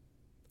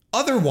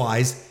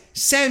 Otherwise,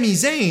 Sami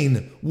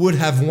Zayn would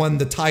have won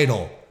the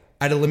title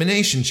at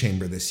Elimination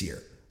Chamber this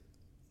year.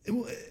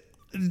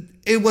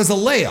 It was a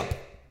layup.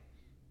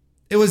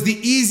 It was the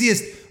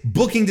easiest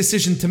booking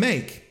decision to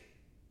make.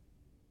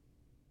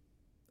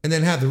 And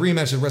then have the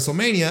rematch at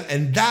WrestleMania,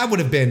 and that would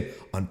have been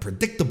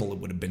unpredictable. It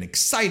would have been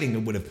exciting.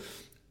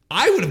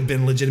 I would have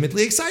been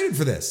legitimately excited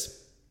for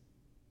this.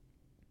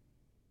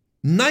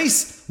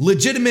 Nice,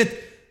 legitimate,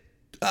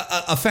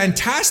 a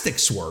fantastic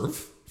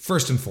swerve,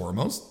 first and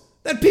foremost,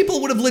 that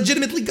people would have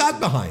legitimately got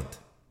behind.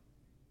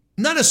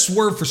 Not a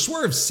swerve for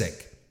swerve's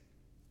sake.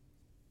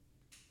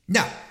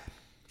 Now,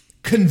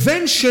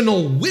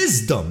 conventional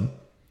wisdom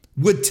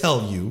would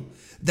tell you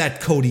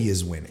that Cody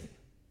is winning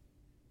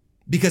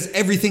because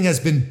everything has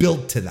been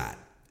built to that.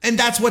 And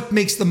that's what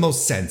makes the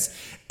most sense.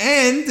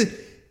 And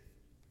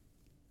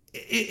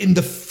in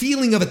the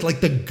feeling of it,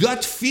 like the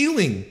gut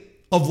feeling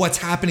of what's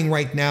happening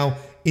right now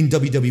in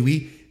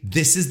WWE,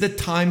 this is the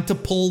time to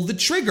pull the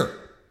trigger.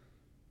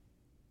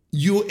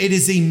 It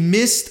is a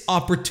missed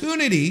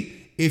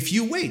opportunity if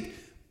you wait.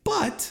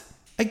 But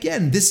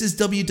again, this is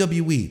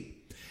WWE.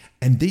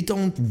 And they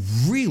don't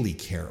really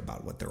care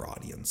about what their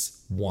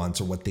audience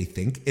wants or what they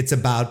think. It's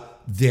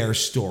about their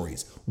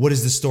stories. What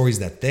is the stories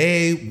that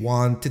they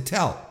want to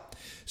tell?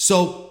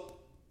 So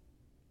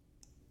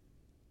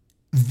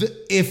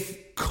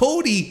if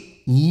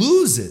Cody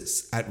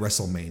loses at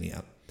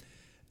WrestleMania,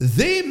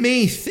 they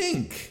may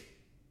think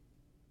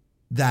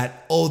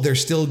that, they're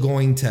still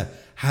going to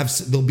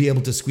they'll be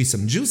able to squeeze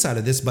some juice out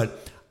of this.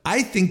 But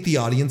I think the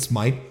audience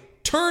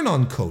might turn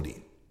on Cody.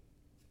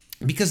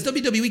 Because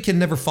WWE can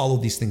never follow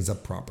these things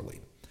up properly.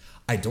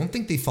 I don't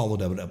think they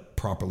followed it up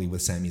properly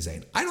with Sami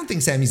Zayn. I don't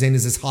think Sami Zayn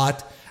is as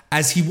hot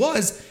as he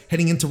was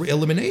heading into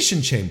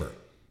Elimination Chamber.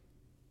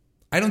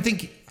 I don't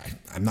think,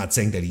 I'm not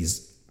saying that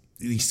he's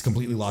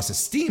completely lost his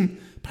steam,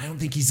 but I don't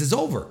think he's as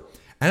over.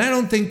 And I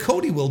don't think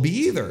Cody will be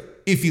either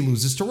if he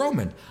loses to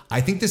Roman. I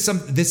think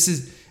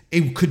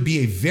it could be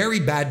a very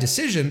bad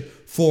decision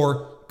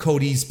for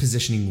Cody's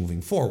positioning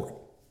moving forward.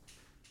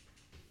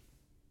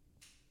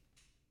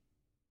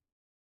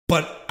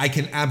 But I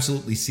can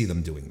absolutely see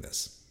them doing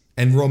this.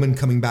 And Roman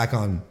coming back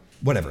on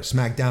whatever,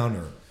 SmackDown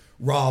or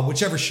Raw,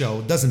 whichever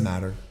show, doesn't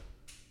matter.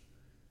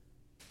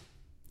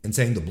 And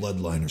saying the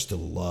bloodline are still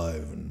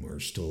alive and we're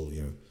still,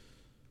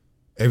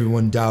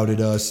 everyone doubted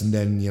us. And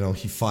then,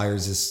 he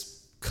fires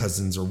his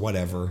cousins or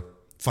whatever,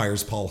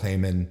 fires Paul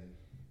Heyman.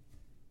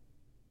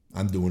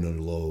 I'm doing it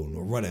alone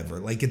or whatever.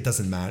 Like, it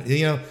doesn't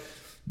matter,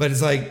 but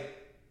it's like,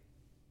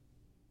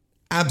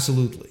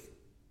 absolutely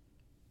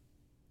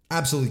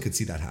could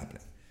see that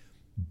happening.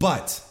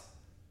 But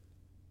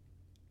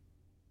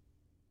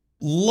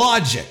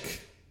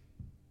logic,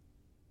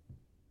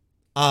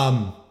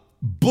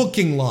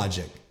 booking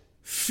logic,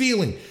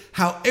 feeling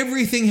how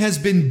everything has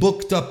been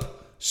booked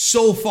up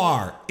so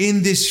far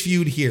in this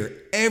feud here,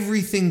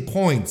 everything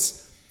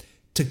points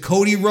to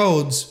Cody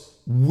Rhodes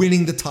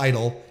winning the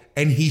title,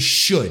 and he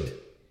should.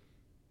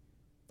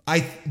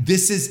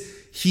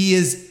 He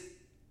is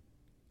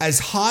as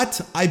hot,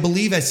 I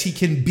believe, as he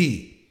can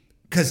be.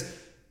 Because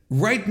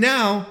right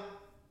now,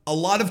 a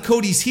lot of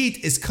Cody's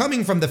heat is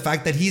coming from the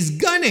fact that he's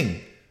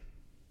gunning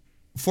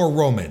for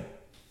Roman.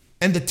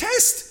 And the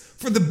test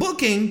for the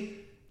booking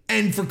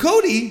and for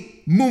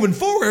Cody moving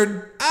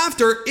forward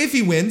after, if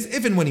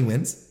and when he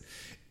wins,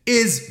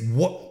 is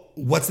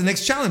what's the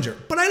next challenger.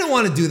 But I don't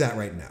want to do that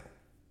right now.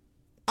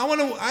 I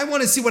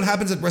want to see what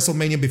happens at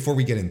WrestleMania before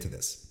we get into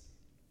this.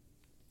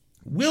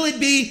 Will it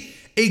be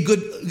a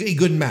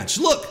good match?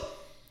 Look,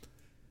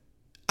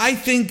 I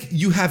think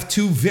you have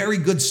two very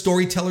good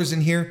storytellers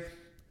in here,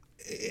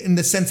 in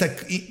the sense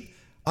that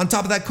on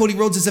top of that, Cody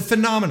Rhodes is a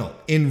phenomenal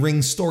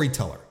in-ring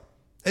storyteller.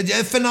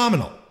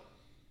 Phenomenal.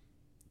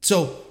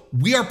 So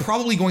we are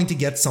probably going to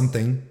get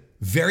something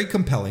very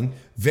compelling,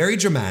 very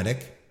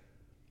dramatic,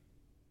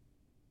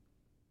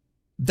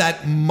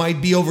 that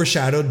might be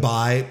overshadowed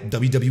by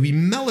WWE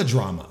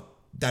melodrama.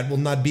 They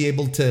won't be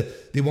able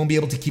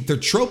to keep their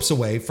tropes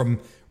away from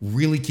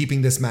really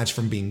keeping this match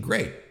from being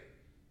great.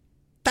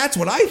 That's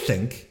what I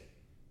think.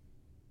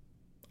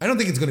 I don't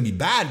think it's going to be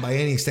bad by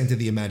any extent of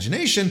the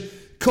imagination.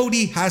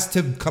 Cody has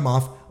to come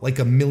off like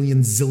 $1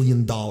 million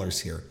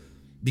zillion here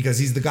because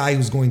he's the guy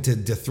who's going to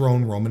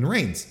dethrone Roman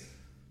Reigns.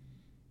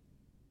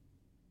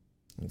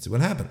 Let's see what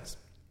happens.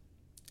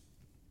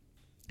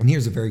 And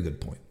here's a very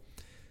good point.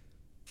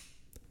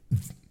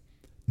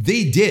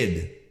 They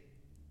did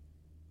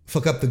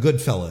fuck up the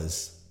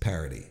Goodfellas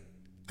parody.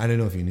 I don't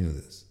know if you knew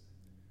this.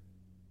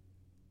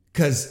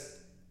 Because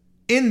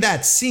in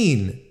that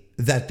scene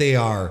that they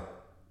are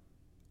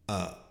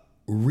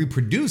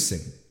reproducing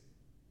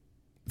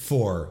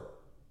for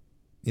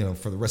the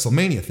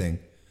WrestleMania thing,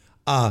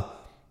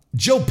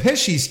 Joe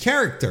Pesci's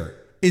character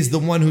is the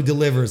one who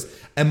delivers,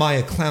 "Am I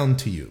a clown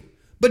to you?"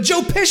 But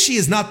Joe Pesci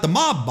is not the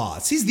mob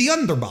boss. He's the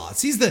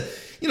underboss. He's the,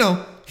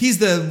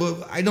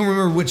 I don't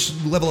remember which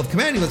level of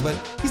command he was, but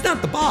he's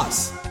not the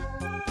boss.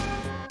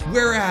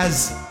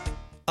 Whereas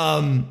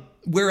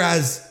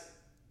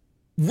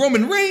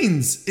Roman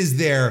Reigns is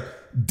there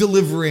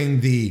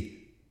delivering the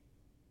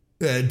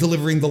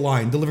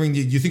line,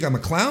 you think I'm a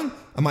clown?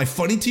 Am I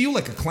funny to you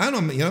like a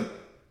clown?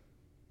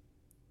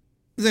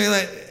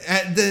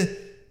 Did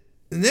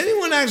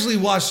anyone actually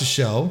watch the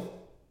show?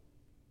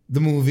 The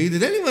movie?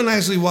 Did anyone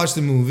actually watch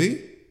the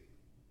movie?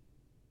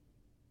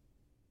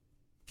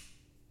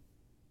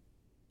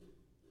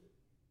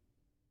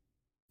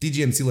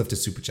 DGMC left a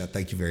super chat.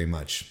 Thank you very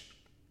much.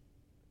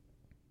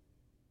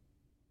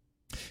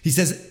 He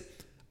says,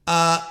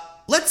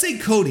 let's say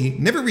Cody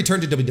never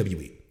returned to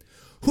WWE.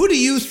 Who do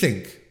you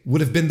think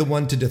would have been the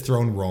one to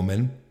dethrone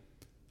Roman?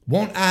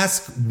 Won't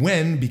ask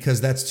when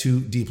because that's too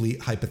deeply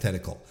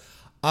hypothetical.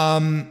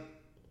 I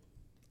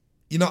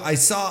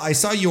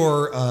saw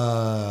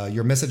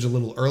your message a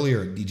little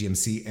earlier,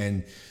 DGMC,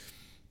 and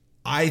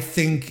I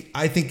think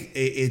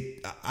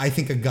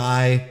a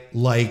guy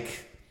like,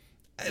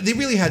 they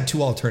really had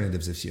two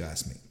alternatives if you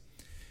ask me.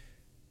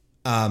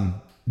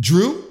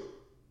 Drew,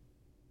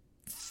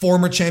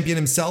 former champion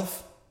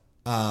himself,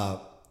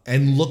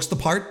 and looks the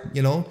part.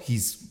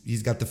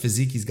 He's got the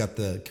physique, he's got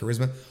the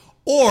charisma,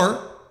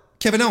 or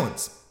Kevin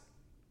Owens.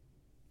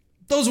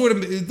 Those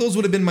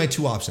would have been my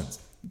two options.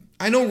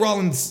 I know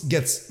Rollins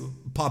gets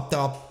popped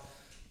up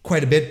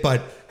quite a bit,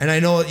 and I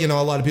know,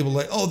 a lot of people are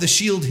like, oh, the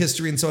Shield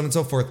history and so on and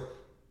so forth.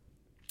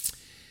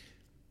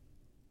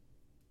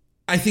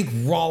 I think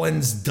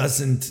Rollins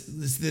doesn't.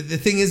 The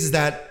thing is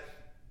that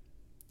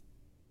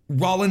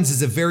Rollins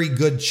is a very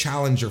good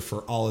challenger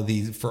for all of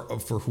these, for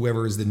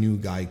whoever is the new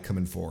guy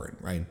coming forward,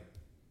 right?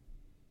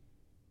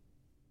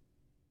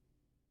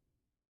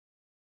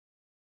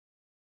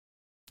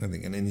 I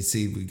think, and then you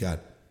see we got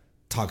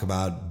talk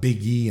about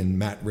Big E and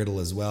Matt Riddle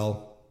as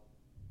well.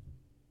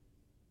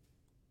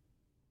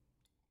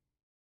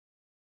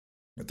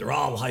 But they're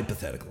all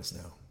hypotheticals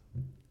now.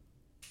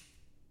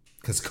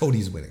 because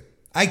Cody's winning.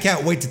 I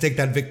can't wait to take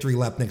that victory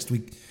lap next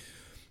week.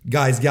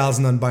 Guys, gals,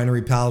 and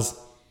non-binary pals.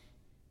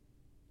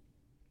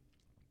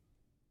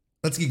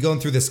 Let's get going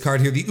through this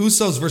card here. The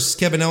Usos versus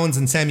Kevin Owens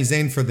and Sami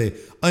Zayn for the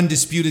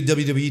undisputed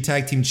WWE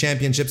Tag Team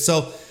Championship.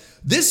 So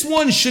this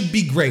one should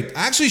be great.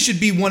 Actually should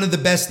be one of the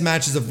best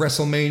matches of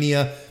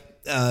WrestleMania.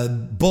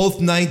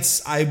 Both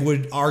nights, I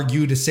would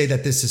argue to say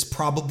that this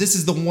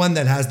is the one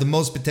that has the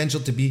most potential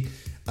to be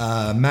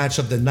match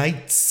of the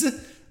nights.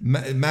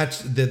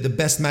 The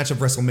best match of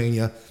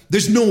WrestleMania.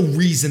 There's no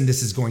reason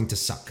this is going to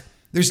suck.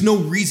 There's no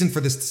reason for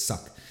this to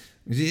suck.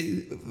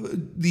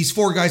 These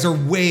four guys are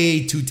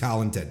way too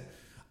talented.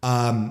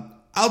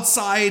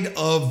 Outside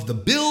of the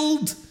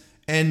build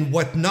and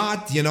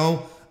whatnot,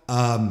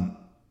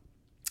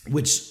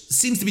 which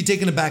seems to be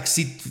taking a back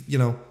seat,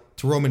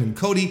 to Roman and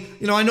Cody.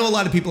 I know a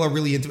lot of people are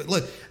really into it.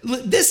 Look,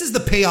 this is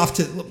the payoff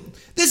to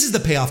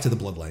the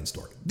Bloodline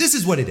story. This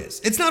is what it is.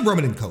 It's not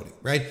Roman and Cody,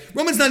 right?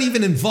 Roman's not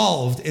even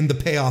involved in the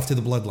payoff to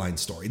the Bloodline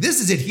story.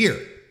 This is it here.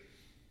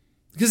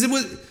 Because it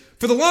was,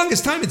 for the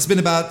longest time, it's been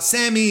about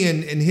Sami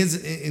and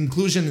his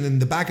inclusion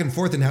and the back and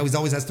forth and how he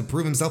always has to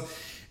prove himself.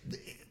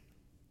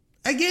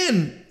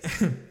 Again,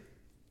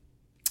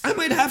 I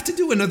might have to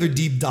do another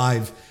deep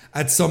dive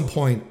at some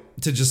point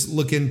to just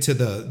look into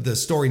the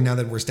story now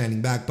that we're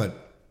standing back,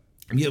 but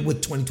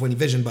with 2020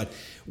 vision. But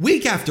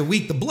week after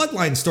week, the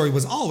Bloodline story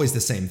was always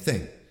the same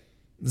thing.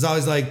 It was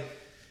always like,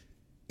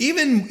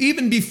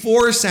 even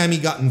before Sami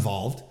got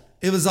involved,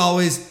 it was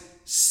always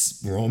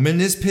Roman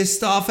is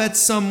pissed off at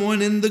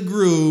someone in the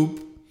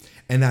group,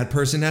 and that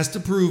person has to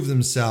prove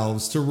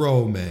themselves to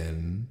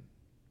Roman.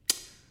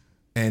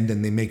 And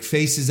then they make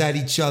faces at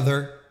each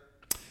other.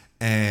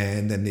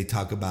 And then they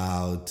talk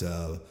about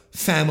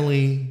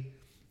family.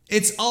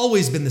 It's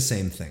always been the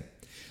same thing.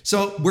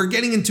 So we're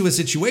getting into a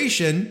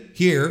situation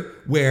here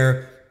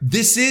where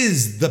this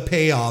is the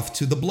payoff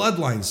to the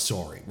Bloodline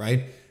story,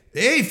 right?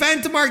 Hey,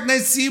 Phantom Mark,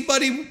 nice to see you,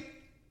 buddy.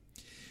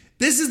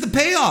 This is the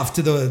payoff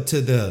to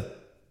the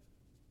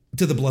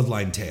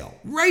Bloodline tale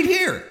right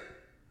here.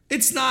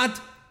 It's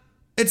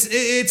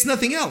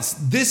nothing else.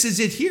 This is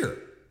it here.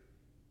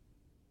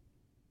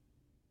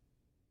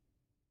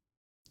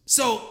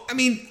 So,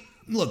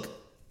 look,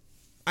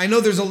 I know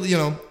there's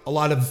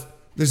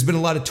there's been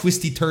a lot of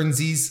twisty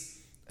turnsies.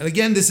 And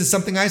again, this is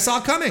something I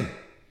saw coming.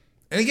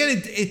 And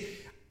again,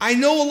 I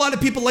know a lot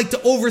of people like to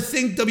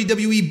overthink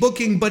WWE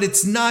booking, but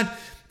it's not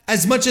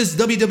as much as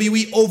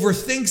WWE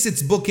overthinks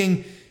its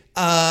booking.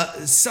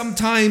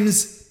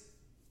 Sometimes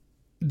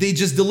they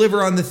just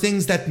deliver on the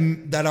things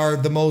that are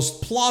the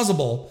most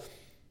plausible.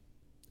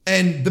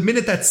 And the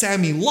minute that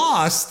Sami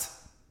lost,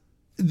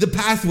 the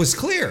path was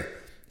clear.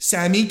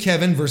 Sami,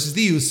 Kevin versus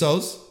the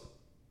Usos.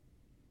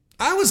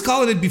 I was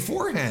calling it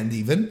beforehand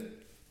even.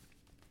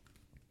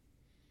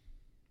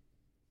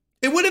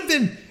 It would have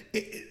been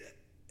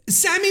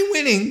Sami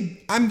winning.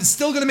 I'm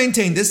still going to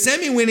maintain this.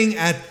 Sami winning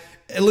at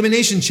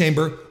Elimination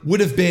Chamber would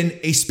have been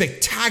a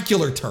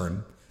spectacular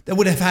turn that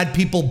would have had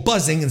people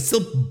buzzing and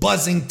still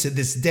buzzing to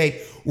this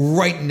day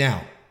right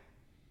now.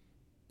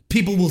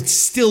 People will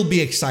still be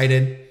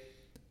excited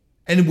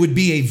and it would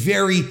be a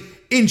very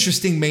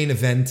interesting main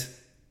event.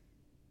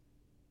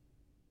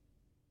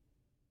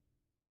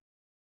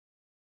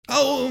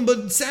 Oh,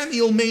 but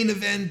Sami will main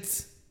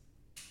event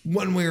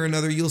one way or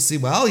another. You'll see.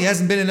 Well, he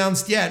hasn't been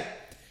announced yet.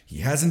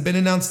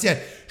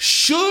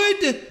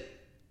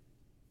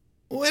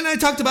 When I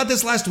talked about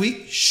this last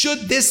week,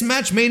 should this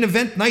match main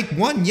event night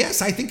one?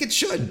 Yes, I think it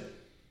should.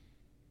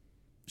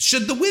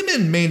 Should the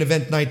women main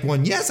event night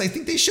one? Yes, I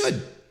think they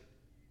should.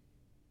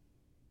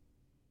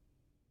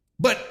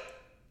 But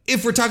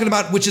if we're talking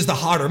about which is the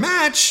hotter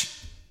match,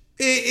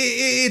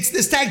 it's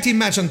this tag team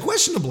match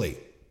unquestionably.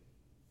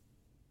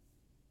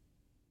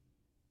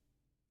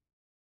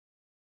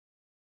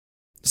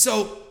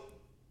 So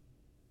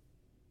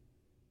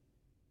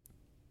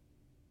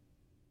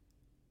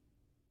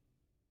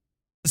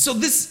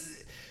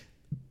this,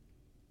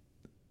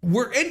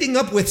 we're ending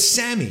up with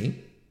Sami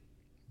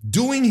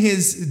doing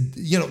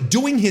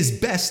his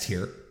best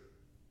here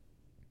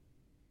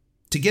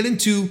to get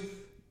into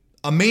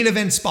a main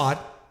event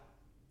spot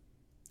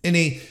in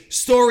a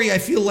story I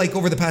feel like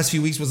over the past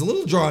few weeks was a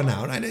little drawn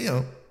out.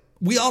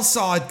 We all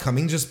saw it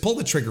coming, just pull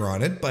the trigger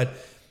on it, but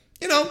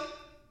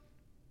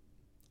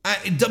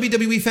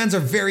WWE fans are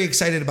very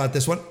excited about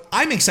this one.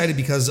 I'm excited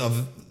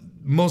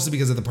mostly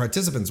because of the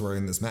participants who are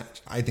in this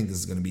match. I think this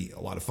is going to be a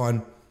lot of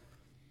fun.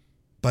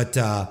 But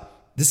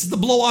this is the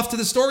blow off to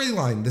the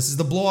storyline. This is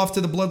the blow off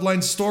to the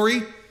Bloodline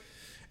story.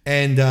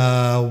 And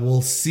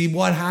we'll see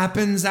what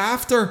happens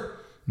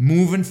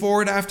moving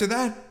forward after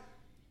that.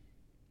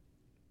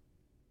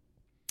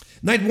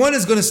 Night one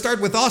is going to start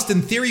with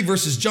Austin Theory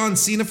versus John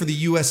Cena for the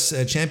U.S.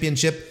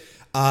 Championship.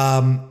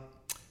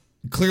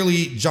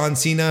 Clearly, John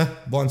Cena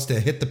wants to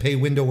hit the pay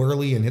window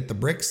early and hit the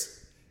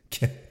bricks.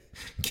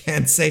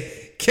 Can't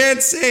say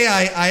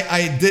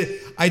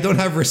I don't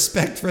have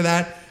respect for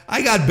that.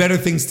 I got better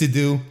things to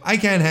do. I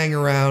can't hang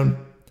around.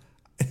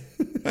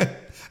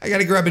 I got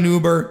to grab an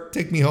Uber,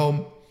 take me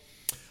home.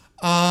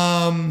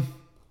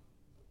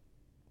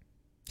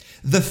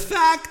 The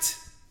fact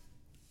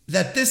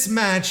that this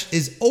match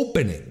is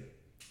opening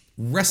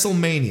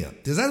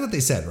WrestleMania, is that what they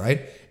said,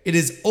 right? It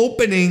is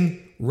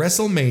opening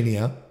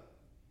WrestleMania,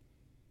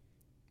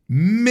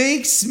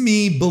 makes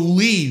me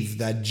believe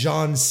that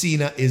John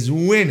Cena is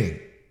winning,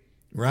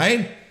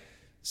 right?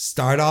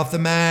 Start off the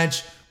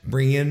match,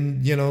 bring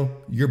in,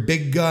 your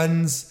big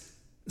guns.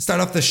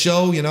 Start off the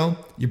show,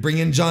 you bring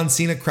in John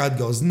Cena, crowd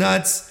goes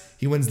nuts.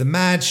 He wins the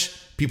match.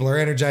 People are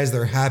energized.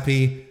 They're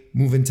happy.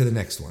 Move into the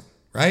next one,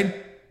 right?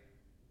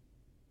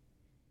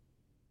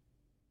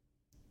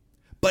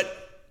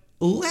 But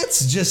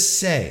let's just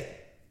say,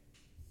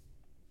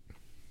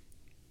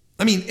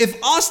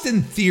 if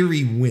Austin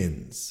Theory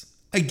wins,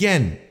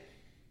 again,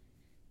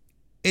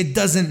 it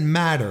doesn't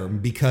matter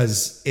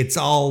because it's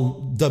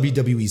all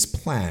WWE's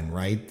plan,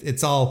 right?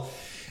 It's all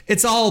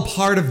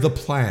part of the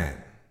plan.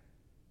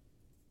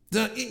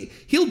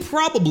 He'll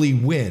probably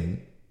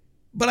win,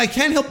 but I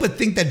can't help but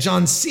think that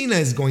John Cena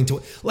is going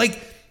to,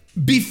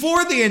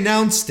 before they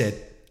announced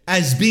it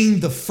as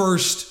being the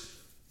first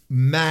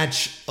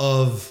match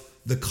of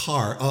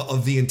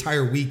the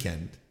entire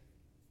weekend,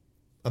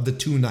 of the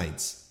 2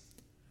 nights,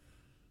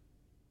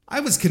 I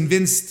was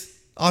convinced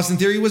Austin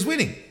Theory was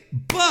winning.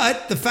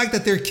 But the fact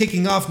that they're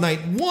kicking off night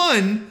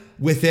 1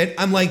 with it,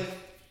 I'm like,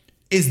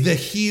 is the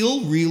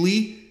heel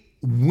really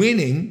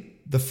winning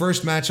the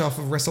first match off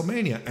of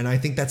WrestleMania? And I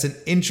think that's an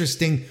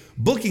interesting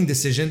booking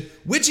decision,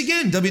 which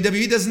again,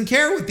 WWE doesn't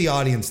care what the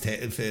audience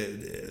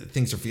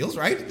thinks or feels,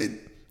 right?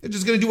 They're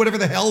just going to do whatever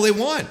the hell they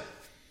want.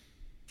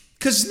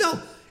 Because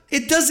no,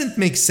 it doesn't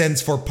make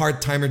sense for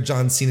part-timer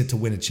John Cena to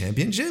win a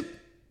championship.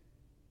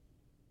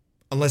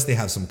 Unless they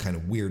have some kind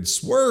of weird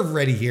swerve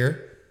ready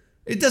here.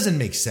 It doesn't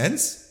make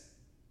sense.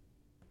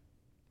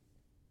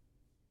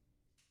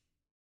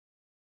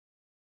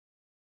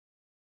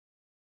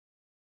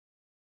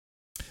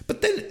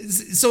 But then,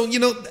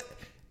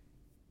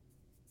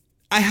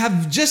 I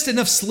have just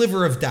enough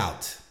sliver of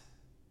doubt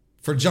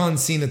for John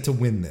Cena to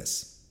win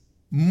this.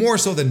 More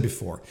so than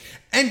before.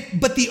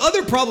 But the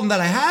other problem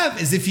that I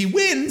have is if he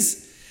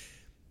wins,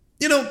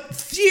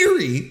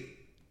 Theory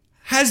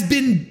has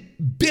been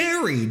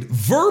buried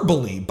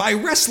verbally by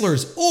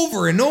wrestlers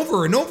over and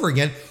over and over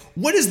again.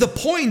 What is the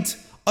point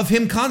of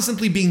him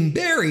constantly being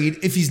buried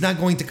if he's not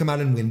going to come out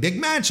and win big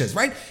matches,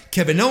 right?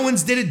 Kevin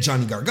Owens did it.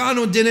 Johnny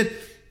Gargano did it.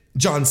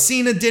 John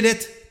Cena did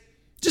it.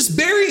 Just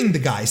burying the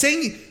guy,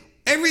 saying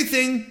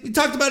everything. We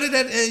talked about it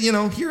at,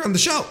 here on the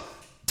show,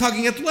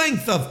 talking at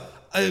length of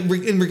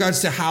in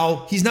regards to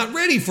how he's not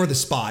ready for the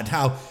spot,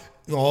 how,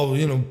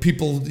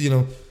 people,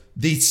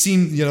 they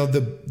seem,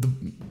 the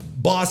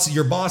boss,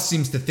 your boss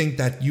seems to think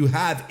that you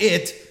have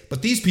it,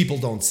 but these people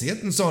don't see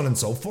it, and so on and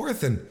so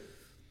forth.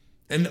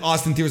 And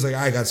Austin Theory's like,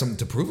 I got something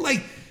to prove.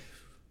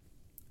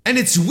 And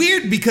it's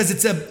weird because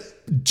it's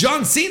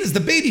John Cena's the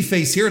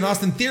babyface here, and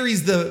Austin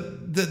Theory's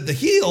the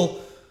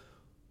heel.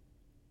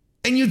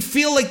 And you'd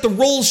feel like the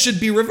roles should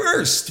be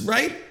reversed,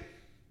 right?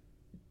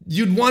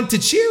 You'd want to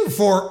cheer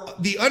for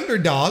the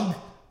underdog,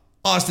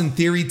 Austin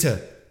Theory,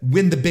 to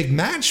win the big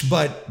match,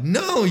 but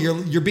no,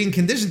 you're being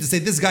conditioned to say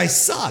this guy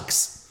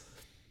sucks.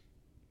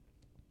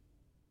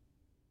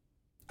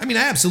 I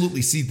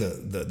absolutely see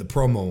the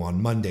promo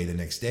on Monday, the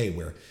next day,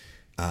 where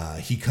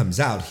he comes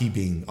out, he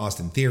being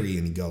Austin Theory,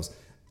 and he goes,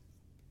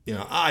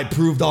 I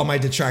proved all my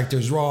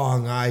detractors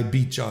wrong. I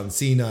beat John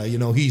Cena.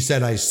 He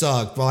said I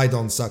sucked. Well, I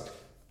don't suck.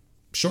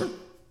 Sure.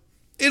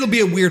 It'll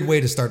be a weird way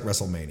to start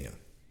WrestleMania.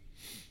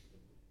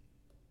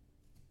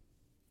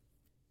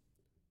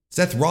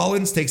 Seth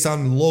Rollins takes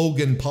on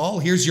Logan Paul.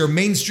 Here's your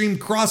mainstream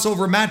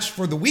crossover match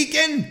for the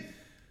weekend.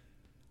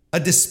 A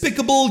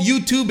despicable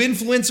YouTube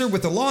influencer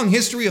with a long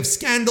history of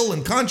scandal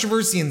and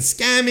controversy and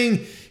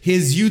scamming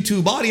his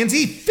YouTube audience.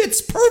 He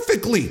fits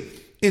perfectly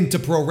into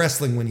pro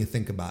wrestling when you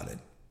think about it.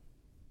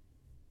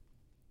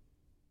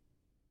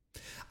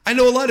 I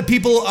know a lot of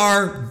people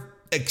are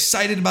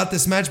excited about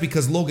this match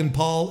because Logan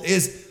Paul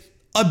is,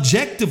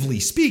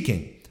 objectively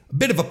speaking, a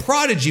bit of a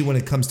prodigy when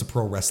it comes to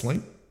pro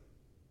wrestling.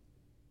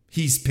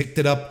 He's picked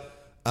it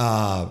up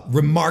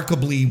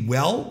remarkably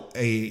well.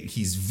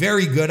 He's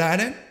very good at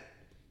it.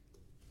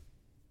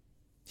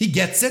 He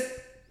gets it.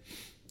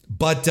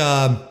 But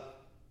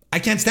I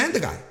can't stand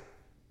the guy.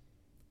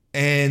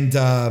 And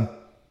I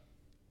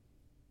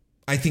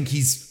think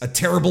he's a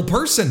terrible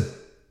person.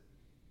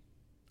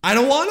 I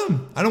don't want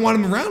him. I don't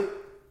want him around.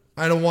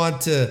 I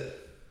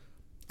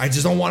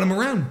just don't want him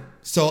around.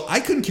 So I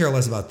couldn't care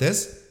less about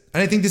this.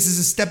 And I think this is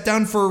a step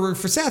down for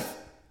Seth.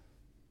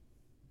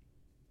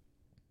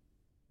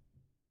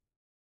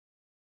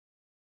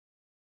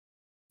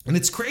 And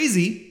it's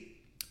crazy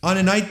on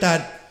a night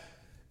that,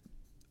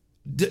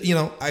 we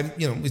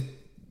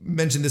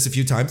mentioned this a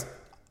few times,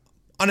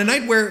 on a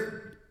night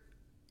where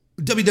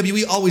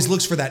WWE always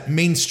looks for that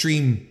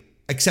mainstream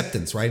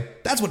acceptance,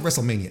 right? That's what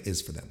WrestleMania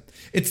is for them.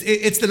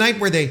 It's the night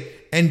where they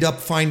end up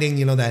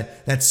finding,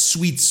 that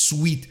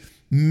sweet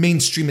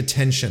mainstream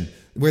attention,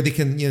 where they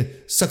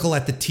can, suckle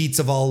at the teats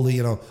of all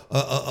the,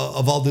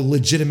 of all the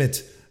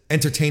legitimate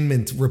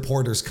entertainment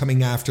reporters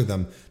coming after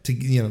them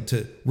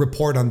to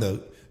report on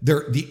the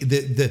the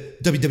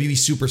WWE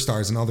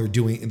superstars and all their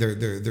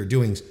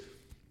doings.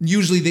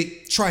 Usually they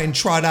try and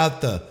trot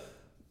out the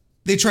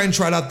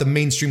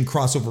mainstream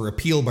crossover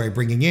appeal by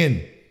bringing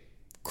in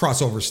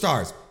crossover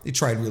stars. They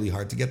tried really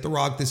hard to get The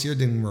Rock this year,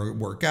 didn't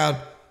work out.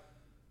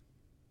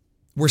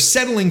 We're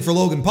settling for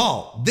Logan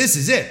Paul. This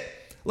is it.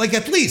 Like,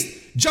 at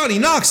least Johnny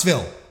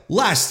Knoxville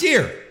last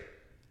year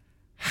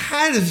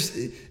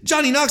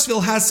Johnny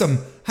Knoxville has some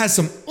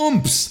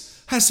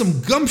oomph, has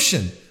some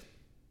gumption,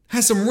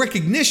 has some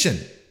recognition.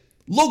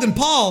 Logan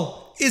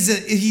Paul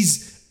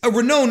he's a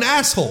renowned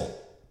asshole.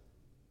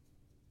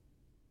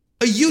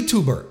 A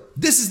YouTuber.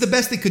 This is the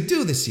best they could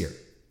do this year.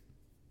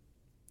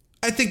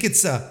 I think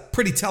it's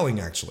pretty telling,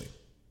 actually.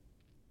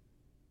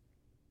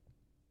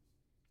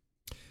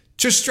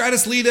 Trish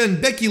Stratus, Lita,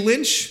 and Becky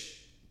Lynch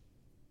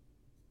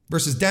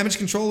versus Damage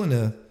Control in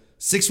a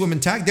 6-woman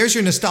tag. There's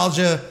your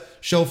nostalgia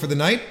show for the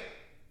night.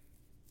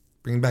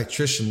 Bringing back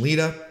Trish and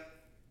Lita.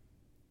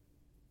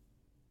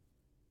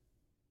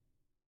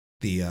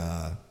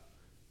 The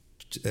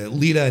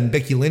Lita and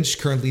Becky Lynch,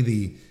 currently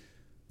the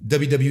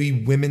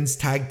WWE Women's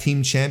Tag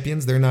Team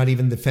Champions. They're not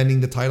even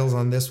defending the titles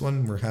on this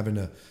one. We're having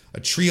a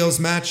trios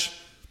match.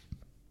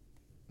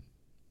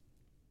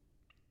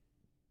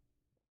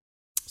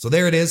 So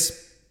there it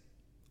is.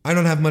 I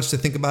don't have much to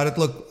think about it.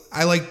 Look,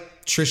 I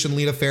like Trish and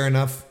Lita, fair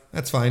enough.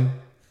 That's fine.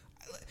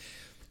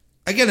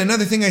 Again,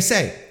 another thing I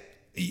say,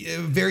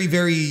 very,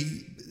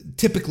 very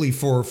typically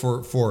for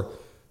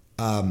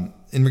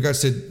in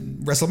regards to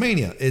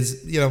WrestleMania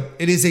is,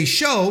 it is a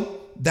show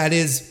that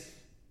is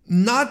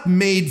not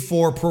made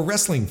for pro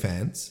wrestling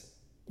fans.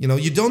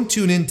 You don't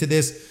tune into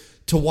this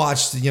to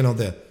watch,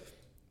 the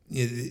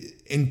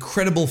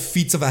incredible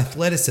feats of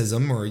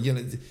athleticism or,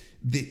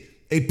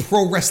 a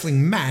pro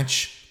wrestling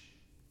match.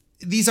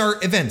 These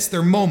are events,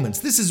 they're moments.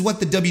 This is what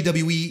the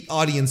WWE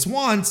audience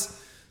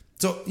wants.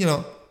 So,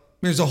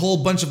 there's a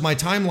whole bunch of my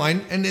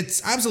timeline, and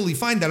it's absolutely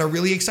fine that are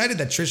really excited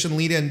that Trish and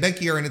Lita and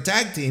Becky are in a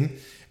tag team.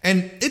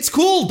 And it's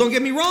cool, don't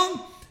get me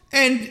wrong.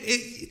 And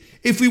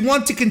if we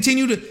want to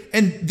continue to,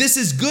 and this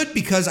is good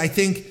because I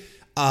think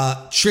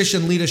Trish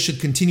and Lita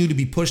should continue to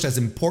be pushed as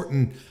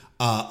important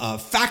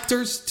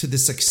factors to the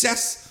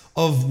success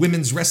of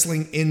women's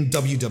wrestling in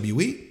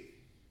WWE.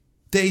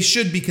 They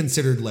should be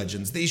considered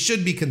legends. They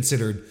should be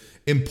considered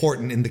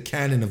important in the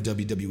canon of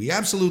WWE.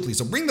 Absolutely.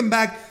 So bring them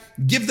back,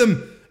 give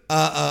them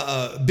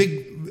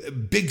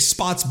big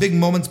spots, big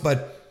moments.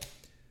 But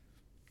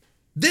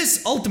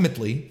this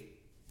ultimately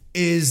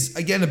is,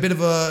 again, a bit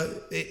of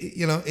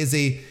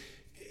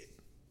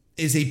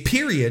is a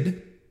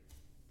period,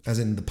 as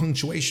in the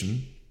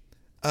punctuation,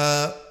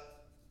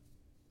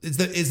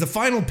 is the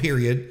final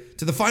period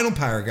to the final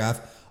paragraph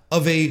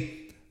of a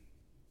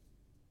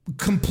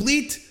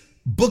complete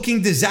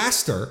booking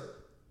disaster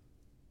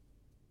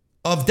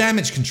of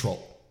Damage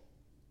Control.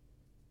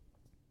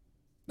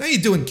 How you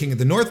doing, King of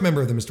the North,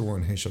 member of the Mr.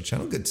 Warren Hayes Show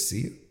channel? Good to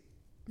see you.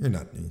 You're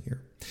not new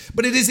here.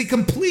 But it is a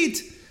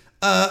complete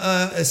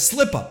a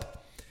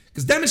slip-up.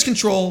 Because Damage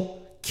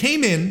Control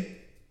came in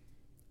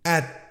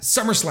at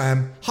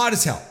SummerSlam hot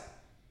as hell.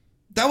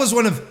 That was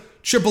one of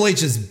Triple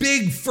H's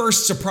big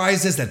first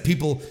surprises that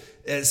people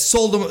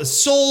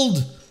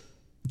sold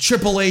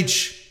Triple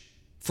H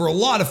for a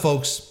lot of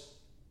folks.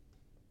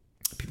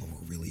 People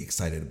were really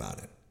excited about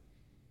it.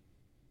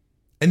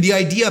 And the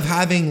idea of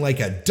having like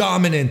a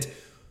dominant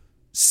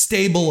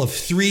stable of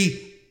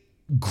 3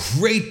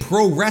 great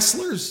pro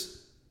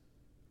wrestlers,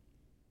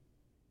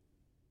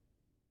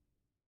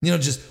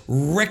 just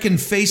wrecking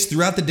face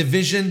throughout the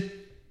division,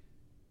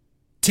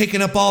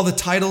 taking up all the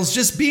titles,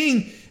 just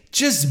being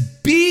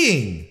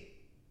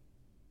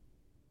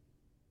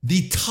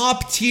the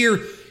top tier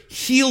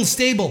heel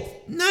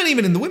stable, not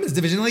even in the women's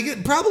division,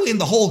 like probably in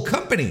the whole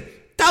company.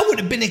 That would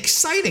have been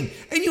exciting.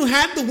 And you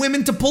had the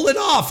women to pull it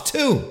off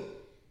too.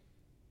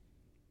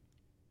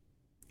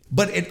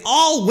 But it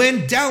all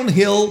went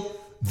downhill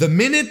the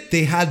minute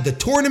they had the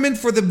tournament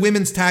for the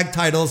women's tag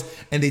titles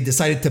and they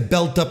decided to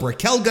belt up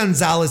Raquel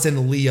Gonzalez and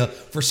Aaliyah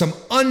for some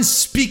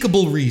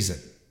unspeakable reason.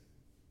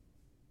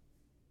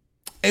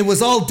 It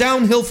was all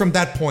downhill from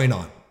that point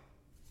on.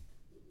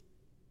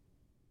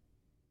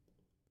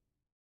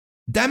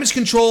 Damage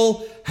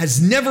Control has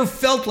never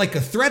felt like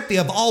a threat. They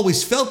have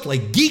always felt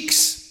like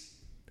geeks,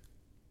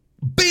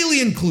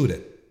 Bayley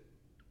included.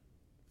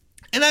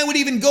 And I would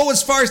even go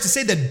as far as to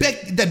say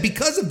that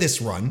because of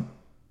this run,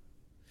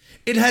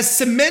 it has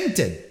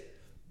cemented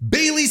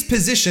Bayley's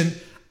position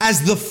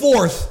as the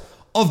 4th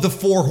of the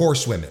 4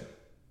 horsewomen.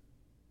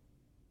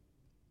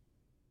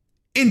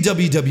 In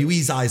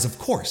WWE's eyes, of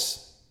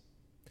course.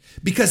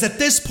 Because at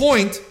this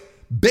point,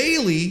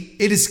 Bayley,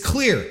 it is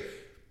clear,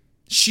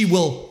 she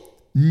will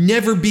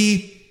never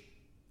be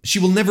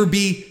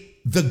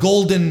the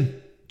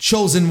golden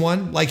chosen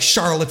one like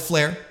Charlotte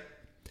Flair.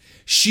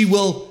 She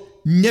will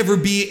never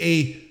be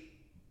a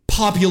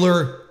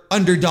popular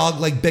underdog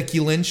like Becky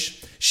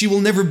Lynch. She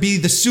will never be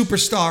the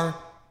superstar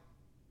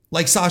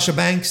like Sasha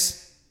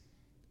Banks.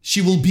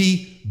 She will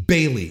be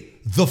Bayley,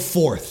 the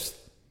 4th.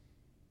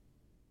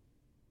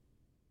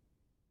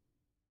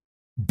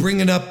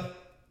 Bringing up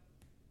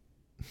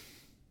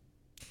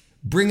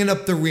bringing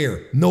up the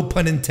rear. No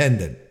pun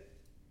intended.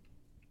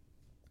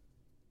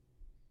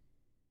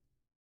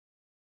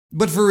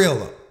 But for real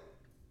though.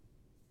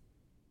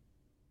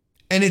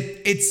 And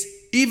it's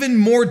even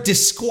more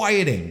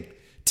disquieting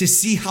to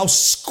see how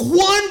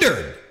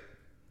squandered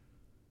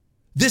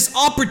this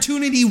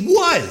opportunity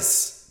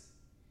was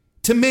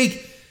to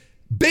make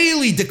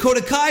Bayley,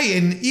 Dakota Kai,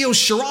 and Io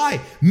Shirai,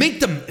 make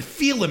them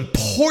feel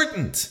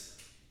important.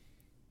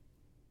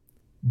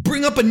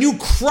 Bring up a new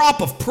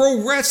crop of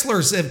pro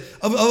wrestlers,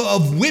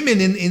 of women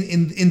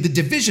in the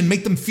division,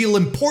 make them feel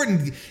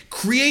important,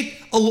 create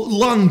a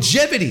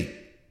longevity.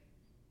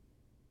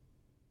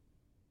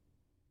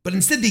 But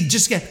instead they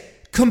just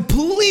get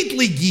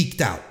completely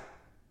geeked out.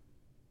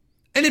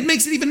 And it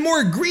makes it even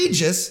more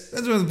egregious,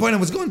 that's the point I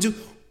was going to,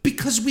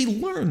 because we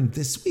learned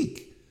this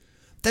week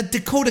that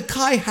Dakota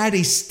Kai had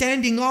a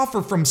standing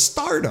offer from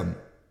Stardom.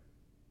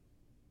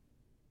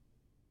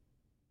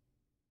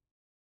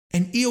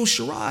 And Io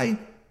Shirai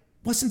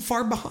wasn't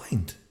far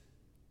behind.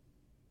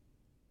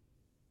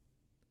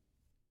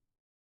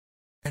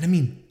 And I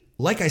mean,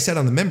 like I said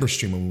on the member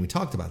stream when we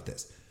talked about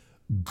this,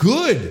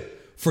 good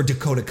for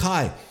Dakota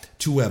Kai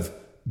to have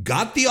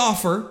got the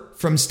offer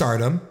from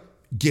Stardom,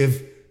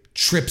 give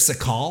Trips a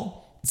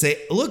call,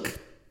 say, look,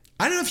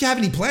 I don't know if you have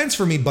any plans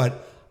for me,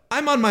 but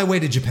I'm on my way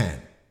to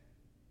Japan.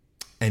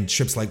 And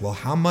Trips like, well,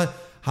 how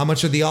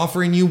much are they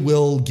offering you?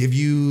 We'll give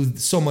you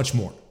so much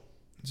more.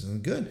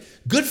 Good.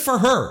 Good for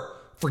her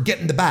for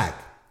getting the bag.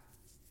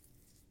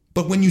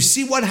 But when you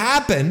see what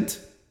happened,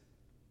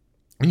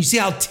 and you see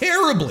how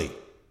terribly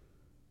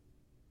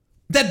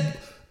that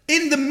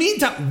in the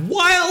meantime,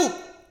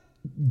 while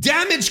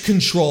Damage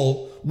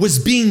Control was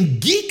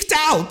being geeked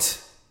out,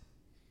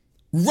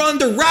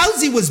 Ronda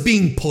Rousey was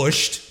being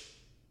pushed.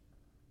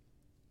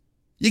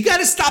 You got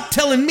to stop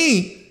telling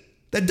me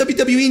that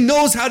WWE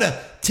knows how to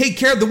take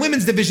care of the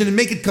women's division and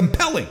make it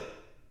compelling.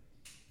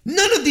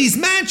 None of these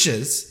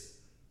matches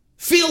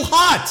feel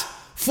hot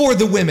for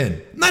the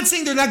women. I'm not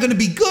saying they're not going to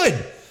be good.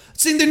 I'm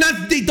saying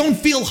they don't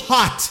feel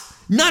hot.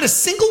 Not a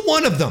single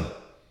one of them.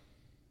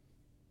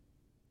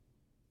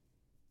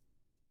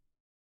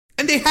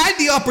 And they had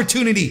the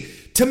opportunity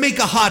to make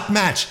a hot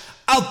match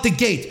out the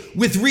gate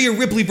with Rhea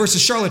Ripley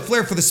versus Charlotte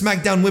Flair for the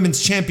SmackDown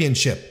Women's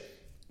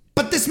Championship.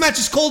 But this match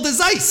is cold as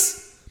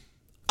ice.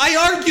 I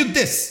argued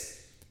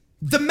this.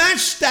 The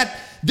match that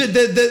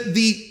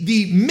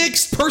the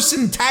mixed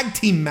person tag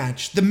team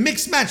match, the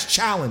mixed match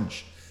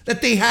challenge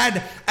that they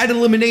had at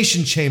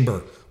Elimination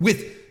Chamber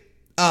with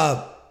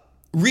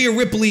Rhea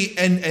Ripley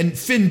and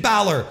Finn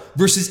Balor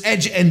versus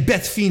Edge and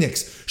Beth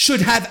Phoenix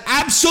should have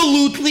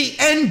absolutely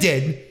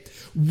ended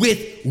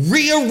with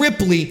Rhea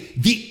Ripley,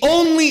 the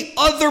only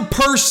other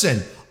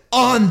person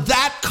on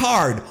that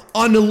card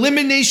on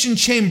Elimination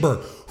Chamber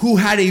who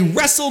had a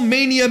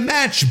WrestleMania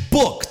match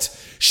booked.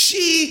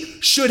 She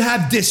should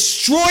have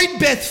destroyed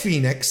Beth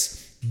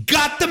Phoenix,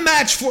 got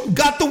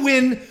the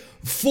win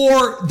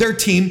for their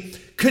team,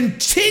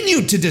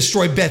 continued to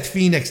destroy Beth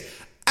Phoenix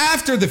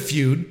after the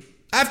feud,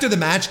 after the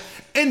match,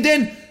 and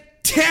then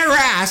tear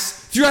ass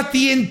throughout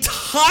the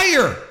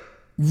entire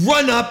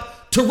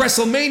run-up to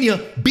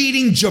WrestleMania,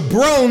 beating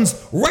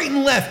jabrones right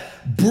and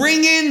left.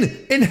 Bring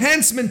in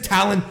enhancement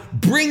talent,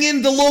 bring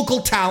in the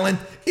local talent.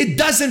 It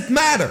doesn't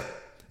matter.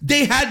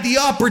 They had the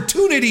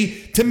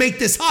opportunity to make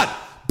this hot.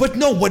 But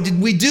no, what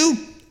did we do?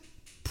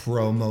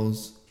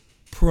 Promos.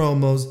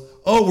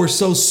 Oh, we're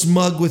so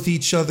smug with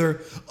each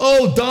other.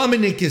 Oh,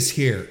 Dominic is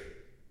here.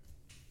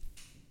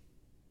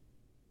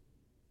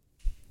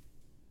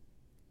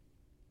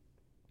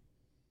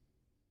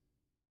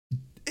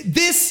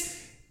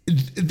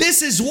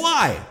 This is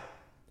why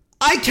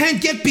I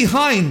can't get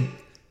behind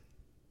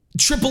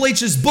Triple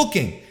H's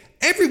booking.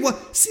 Everyone,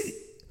 see,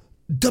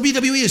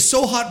 WWE is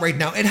so hot right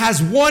now. It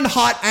has one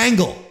hot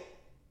angle.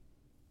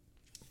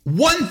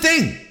 One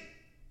thing.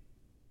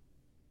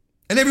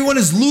 And everyone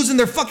is losing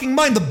their fucking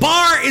mind. The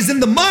bar is in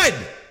the mud.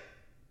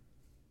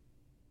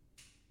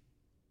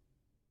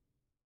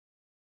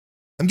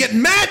 I'm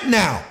getting mad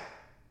now.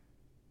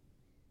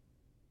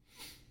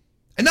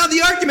 And now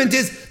the argument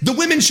is the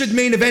women should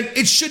main event.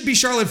 It should be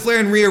Charlotte Flair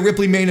and Rhea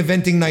Ripley main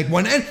eventing night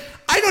one. And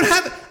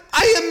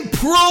I am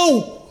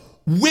pro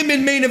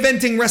women main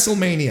eventing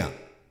WrestleMania.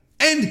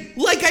 And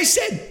like I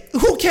said,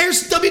 who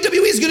cares?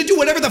 WWE is going to do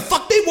whatever the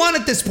fuck they want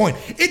at this point.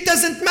 It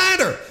doesn't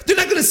matter. They're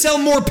not going to sell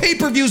more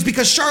pay-per-views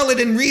because Charlotte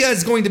and Rhea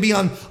is going to be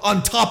on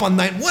top on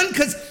night one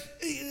because,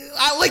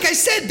 like I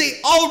said, they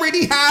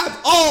already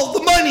have all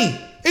the money.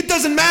 It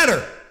doesn't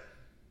matter.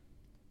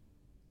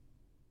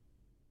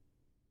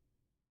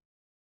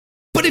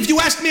 But if you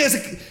ask me,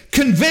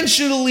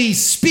 conventionally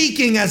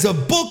speaking, as a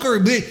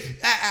booker,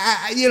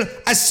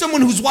 as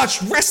someone who's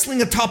watched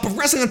wrestling atop of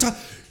wrestling on top,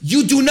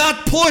 you do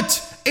not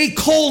put a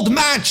cold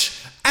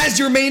match as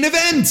your main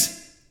event.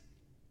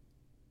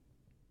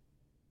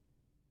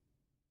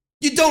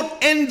 You don't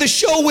end the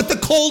show with a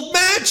cold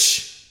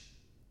match.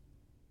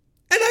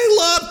 And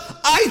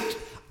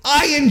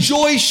I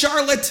enjoy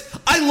Charlotte.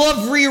 I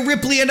love Rhea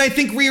Ripley, and I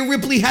think Rhea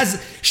Ripley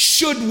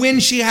should win.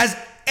 She has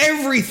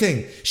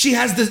everything. She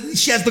has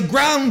the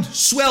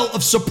groundswell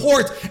of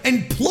support,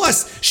 and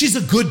plus she's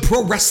a good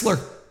pro wrestler.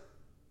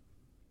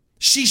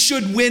 She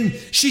should win.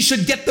 She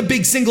should get the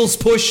big singles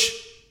push.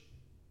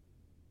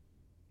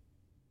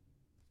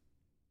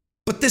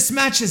 But this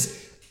match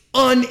is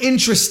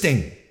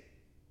uninteresting.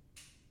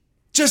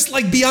 Just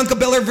like Bianca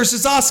Belair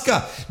versus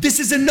Asuka. This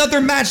is another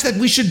match that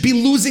we should be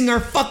losing our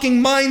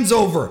fucking minds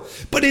over.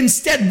 But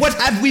instead, what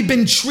have we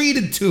been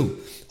treated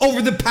to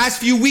over the past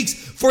few weeks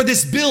for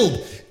this build?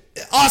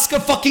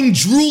 Asuka fucking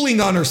drooling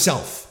on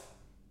herself.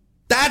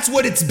 That's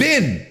what it's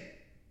been.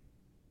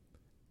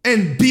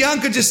 And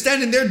Bianca just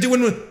standing there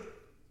doing what...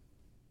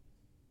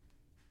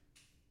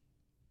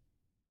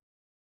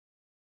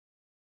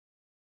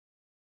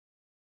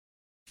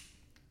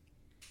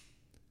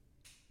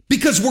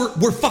 Because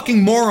we're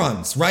fucking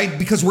morons, right?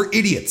 Because we're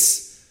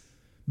idiots.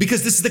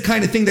 Because this is the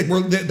kind of thing that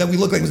we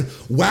look like.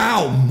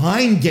 Wow,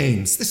 mind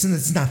games. Listen,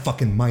 it's not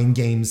fucking mind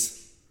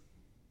games.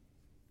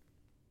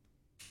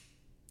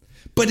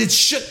 But it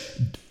should.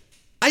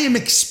 I am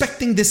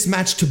expecting this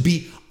match to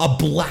be a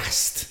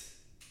blast.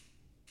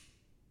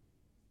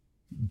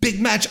 Big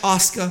match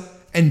Asuka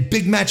and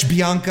big match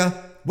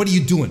Bianca. What are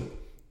you doing?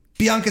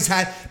 Bianca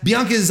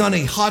is on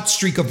a hot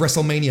streak of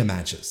WrestleMania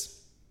matches.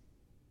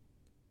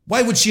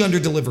 Why would she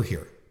underdeliver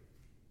here?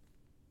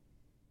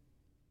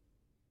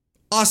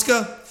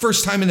 Asuka,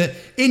 first time in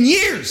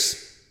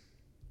years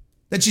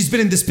that she's been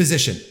in this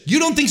position. You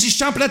don't think she's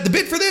chomping at the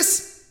bit for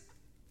this?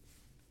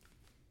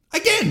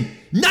 Again,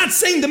 not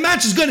saying the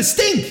match is going to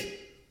stink.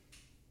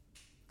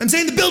 I'm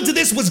saying the build to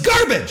this was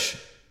garbage.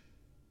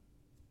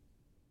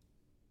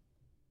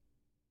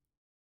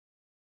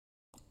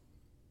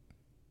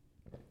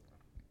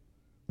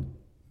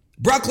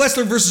 Brock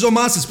Lesnar versus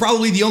Omos is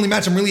probably the only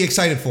match I'm really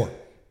excited for.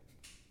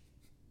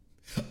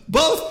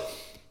 Both.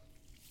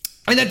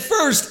 And at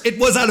first, it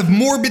was out of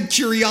morbid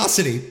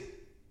curiosity.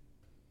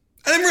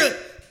 And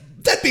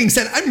that being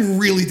said, I'm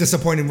really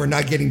disappointed we're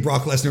not getting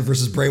Brock Lesnar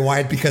versus Bray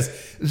Wyatt, because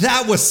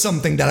that was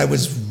something that I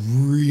was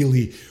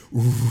really,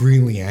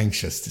 really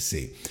anxious to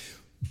see.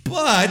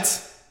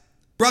 But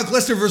Brock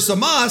Lesnar versus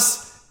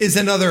Omos is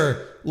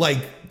another,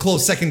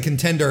 close second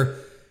contender.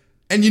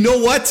 And you know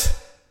what?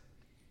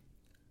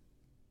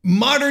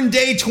 Modern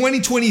day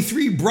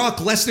 2023 Brock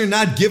Lesnar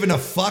not giving a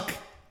fuck.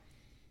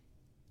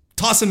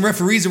 Tossing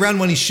referees around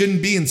when he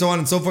shouldn't be, and so on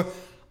and so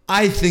forth.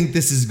 I think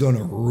this is going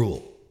to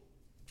rule.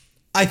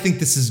 I don't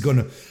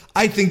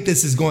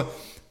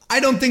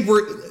think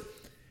we're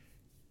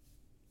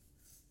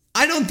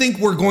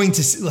going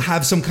to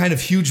have some kind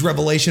of huge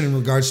revelation in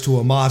regards to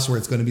Omos, where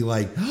it's going to be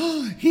like,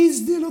 oh,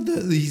 he's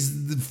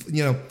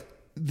the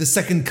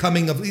second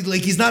coming of,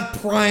 he's not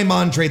prime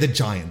Andre the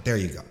Giant. There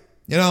you go.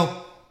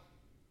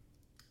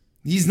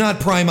 He's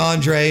not prime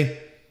Andre,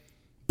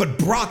 but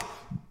Brock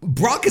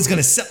is going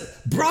to sell.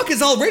 Brock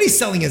is already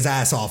selling his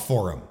ass off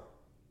for him.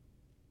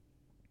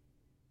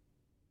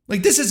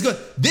 This is good.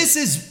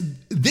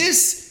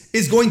 This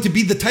is going to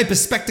be the type of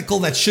spectacle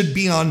that should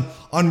be on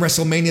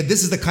WrestleMania.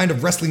 This is the kind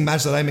of wrestling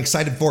match that I'm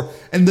excited for.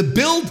 And the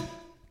build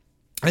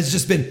has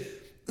just been,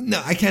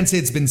 no, I can't say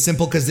it's been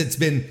simple, because it's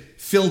been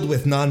filled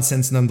with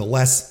nonsense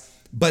nonetheless.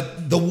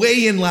 But the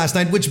weigh-in last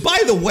night, which, by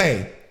the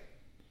way,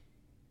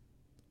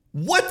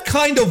 what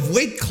kind of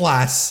weight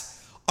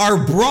class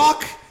are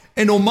Brock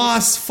and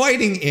Omos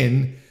fighting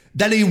in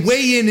that a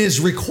weigh-in is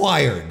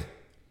required?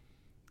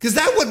 Because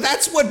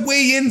that's what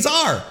weigh-ins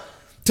are.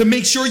 To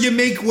make sure you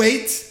make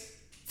weight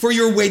for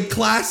your weight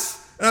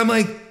class. And I'm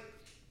like,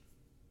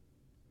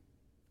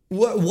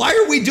 why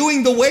are we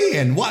doing the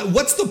weigh-in?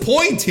 What's the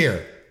point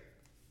here?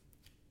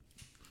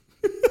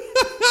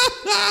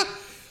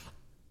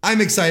 I'm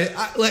excited.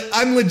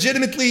 I'm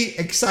legitimately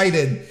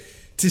excited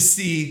to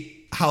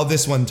see how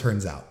this one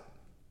turns out.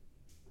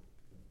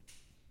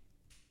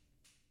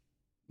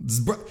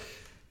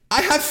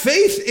 I have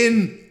faith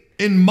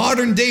in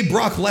modern day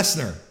Brock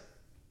Lesnar.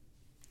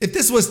 If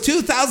this was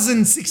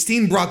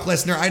 2016 Brock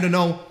Lesnar, I don't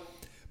know.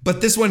 But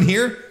this one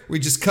here, where he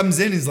just comes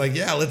in, he's like,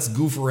 yeah, let's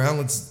goof around.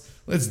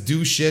 Let's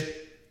do shit.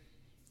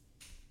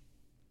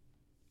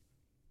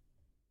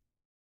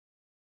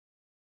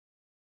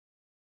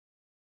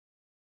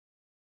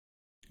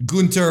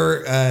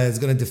 Gunther is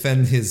going to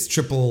defend his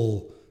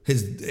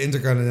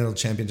Intercontinental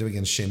Championship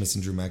against Sheamus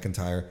and Drew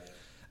McIntyre.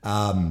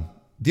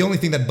 The only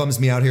thing that bums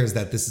me out here is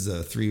that this is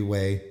a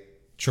three-way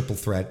triple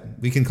threat.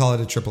 We can call it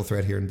a triple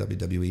threat here in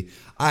WWE.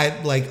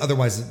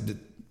 Otherwise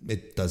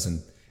it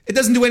doesn't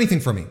do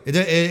anything for me.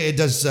 It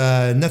does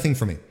nothing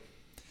for me.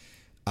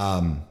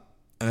 And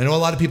I know a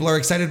lot of people are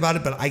excited about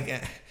it, but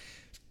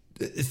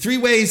three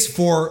ways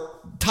for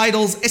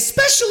titles,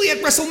 especially at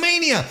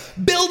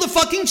WrestleMania. Build a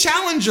fucking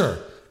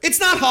challenger. It's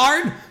not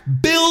hard.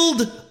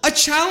 Build a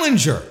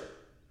challenger.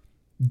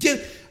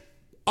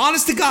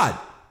 Honest to God,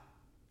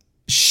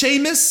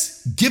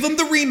 Sheamus, give him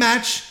the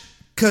rematch,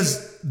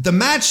 because the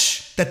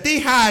match that they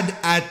had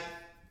at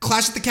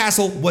Clash at the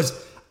Castle was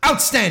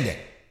outstanding.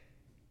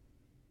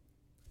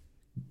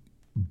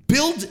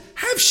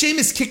 Have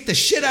Sheamus kick the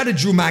shit out of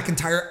Drew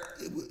McIntyre.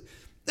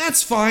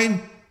 That's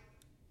fine.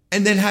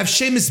 and then have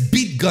Sheamus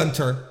beat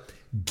Gunter,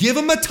 give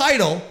him a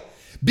title,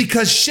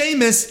 because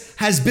Sheamus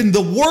has been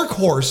the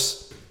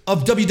workhorse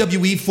of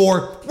WWE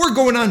for, we're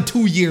going on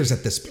 2 years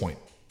at this point.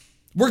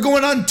 We're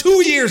going on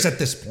 2 years at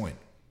this point.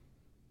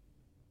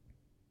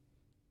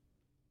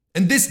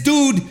 And this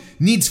dude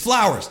needs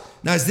flowers.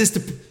 Now, is this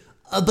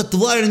but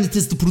why it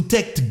is to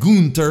protect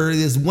Gunther?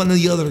 Is one of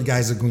the other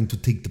guys are going to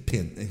take the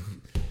pin?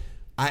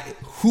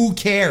 Who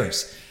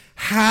cares?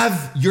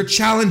 Have your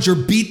challenger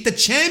beat the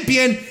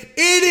champion.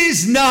 It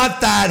is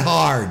not that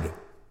hard.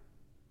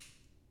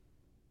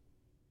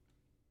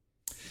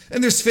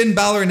 And there's Finn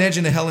Balor and Edge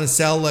in a Hell in a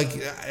Cell,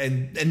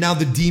 and now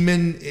the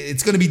Demon.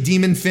 It's going to be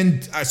Demon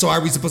Finn. So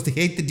are we supposed to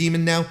hate the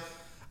Demon now?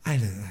 I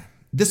don't know.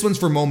 This one's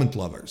for moment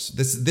lovers.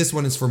 This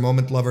one is for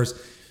moment lovers.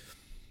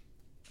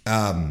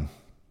 Can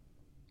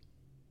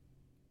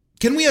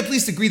we at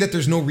least agree that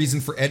there's no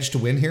reason for Edge to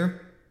win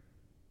here?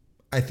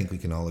 I think we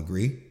can all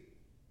agree.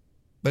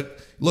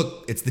 But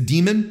look, it's the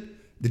Demon.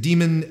 The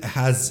Demon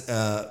has.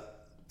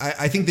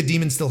 I think the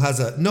Demon still has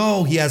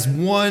he has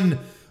one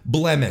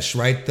blemish,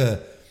 right?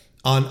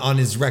 On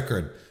his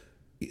record,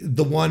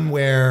 the one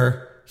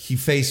where he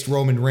faced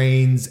Roman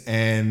Reigns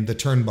and the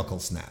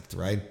turnbuckle snapped,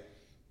 right?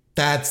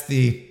 That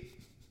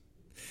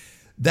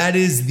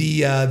is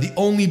the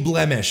only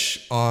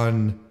blemish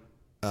on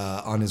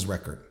his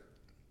record.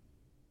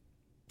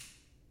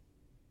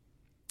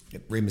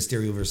 Rey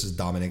Mysterio versus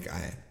Dominic.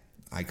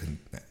 I couldn't.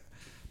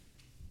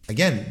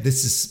 Again,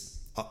 this is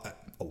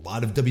a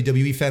lot of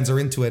WWE fans are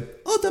into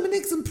it. Oh,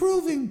 Dominic's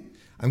improving.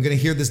 I'm gonna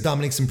hear this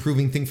Dominic's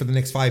improving thing for the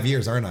next 5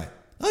 years, aren't I?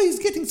 Oh, he's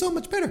getting so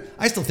much better.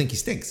 I still think he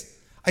stinks.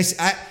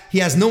 He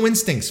has no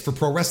instincts for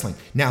pro wrestling.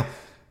 Now,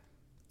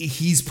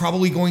 he's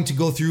probably going to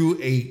go through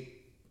a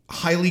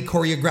highly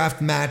choreographed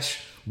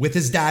match with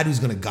his dad, who's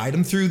going to guide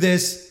him through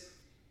this.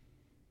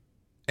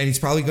 And he's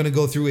probably going to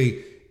go through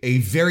a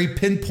very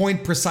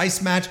pinpoint,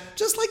 precise match,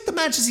 just like the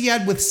matches he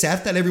had with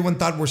Seth that everyone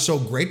thought were so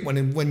great.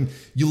 When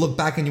you look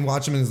back and you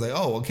watch them, and it's like,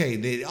 oh,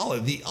 okay,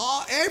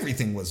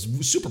 everything was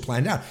super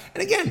planned out.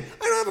 And again,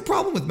 I don't have a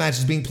problem with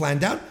matches being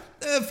planned out.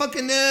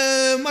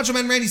 Macho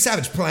Man Randy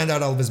Savage planned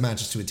out all of his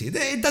matches to a T.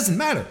 It doesn't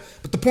matter.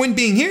 But the point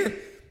being here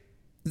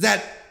is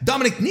that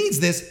Dominic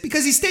needs this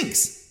because he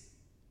stinks.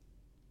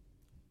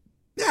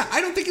 Yeah,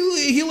 I don't think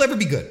he'll ever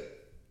be good.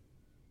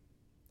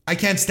 I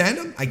can't stand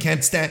him.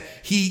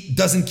 He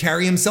doesn't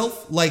carry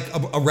himself like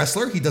a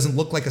wrestler. He doesn't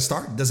look like a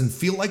star. He doesn't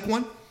feel like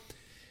one.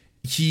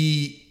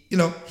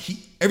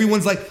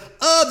 Everyone's like,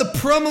 oh, the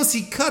promos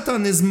he cut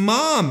on his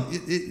mom.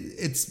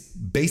 It's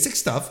basic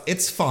stuff.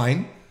 It's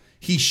fine.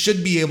 He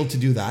should be able to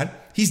do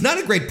that. He's not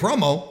a great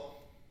promo.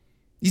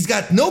 He's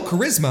got no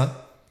charisma.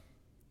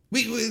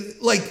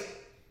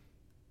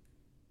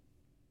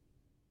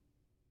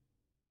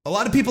 A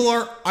lot of people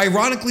are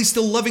ironically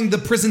still loving the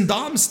Prison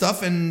Dom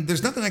stuff, and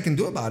there's nothing I can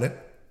do about it.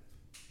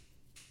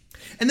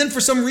 And then for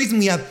some reason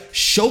we have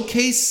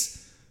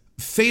showcase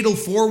fatal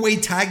 4-way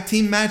tag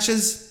team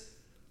matches.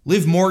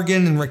 Liv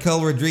Morgan and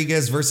Raquel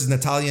Rodriguez versus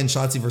Natalya and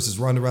Shotzi versus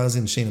Ronda Rousey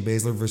and Shayna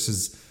Baszler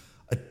versus...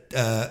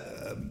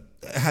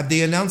 have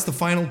they announced the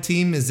final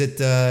team? Is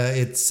it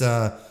it's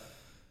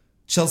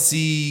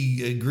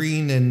Chelsea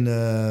Green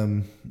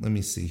and let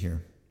me see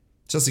here.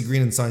 Chelsea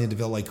Green and Sonya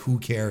Deville, who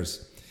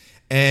cares?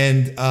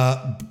 And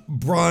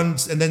Braun,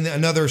 and then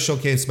another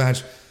showcase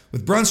match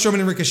with Braun Strowman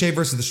and Ricochet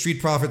versus the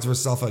Street Profits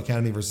versus Alpha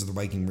Academy versus the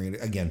Viking Raid.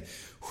 Again,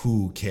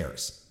 who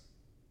cares?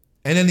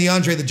 And then the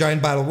Andre the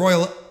Giant Battle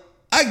Royal.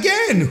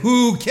 Again,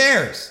 who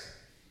cares?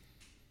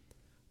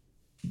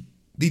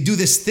 They do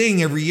this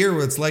thing every year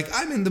where it's like,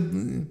 I'm in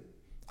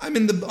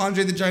the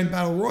Andre the Giant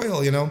Battle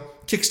Royal,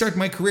 kickstart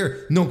my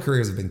career. No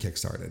careers have been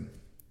kickstarted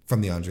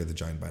from the Andre the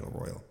Giant Battle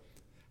Royal.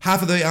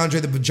 Half of the Andre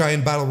the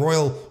Giant Battle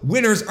Royal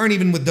winners aren't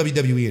even with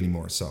WWE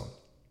anymore, so.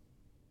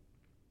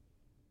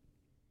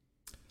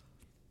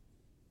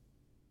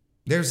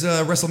 There's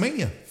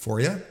WrestleMania for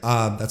you.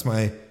 That's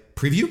my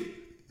preview.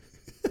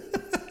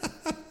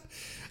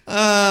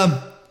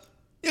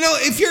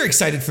 If you're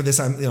excited for this,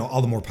 I'm,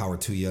 all the more power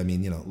to you. I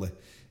mean,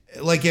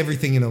 like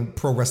everything,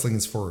 pro wrestling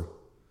is for,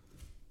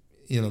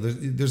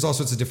 there's all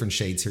sorts of different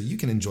shades here. You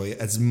can enjoy it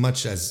as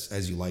much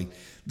as you like.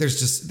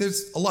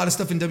 There's a lot of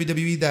stuff in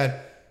WWE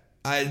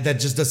that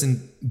just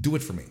doesn't do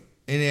it for me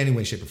in any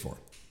way, shape, or form.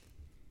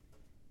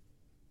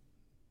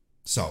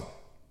 So,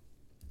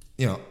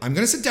 I'm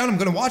gonna sit down. I'm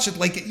gonna watch it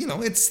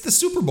it's the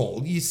Super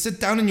Bowl. You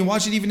sit down and you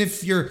watch it, even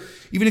if your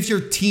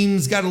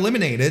teams got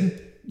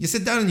eliminated. You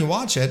sit down and you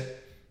watch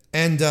it,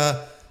 and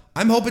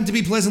I'm hoping to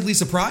be pleasantly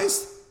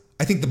surprised.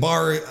 I think the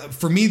bar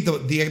for me,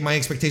 my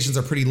expectations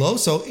are pretty low,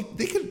 so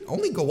they could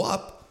only go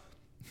up.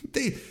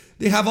 They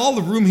have all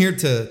the room here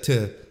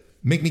to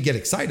make me get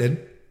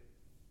excited.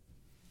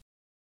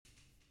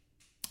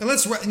 And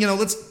let's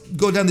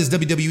go down this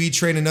WWE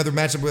train. Another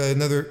matchup,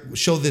 another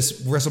show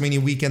this WrestleMania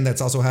weekend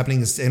that's also happening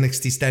is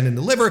NXT Stand and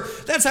Deliver.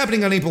 That's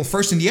happening on April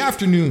 1st in the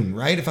afternoon,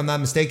 right? If I'm not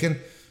mistaken,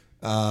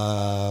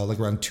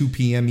 around 2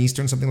 p.m.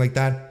 Eastern, something like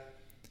that.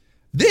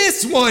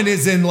 This one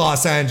is in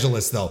Los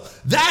Angeles, though.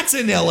 That's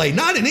in LA,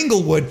 not in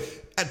Inglewood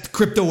at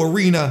Crypto.com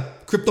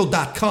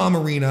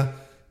Arena.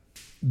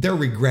 they're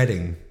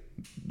regretting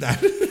that.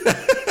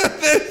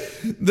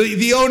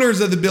 the owners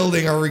of the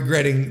building are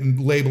regretting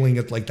labeling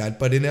it like that.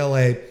 But in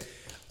LA,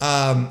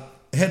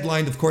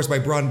 headlined, of course, by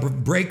Braun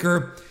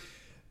Breaker,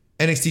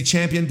 NXT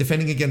champion,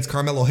 defending against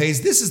Carmelo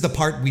Hayes. This is the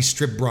part we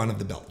strip Braun of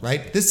the belt,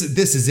 right? This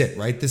is it,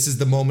 right? This is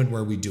the moment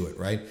where we do it,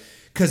 right?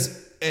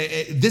 Because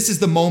this is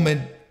the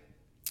moment.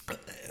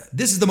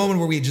 This is the moment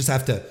where we just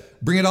have to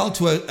bring it all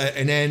to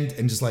an end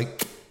and just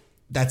like,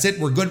 that's it.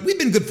 We're good. We've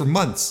been good for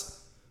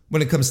months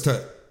when it comes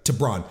to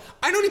Braun.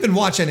 I don't even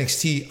watch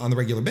NXT on the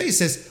regular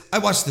basis. I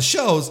watch the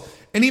shows,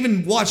 and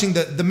even watching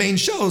the main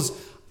shows,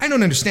 I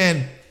don't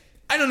understand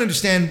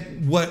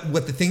what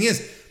the thing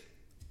is.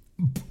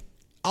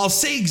 I'll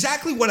say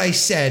exactly what I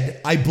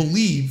said, I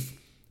believe,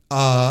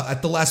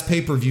 at the last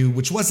pay-per-view,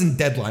 which wasn't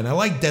Deadline. I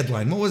like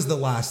Deadline. What was the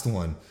last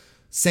one?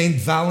 St.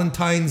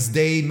 Valentine's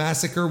Day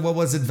Massacre. What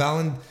was it?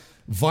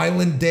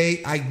 Violent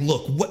Day.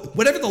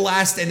 Whatever the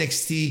last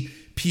NXT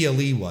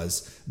PLE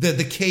was,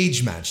 the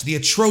cage match, the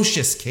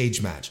atrocious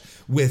cage match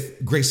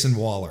with Grayson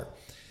Waller.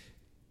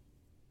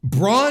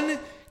 Braun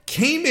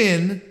came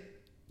in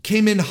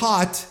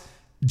hot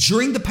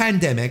during the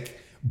pandemic,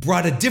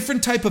 brought a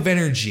different type of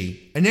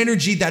energy, an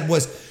energy that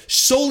was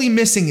solely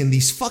missing in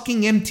these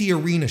fucking empty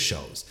arena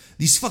shows,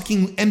 these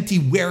fucking empty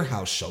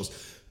warehouse shows.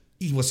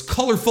 He was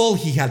colorful.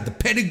 He had the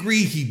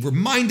pedigree. He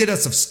reminded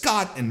us of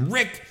Scott and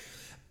Rick,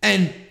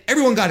 and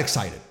everyone got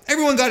excited.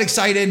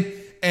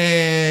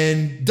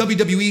 And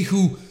WWE,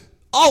 who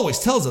always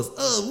tells us,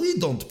 we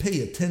don't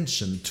pay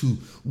attention to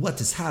what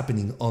is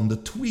happening on the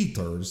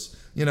tweeters,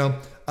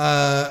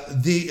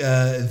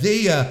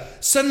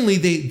 suddenly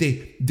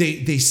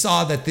they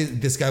saw that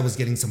this guy was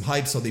getting some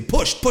hype, so they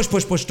pushed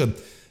him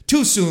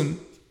too soon,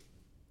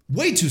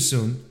 way too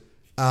soon.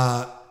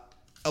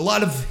 A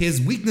lot of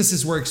his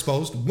weaknesses were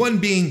exposed. One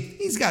being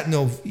he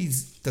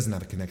doesn't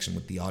have a connection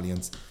with the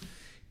audience.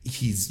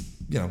 He's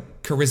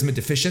charisma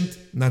deficient.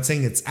 I'm not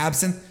saying it's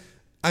absent.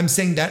 I'm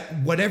saying that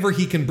whatever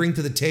he can bring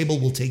to the table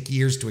will take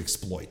years to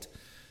exploit.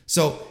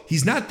 So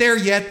he's not there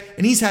yet,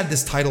 and he's had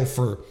this title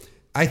for,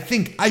 I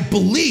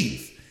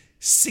believe,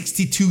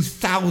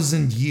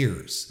 62,000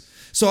 years.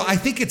 So I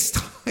think it's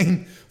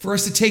time for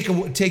us to take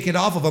it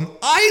off of him.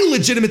 I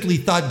legitimately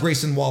thought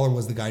Grayson Waller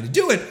was the guy to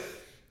do it,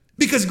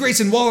 because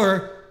Grayson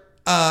Waller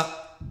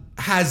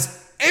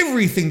has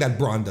everything that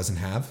Braun doesn't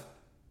have.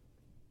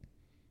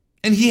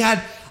 And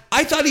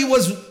I thought he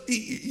was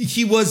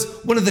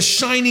one of the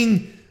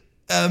shining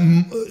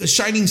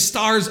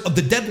stars of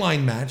the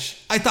Deadline match.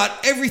 I thought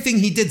everything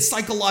he did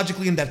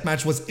psychologically in that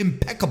match was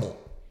impeccable.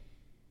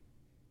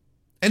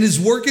 And his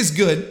work is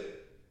good.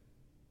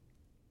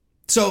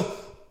 So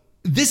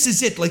this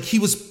is it. Like,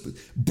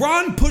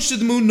 Braun pushed to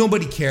the moon,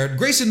 nobody cared.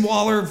 Grayson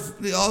Waller,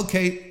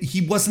 okay,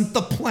 he wasn't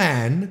the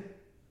plan.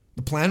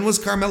 The plan was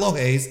Carmelo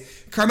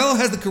Hayes. Carmelo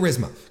has the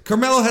charisma.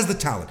 Carmelo has the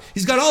talent.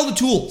 He's got all the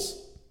tools.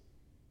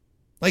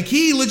 Like,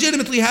 he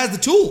legitimately has the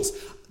tools.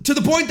 To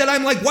the point that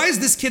I'm like, why is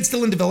this kid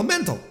still in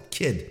developmental?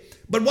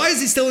 But why is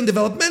he still in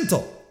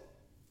developmental?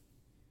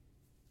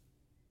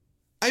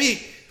 I mean,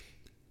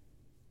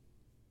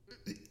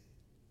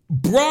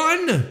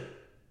 Braun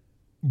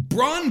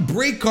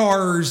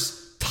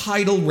Breaker's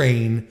title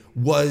reign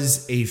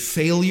was a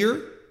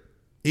failure.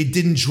 It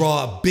didn't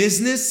draw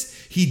business.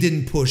 He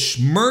didn't push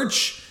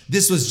merch.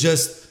 This was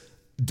just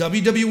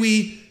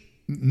WWE,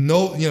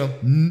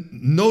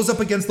 nose up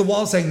against the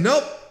wall saying,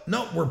 nope,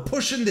 we're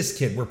pushing this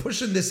kid.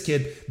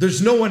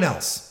 There's no one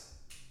else.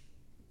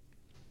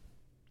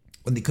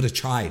 When they could have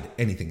tried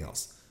anything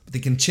else. But they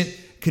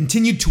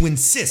continued to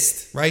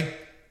insist, right?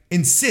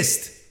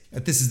 Insist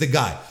that this is the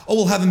guy. Oh,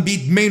 we'll have him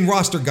beat main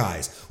roster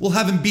guys. We'll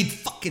have him beat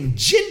fucking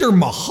Jinder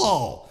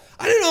Mahal.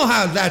 I don't know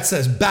how that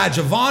says badge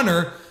of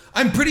honor.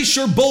 I'm pretty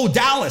sure Bo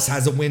Dallas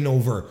has a win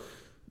over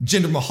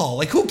Jinder Mahal.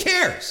 Like, who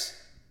cares?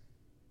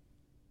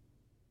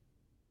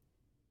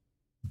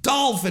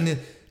 Dolph and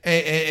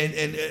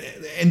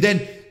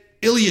then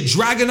Ilya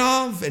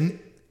Dragunov, and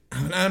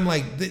I'm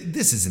like,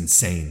 this is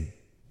insane.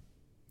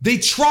 They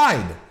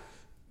tried.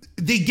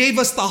 They gave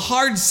us the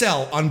hard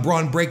sell on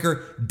Braun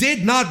Breaker.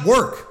 Did not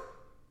work.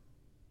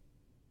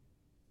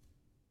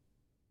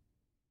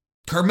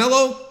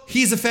 Carmelo,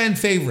 he's a fan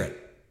favorite.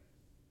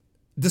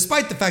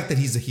 Despite the fact that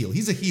he's a heel.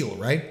 He's a heel,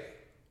 right?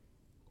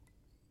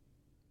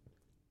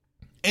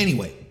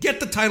 Anyway, get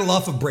the title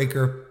off of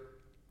Breaker.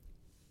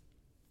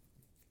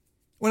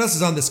 What else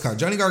is on this card?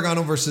 Johnny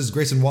Gargano versus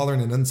Grayson Waller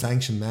in an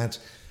unsanctioned match.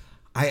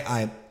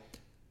 I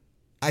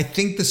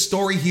think the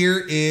story here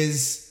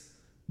is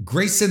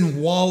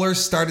Grayson Waller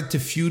started to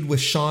feud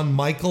with Shawn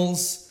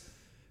Michaels,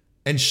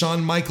 and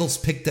Shawn Michaels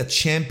picked a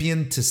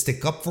champion to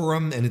stick up for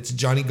him, and it's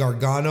Johnny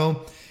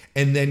Gargano.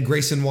 And then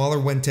Grayson Waller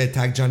went to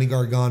attack Johnny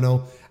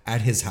Gargano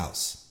at his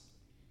house.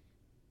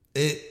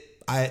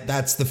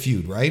 That's the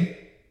feud, right?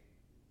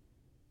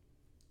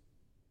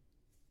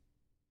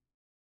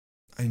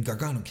 I mean,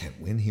 Gargano can't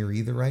win here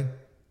either, right?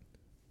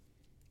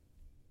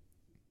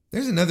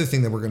 There's another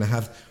thing that we're going to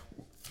have.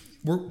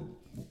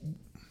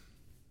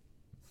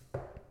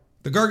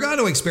 The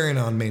Gargano experiment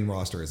on main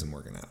roster isn't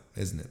working out,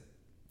 isn't it?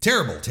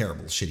 Terrible,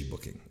 terrible, shitty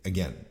booking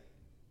again.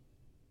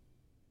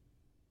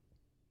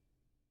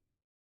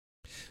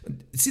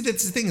 See,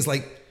 that's the thing is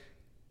like,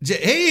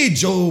 hey,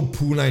 Joe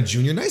Punai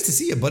Jr., nice to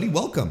see you, buddy.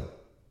 Welcome.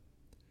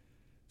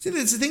 See,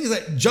 that's the thing is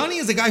that Johnny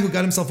is a guy who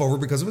got himself over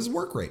because of his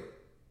work rate.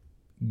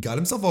 Got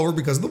himself over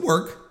because of the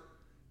work.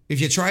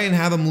 If you try and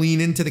have him lean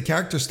into the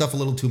character stuff a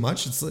little too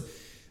much, it's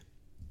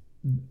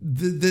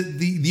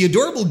the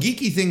adorable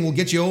geeky thing will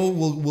get you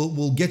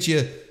will get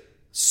you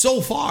so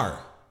far.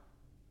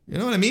 You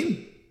know what I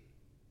mean?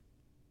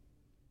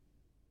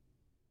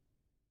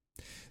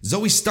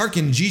 Zoe Stark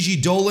and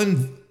Gigi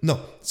Dolan. No,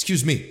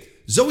 excuse me.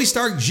 Zoe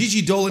Stark,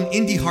 Gigi Dolan,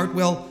 Indy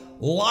Hartwell,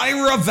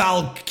 Lyra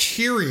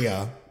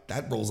Valkyria.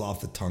 That rolls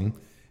off the tongue.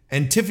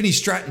 And Tiffany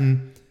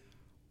Stratton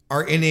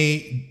are in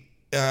a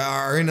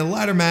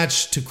ladder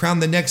match to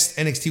crown the next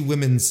NXT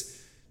Women's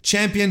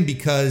Champion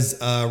because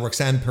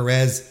Roxanne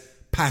Perez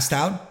passed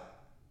out.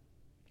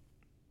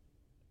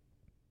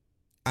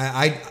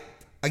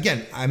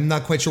 I'm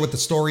not quite sure what the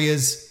story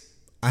is.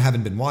 I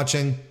haven't been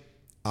watching,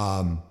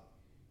 but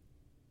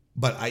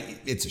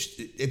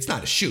it's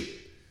not a shoot.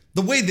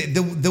 The way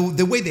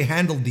they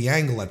handled the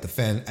angle at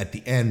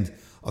the end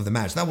of the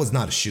match, that was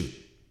not a shoot.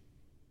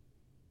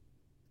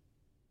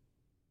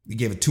 They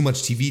gave it too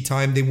much TV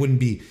time. They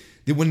wouldn't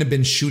have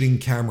been shooting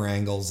camera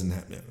angles and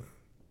that.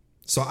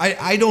 So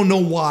I don't know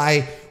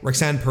why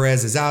Roxanne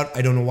Perez is out.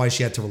 I don't know why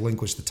she had to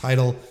relinquish the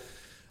title.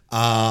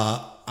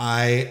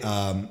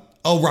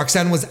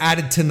 Roxanne was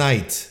added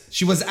tonight.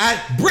 She was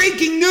at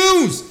breaking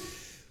news.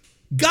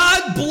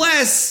 God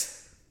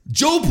bless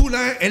Joe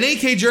Puna and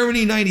AK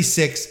Germany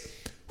 96,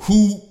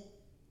 who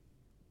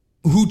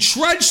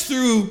trudged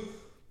through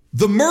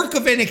the murk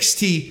of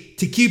NXT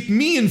to keep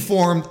me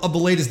informed of the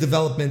latest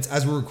developments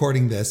as we're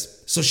recording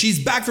this. So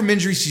she's back from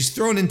injury. She's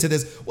thrown into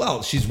this.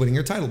 Well, she's winning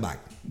her title back.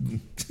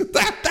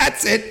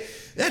 That's it.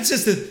 That's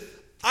just it.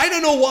 I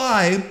don't know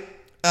why.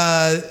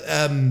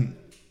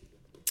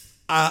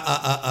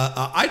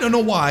 I don't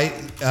know why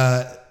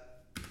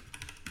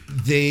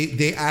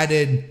they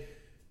added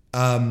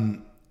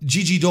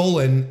Gigi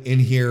Dolan in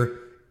here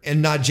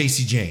and not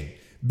JC Jane,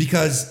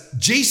 because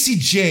JC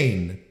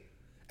Jane.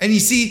 And you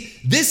see,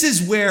 this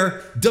is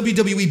where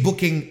WWE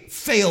booking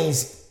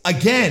fails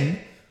again.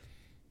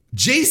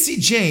 JC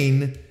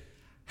Jane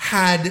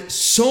had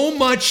so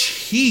much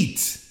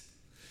heat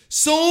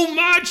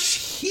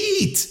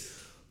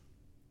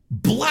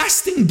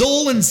blasting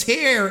Dolan's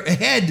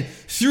head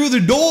through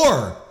the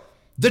door.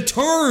 The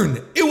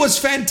turn, it was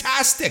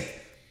fantastic.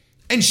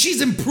 And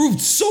she's improved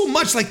so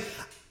much. Like,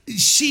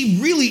 she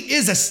really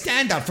is a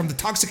standout from the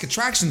Toxic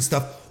Attraction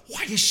stuff.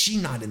 Why is she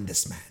not in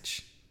this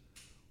match?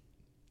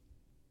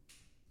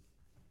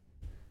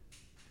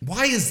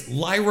 Why is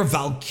Lyra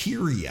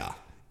Valkyria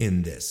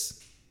in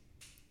this?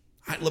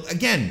 I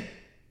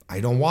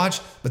don't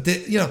watch, but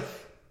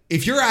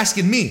if you're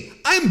asking me,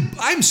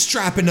 I'm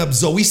strapping up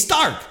Zoe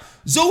Stark.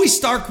 Zoe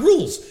Stark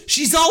rules.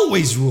 She's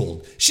always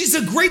ruled. She's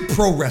a great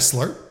pro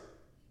wrestler.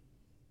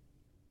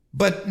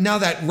 But now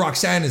that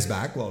Roxanne is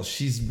back, well,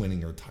 she's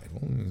winning her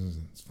title.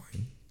 It's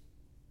fine.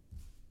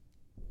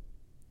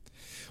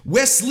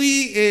 Wes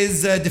Lee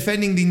is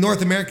defending the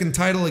North American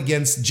title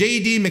against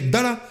JD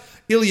McDonough,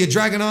 Ilya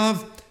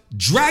Dragunov,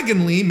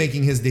 Dragon Lee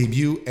making his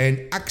debut,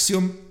 and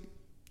Axiom.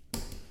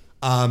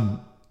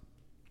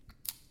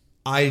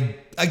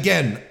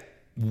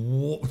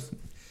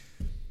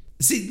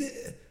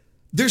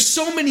 There's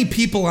so many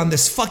people on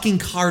this fucking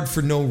card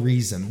for no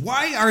reason.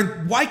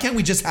 Why can't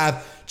we just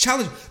have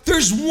challenge?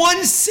 There's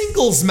one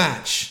singles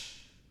match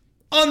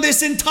on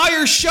this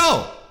entire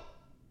show.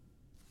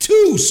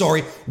 Two,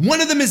 sorry.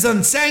 One of them is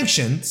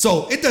unsanctioned,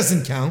 so it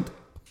doesn't count.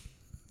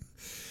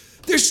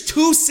 There's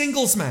two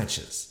singles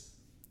matches.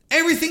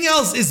 Everything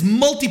else is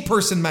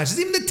multi-person matches.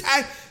 Even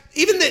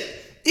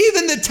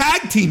the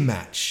tag team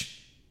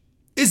match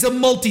is a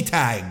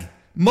multi-tag,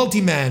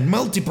 multi-man,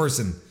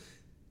 multi-person,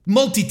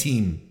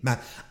 multi-team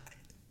match.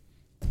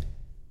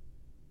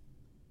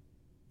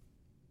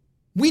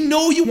 We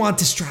know you want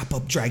to strap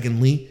up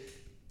Dragon Lee.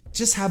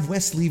 Just have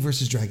Wes Lee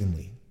versus Dragon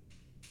Lee.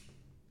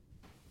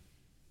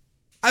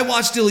 I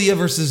watched Ilya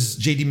versus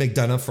JD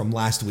McDonough from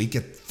last week.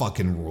 It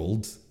fucking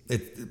ruled.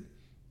 It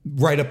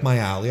right up my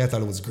alley. I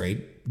thought it was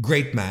great.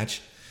 Great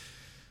match.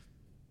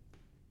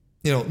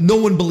 No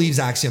one believes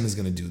Axiom is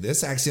going to do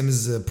this. Axiom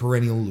is a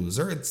perennial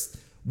loser.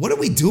 What are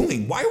we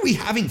doing? Why are we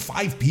having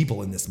 5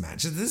 people in this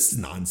match? This is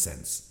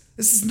nonsense.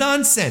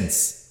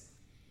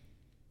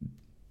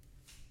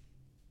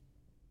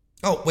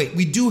 Oh, wait.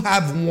 We do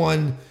have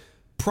one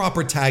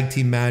proper tag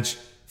team match.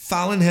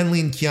 Fallon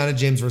Henley and Kiana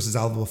James versus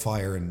Alba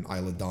Fire and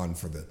Isla Dawn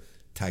for the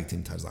tag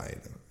team titles. I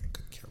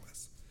couldn't care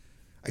less.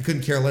 I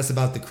couldn't care less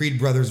about the Creed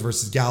brothers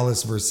versus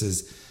Gallus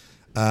versus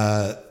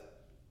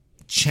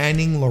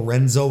Channing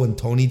Lorenzo and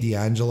Tony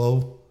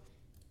D'Angelo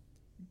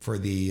for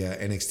the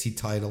NXT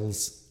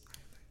titles.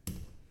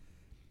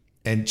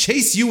 And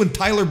Chase U and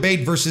Tyler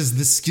Bate versus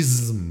The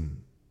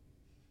Schism.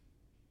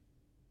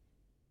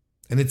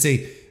 And it's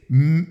a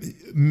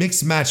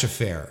mixed match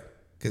affair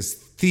because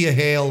Thea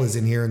Hale is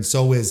in here and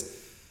so is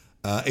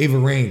Ava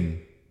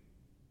Rain.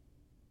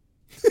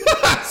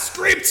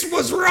 scripts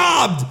was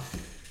robbed,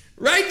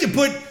 right? You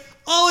put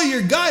all of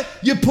your guys,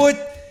 you put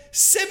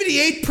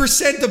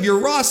 78% of your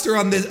roster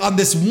on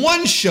this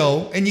one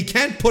show, and you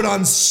can't put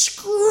on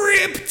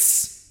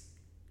scripts.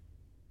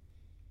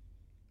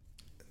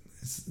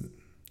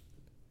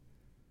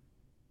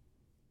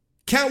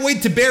 Can't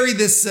wait to bury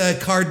this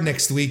card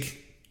next week.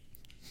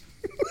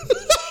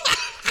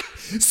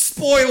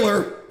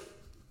 Spoiler.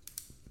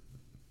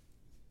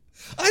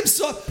 I'm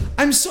so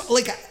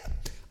like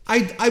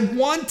I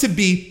want to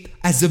be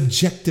as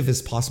objective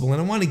as possible,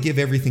 and I want to give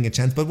everything a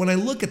chance. But when I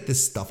look at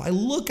this stuff, I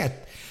look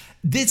at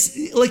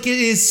this like it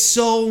is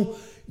so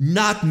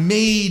not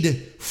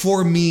made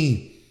for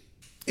me.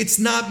 It's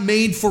not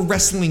made for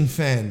wrestling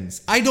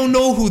fans. I don't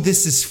know who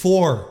this is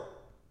for.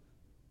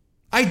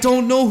 I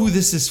don't know who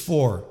this is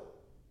for.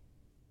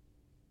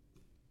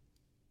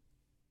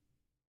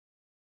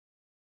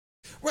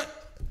 Right.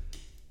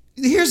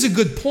 Here's a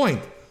good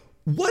point.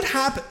 What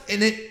happened?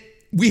 And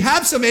we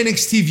have some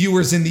NXT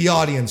viewers in the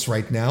audience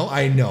right now.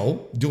 I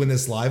know, doing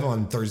this live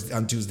on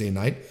Tuesday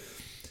night.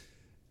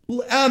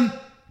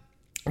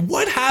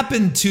 What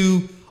happened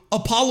to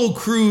Apollo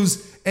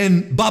Crews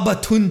and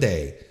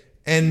Babatunde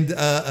and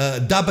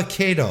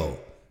Dabba-Kato,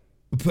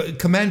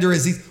 Commander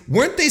Aziz?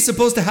 Weren't they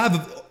supposed to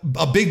have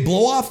a big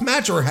blow-off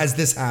match, or has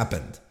this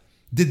happened?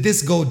 Did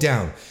this go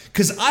down?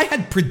 Because I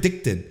had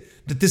predicted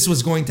that this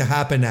was going to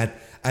happen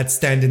at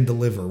Stand and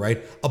Deliver,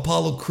 right?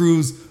 Apollo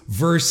Crews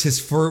versus his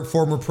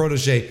former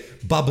protege,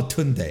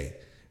 Babatunde,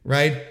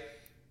 right?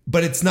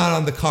 But it's not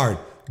on the card.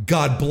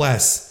 God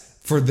bless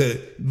for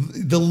the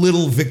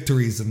little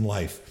victories in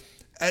life.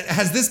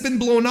 Has this been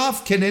blown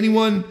off? Can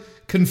anyone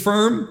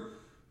confirm?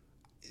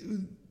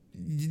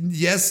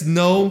 Yes,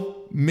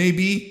 no,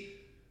 maybe.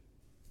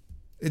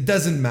 It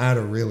doesn't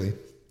matter, really.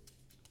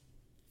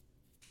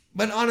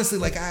 But honestly,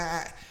 like,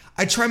 I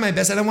try my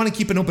best, and I want to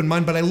keep an open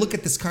mind, but I look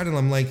at this card and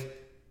I'm like,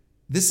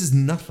 this is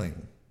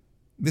nothing.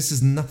 This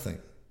is nothing.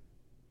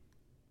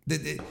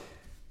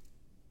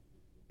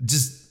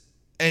 Just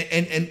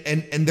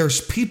and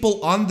there's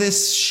people on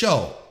this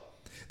show.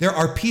 There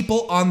are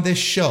people on this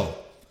show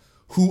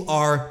who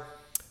are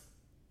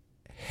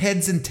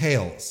heads and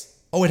tails.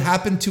 Oh, it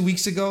happened 2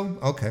 weeks ago?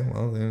 Okay,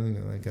 well, there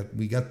you go.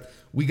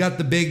 We got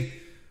the big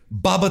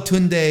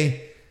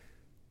Babatunde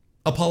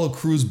Apollo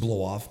Crews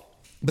blow off.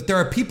 But there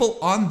are people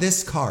on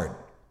this card,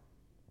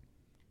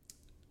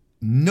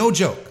 no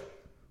joke,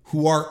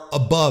 who are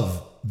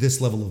above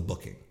this level of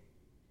booking.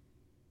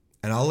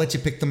 And I'll let you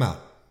pick them out.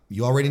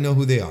 You already know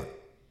who they are.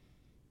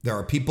 There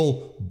are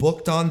people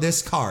booked on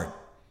this card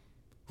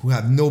who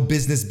have no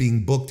business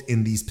being booked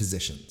in these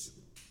positions.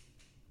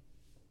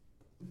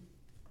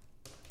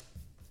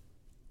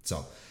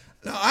 So,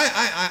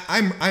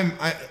 I'm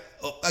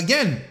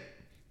again,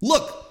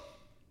 look,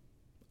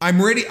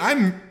 I'm ready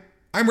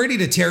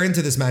to tear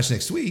into this match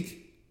next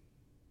week.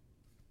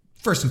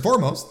 First and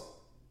foremost,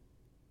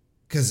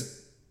 because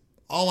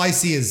all I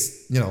see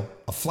is,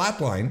 a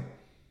flat line.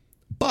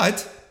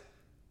 But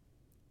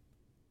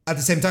at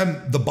the same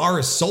time, the bar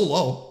is so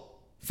low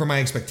for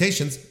my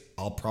expectations,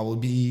 I'll probably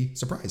be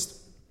surprised.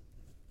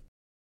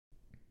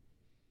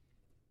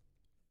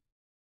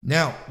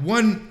 Now,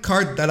 one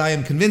card that I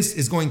am convinced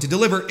is going to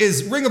deliver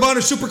is Ring of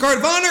Honor Supercard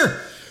of Honor,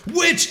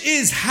 which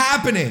is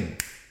happening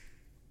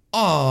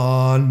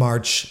on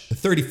March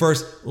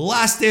 31st,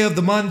 last day of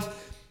the month,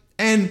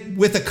 and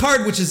with a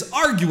card which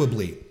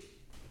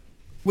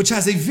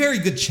has a very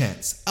good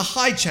chance, a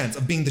high chance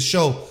of being the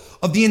show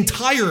of the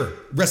entire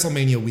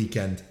WrestleMania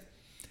weekend.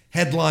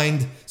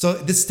 Headlined, so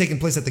this is taking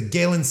place at the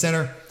Galen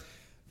Center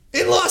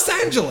in Los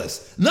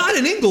Angeles, not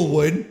in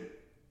Inglewood,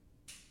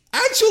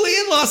 actually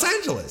in Los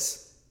Angeles.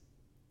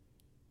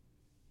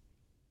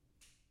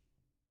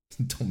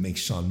 Don't make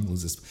Shawn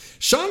lose this.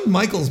 Shawn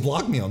Michaels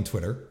blocked me on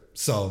Twitter,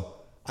 so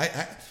I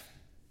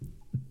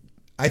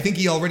think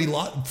he already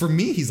lost. For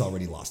me, he's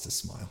already lost his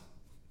smile.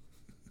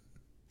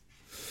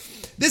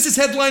 This is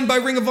headlined by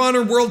Ring of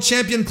Honor World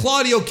Champion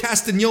Claudio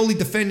Castagnoli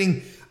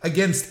defending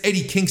against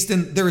Eddie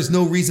Kingston. There is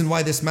no reason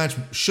why this match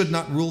should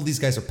not rule. These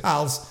guys are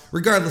pals,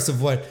 regardless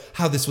of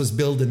how this was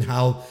billed and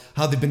how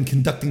they've been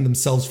conducting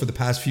themselves for the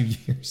past few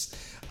years.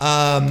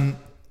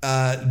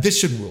 This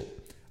should rule.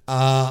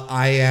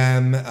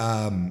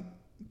 I'm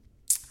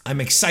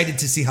excited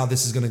to see how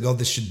this is going to go.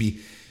 This should be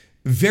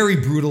very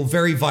brutal,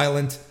 very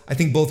violent. I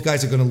think both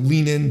guys are going to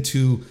lean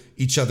into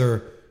each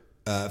other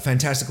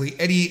fantastically.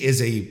 Eddie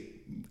is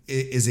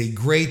a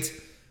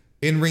great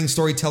in-ring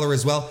storyteller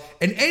as well.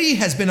 And Eddie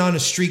has been on a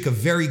streak of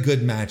very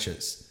good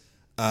matches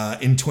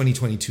in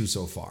 2022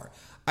 so far.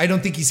 I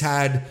don't think he's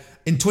had,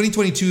 in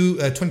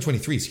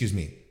 2023, excuse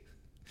me.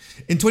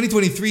 In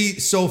 2023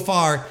 so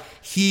far,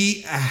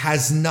 he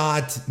has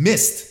not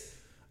missed.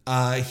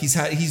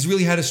 He's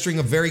really had a string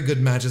of very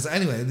good matches.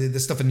 Anyway, the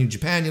stuff in New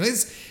Japan,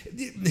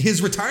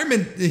 his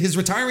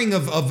retiring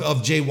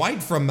of Jay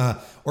White from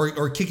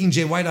or kicking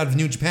Jay White out of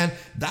New Japan,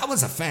 that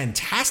was a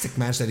fantastic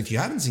match that if you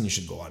haven't seen, you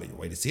should go out of your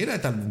way to see it. I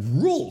thought it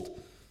ruled.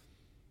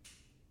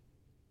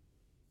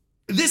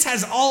 This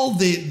has all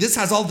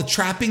the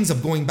trappings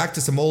of going back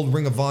to some old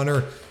Ring of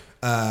Honor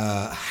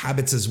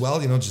habits as well.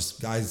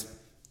 Just guys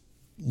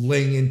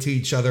laying into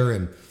each other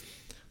and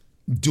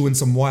doing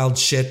some wild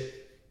shit.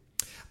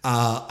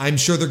 I'm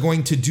sure they're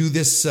going to do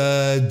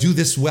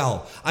this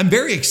well. I'm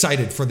very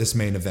excited for this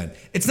main event.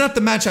 It's not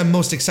the match I'm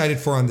most excited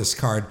for on this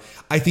card.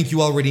 I think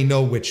you already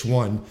know which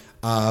one,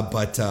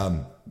 but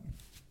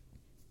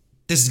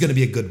this is going to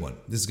be a good one.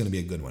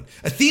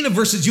 Athena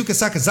versus Yuka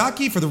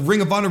Sakazaki for the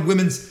Ring of Honor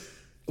Women's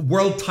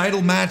World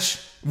Title match,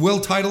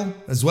 world title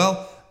as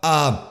well.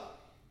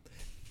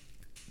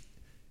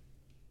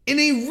 In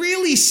a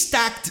really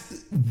stacked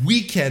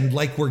weekend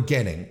like we're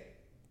getting,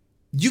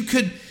 you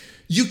can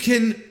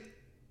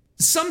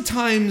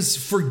sometimes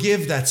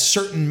forgive that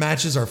certain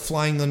matches are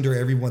flying under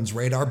everyone's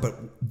radar, but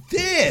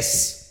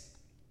this,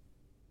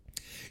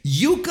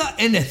 Yuka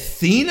and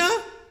Athena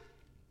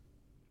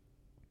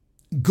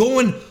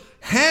going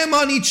ham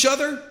on each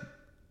other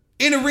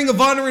in a Ring of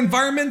Honor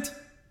environment.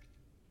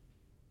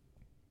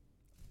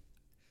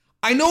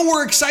 I know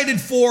we're excited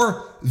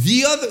for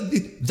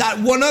that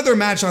one other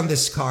match on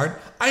this card.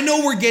 I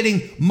know we're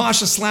getting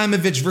Masha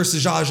Slamovich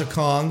versus Aja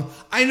Kong.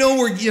 I know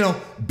we're,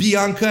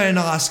 Bianca and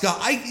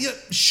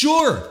Asuka.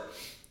 Sure.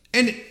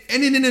 And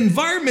in an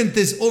environment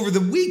this over the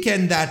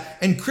weekend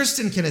and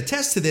Kristen can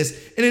attest to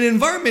this, in an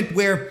environment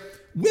where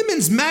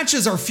women's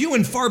matches are few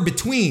and far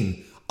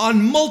between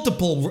on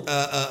multiple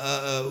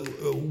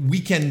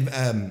weekend,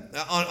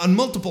 on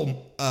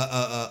multiple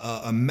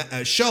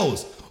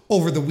shows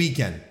over the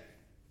weekend.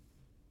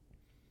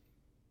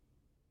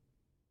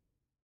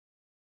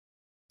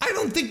 I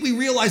don't think we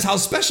realize how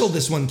special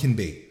this one can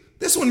be.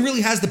 This one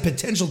really has the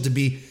potential to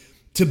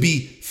be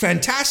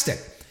fantastic.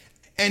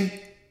 And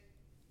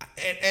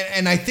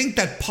I think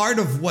that part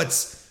of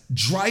what's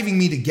driving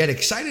me to get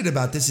excited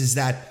about this is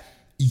that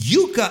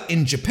Yuka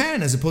in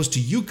Japan, as opposed to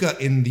Yuka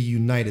in the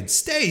United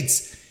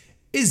States,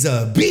 is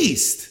a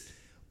beast.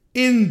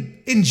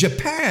 In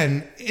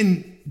Japan,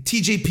 in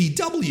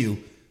TJPW,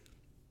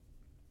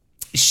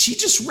 she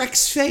just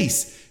wrecks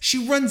face.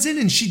 She runs in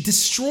and she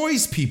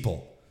destroys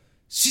people.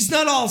 She's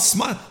not all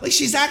smile. Like,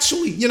 she's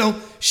actually,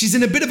 she's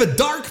in a bit of a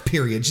dark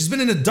period. She's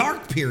been in a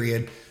dark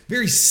period,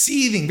 very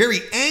seething, very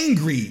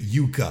angry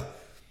Yuka.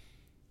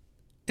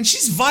 And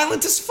she's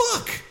violent as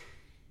fuck.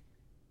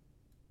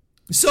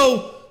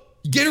 So,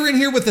 get her in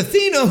here with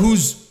Athena,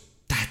 who's,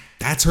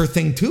 that's her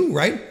thing too,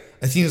 right?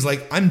 Athena's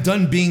like, I'm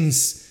done being,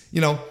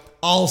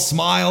 all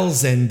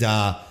smiles and,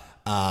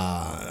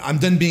 I'm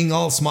done being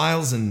all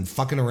smiles and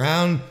fucking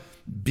around,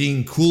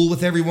 being cool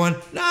with everyone.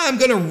 Nah, I'm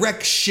gonna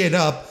wreck shit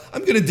up.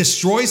 I'm gonna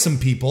destroy some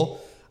people.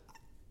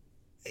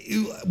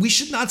 We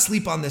should not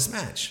sleep on this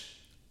match.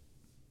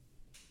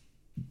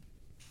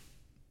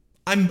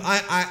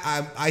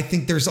 I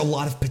think there's a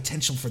lot of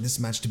potential for this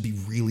match to be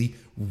really,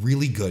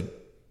 really good.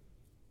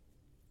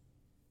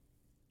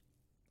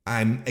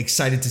 I'm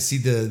excited to see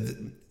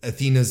the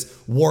Athena's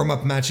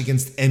warm-up match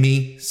against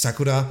Emi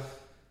Sakura,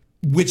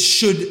 which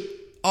should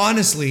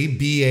honestly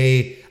be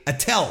a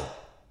tell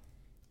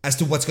as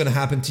to what's going to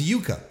happen to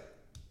Yuka.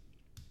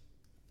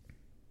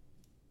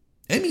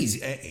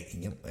 Emi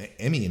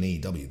in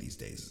AEW these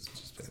days has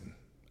just been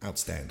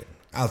outstanding.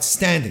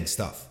 Outstanding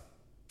stuff.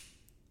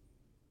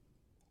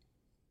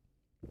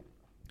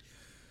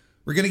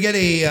 We're going to get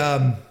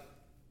a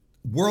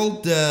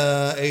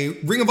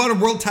Ring of Honor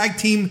World Tag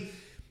Team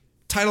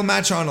title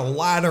match on a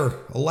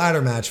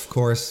ladder match, of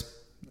course,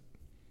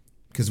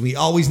 because we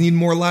always need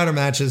more ladder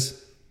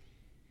matches.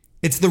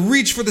 It's the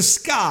Reach for the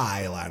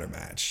Sky ladder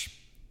match.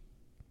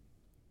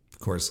 Of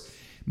course,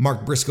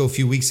 Mark Briscoe a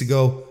few weeks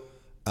ago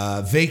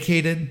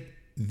vacated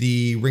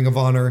the Ring of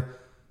Honor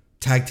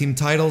tag team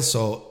titles,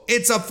 so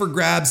it's up for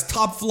grabs.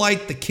 Top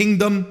Flight, The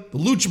Kingdom, the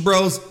Lucha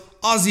Bros,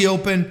 Aussie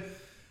Open,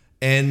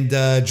 and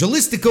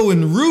Jalistico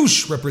and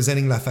Rouge,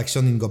 representing La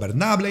Facción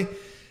Ingobernable,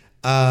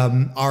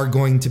 are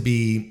going to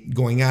be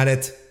going at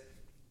it.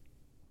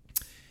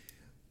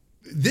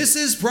 This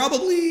is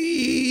probably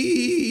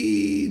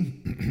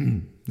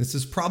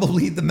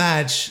the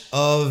match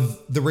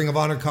of the Ring of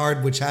Honor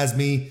card which has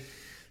me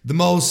the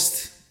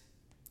most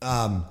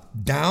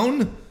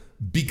down,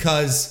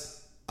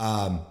 because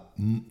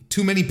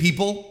too many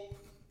people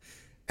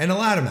and a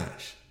ladder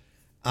match.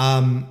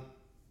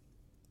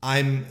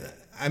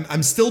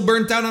 I'm still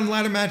burnt out on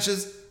ladder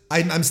matches.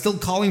 I'm still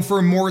calling for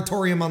a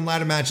moratorium on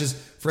ladder matches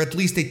for at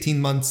least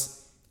 18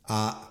 months.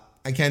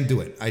 I can't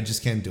do it. I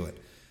just can't do it.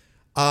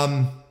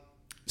 Now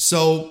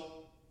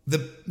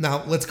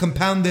let's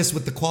compound this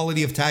with the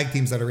quality of tag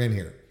teams that are in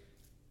here.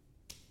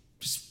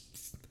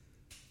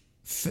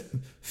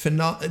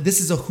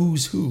 This is a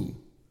who's who.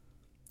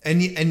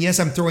 And yes,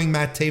 I'm throwing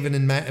Matt Taven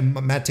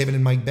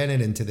and Mike Bennett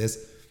into this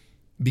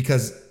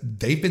because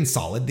they've been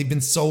solid. They've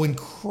been so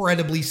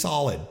incredibly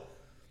solid.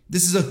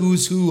 This is a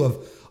who's who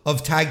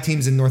of tag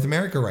teams in North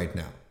America right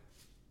now.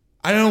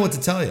 I don't know what to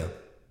tell you.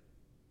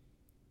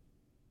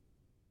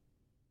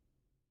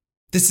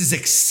 This is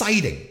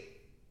exciting.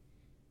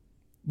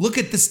 Look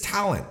at this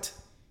talent.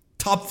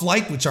 Top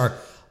Flight, which are,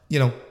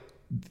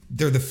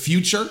 they're the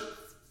future.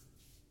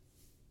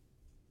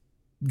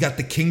 Got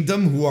the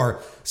Kingdom, who are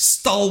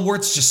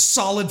stalwarts, just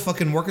solid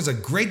fucking workers, a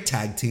great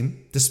tag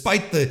team,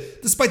 despite the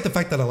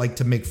fact that I like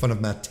to make fun of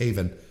Matt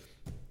Taven.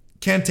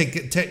 Can't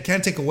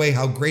take away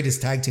how great his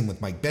tag team with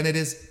Mike Bennett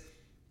is.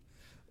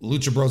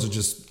 Lucha Bros are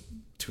just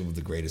two of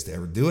the greatest to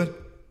ever do it.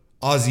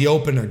 Aussie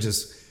Open are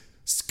just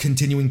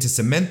continuing to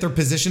cement their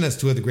position as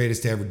two of the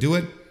greatest to ever do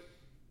it.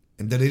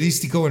 And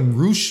Delistico and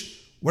Roosh,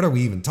 what are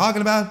we even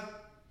talking about?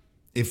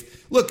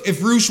 If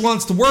Roosh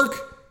wants to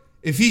work,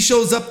 if he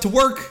shows up to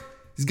work,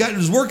 he's got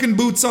his working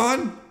boots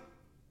on.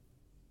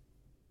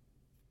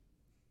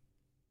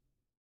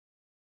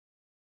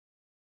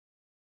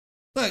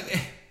 Look,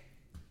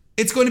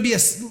 it's going to be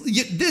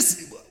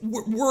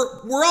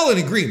we're all in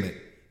agreement.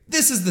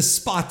 This is the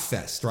spot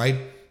fest, right?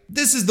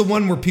 This is the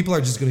one where people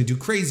are just going to do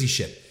crazy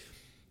shit.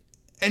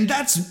 And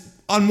that's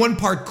on one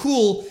part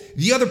cool.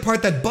 The other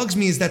part that bugs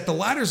me is that the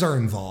ladders are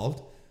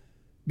involved,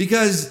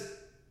 because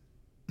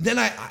then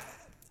I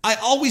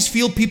always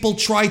feel people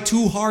try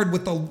too hard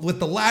with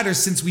the ladders,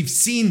 since we've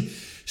seen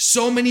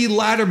so many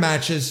ladder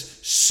matches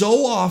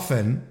so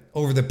often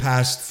over the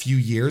past few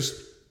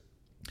years.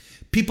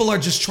 People are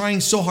just trying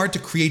so hard to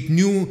create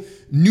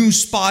new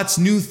spots,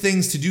 new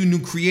things to do, new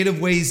creative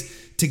ways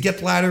to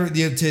get ladder to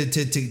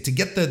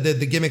get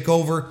the gimmick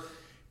over.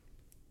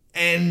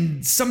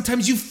 And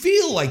sometimes you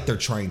feel like they're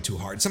trying too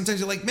hard. Sometimes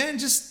you're like, man,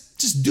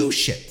 just do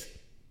shit.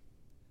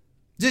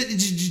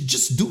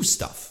 Just do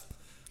stuff.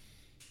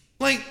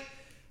 Like,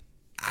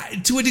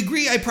 to a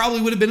degree, I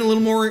probably would have been a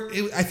little more.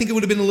 I think it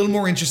would have been a little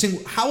more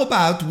interesting. How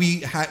about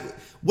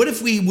what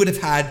if we would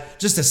have had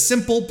just a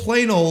simple,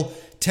 plain old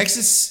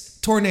Texas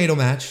tornado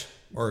match,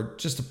 or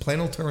just a plain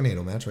old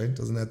tornado match, right? It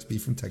doesn't have to be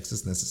from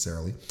Texas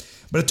necessarily,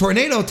 but a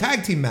tornado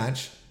tag team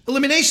match,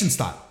 elimination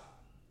style.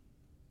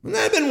 Wouldn't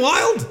that have been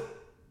wild?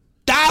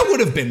 That would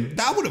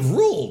have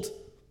ruled.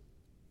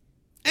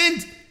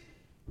 And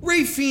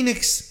Rey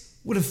Fenix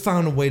would have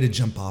found a way to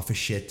jump off of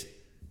shit,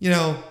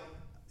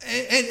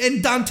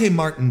 and Dante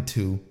Martin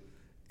too.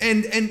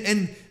 And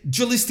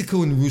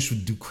Jalistico and Roosh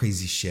would do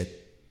crazy shit.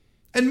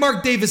 And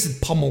Mark Davis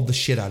had pummeled the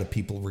shit out of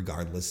people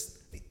regardless.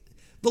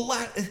 The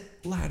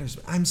ladders,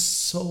 I'm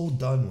so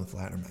done with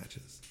ladder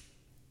matches.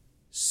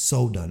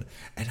 So done.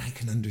 And I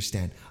can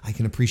understand. I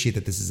can appreciate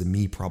that this is a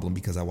me problem,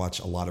 because I watch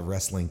a lot of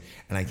wrestling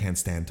and I can't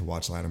stand to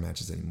watch ladder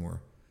matches anymore.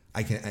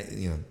 I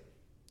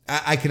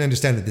can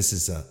understand that this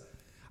is a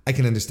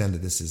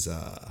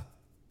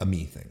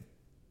me thing.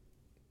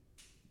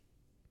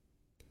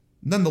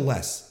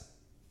 Nonetheless,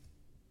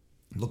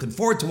 I'm looking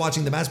forward to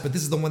watching the match, but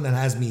this is the one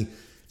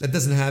that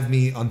doesn't have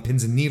me on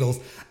pins and needles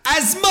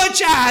as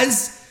much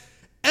as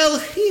El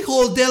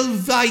Hijo del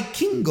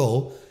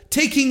Vikingo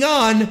taking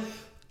on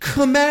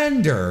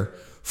Commander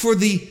for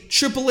the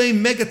AAA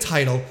Mega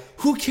Title.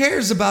 Who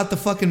cares about the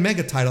fucking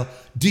Mega Title?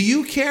 Do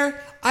you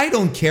care? I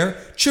don't care.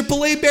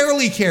 AAA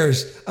barely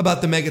cares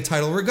about the Mega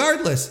Title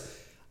regardless.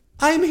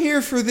 I'm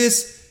here for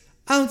this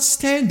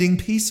outstanding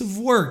piece of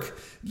work.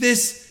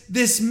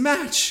 This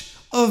match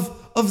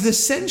of the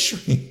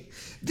century.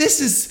 This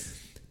is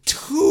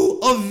two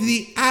of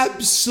the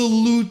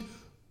absolute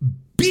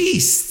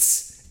beasts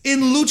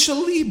in Lucha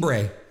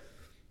Libre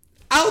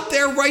out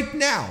there right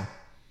now.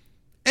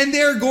 And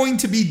they're going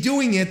to be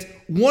doing it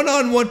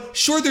one-on-one.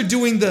 Sure, they're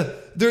doing the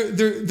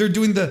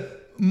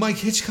Mike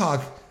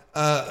Hitchcock,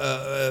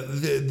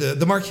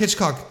 the Mark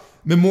Hitchcock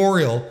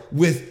memorial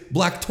with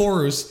Black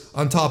Taurus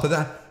on top of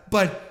that.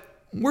 But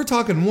we're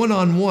talking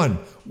one-on-one.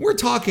 We're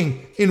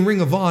talking in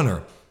Ring of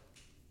Honor.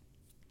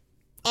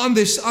 On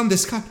this,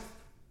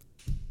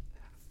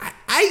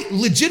 I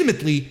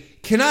legitimately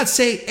cannot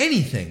say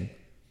anything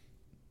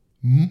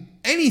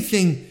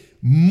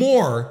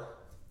more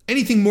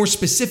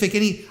specific.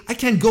 I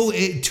can't go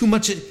too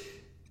much.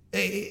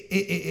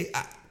 I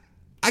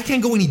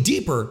can't go any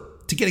deeper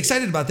to get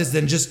excited about this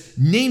than just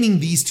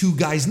naming these two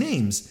guys'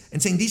 names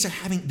and saying they're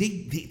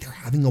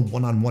having a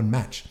one-on-one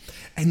match.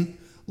 And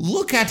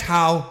look at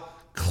how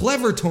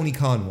clever Tony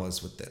Khan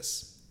was with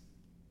this.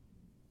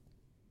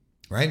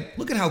 Right?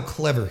 Look at how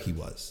clever he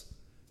was.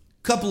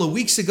 A couple of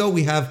weeks ago,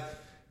 we have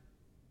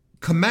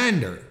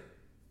Commander.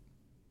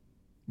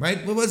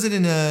 Right? What was it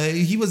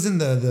he was in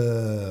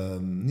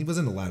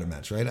the ladder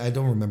match, right? I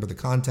don't remember the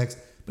context,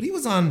 but he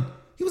was on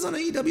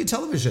AEW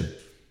television.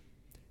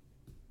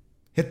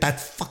 Hit that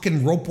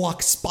fucking rope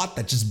walk spot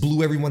that just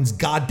blew everyone's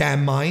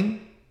goddamn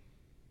mind.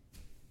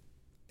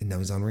 And now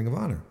he's on Ring of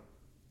Honor.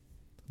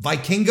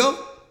 Vikingo,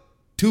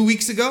 2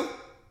 weeks ago,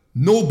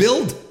 no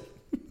build.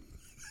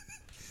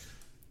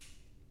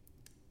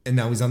 And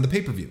now he's on the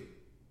pay-per-view.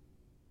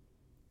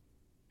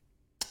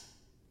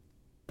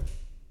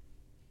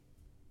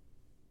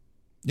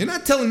 You're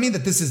not telling me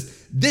that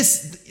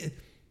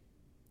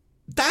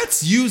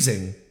that's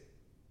using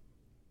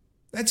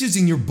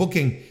your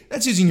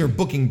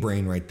booking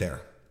brain right there.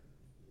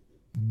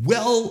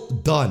 Well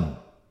done.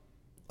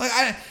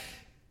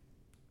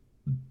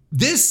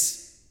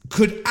 This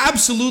could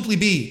absolutely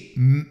be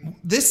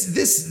this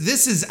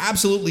is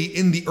absolutely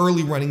in the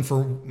early running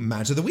for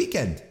match of the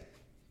weekend.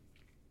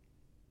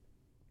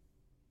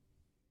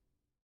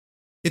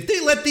 If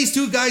they let these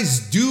two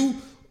guys do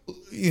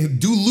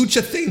do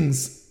lucha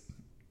things.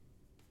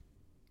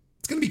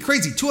 It's going to be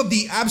crazy. Two of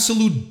the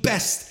absolute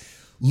best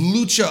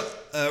lucha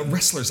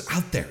wrestlers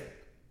out there.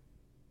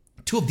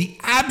 Two of the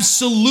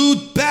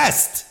absolute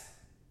best.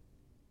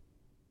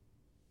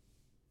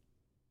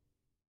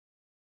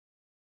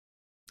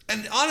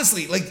 And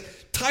honestly,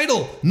 like,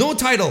 title, no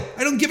title,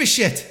 I don't give a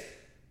shit.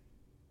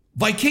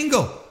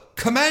 Vikingo,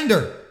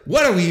 Commander,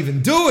 what are we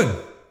even doing?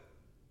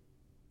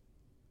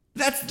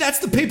 That's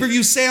the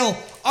pay-per-view sale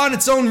on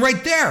its own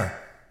right there.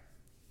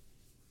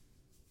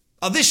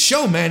 This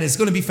show, man, is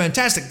going to be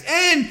fantastic.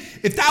 And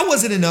if that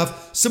wasn't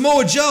enough,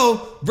 Samoa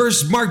Joe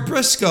versus Mark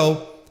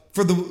Briscoe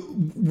for the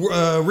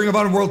Ring of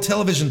Honor World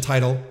Television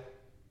title.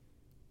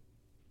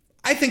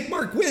 I think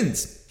Mark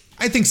wins.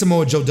 I think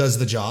Samoa Joe does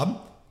the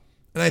job.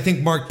 And I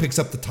think Mark picks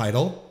up the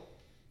title.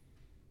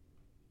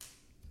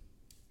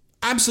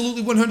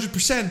 Absolutely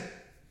 100%.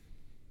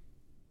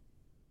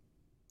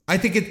 I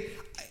think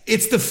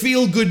it's the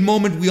feel-good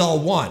moment we all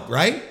want,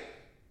 right?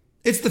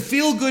 It's the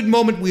feel-good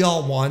moment we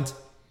all want.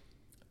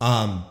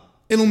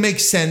 It'll make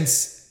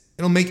sense.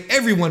 It'll make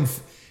everyone...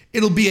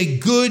 It'll be a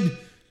good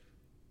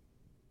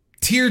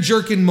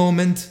tear-jerking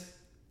moment.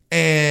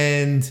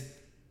 And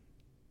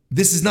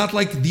this is not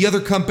like the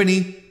other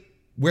company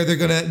where they're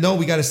going to... No,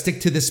 we got to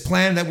stick to this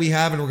plan that we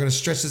have and we're going to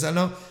stretch this out.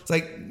 No, it's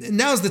like,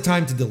 now's the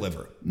time to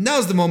deliver.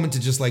 Now's the moment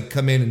to just like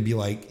come in and be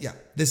like, yeah,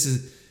 this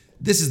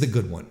is the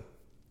good one.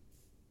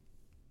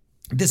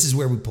 This is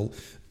where we pull...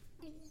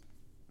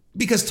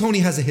 Because Tony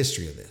has a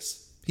history of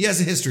this. He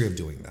has a history of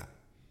doing that.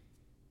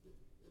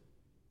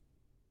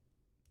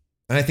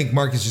 And I think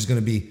Mark is just going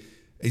to be...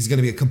 He's going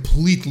to be a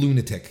complete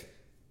lunatic.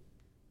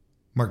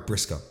 Mark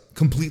Briscoe.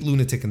 Complete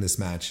lunatic in this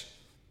match.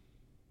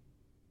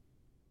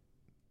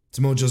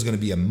 Samoa Joe's going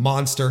to be a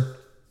monster.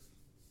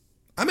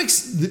 I'm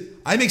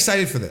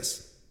excited for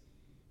this.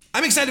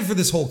 I'm excited for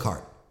this whole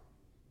card.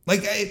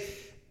 Like...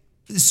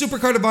 The Super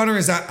Card of Honor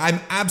is I'm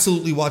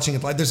absolutely watching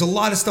it live. There's a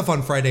lot of stuff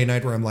on Friday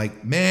night where I'm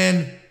like,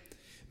 man.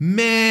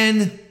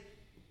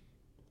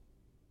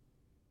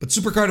 But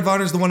Super Card of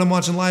Honor is the one I'm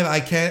watching live. I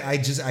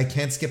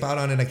can't skip out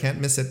on it. I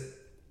can't miss it.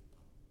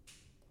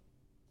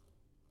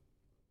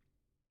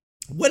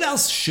 What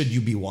else should you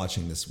be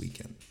watching this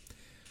weekend?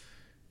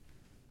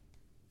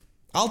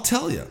 I'll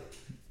tell you.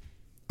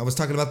 I was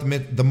talking about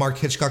the Mark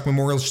Hitchcock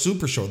Memorial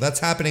Super Show.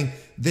 That's happening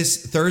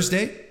this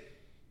Thursday.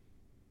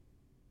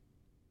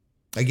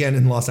 Again,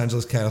 in Los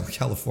Angeles,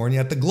 California,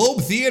 at the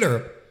Globe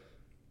Theater.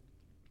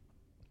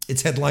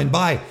 It's headlined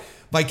by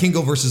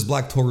Vikingo versus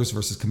Black Taurus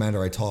versus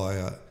Commander. I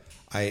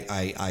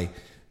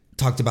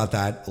talked about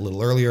that a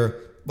little earlier.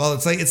 Well,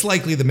 it's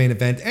likely the main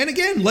event. And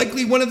again,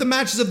 likely one of the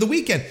matches of the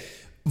weekend.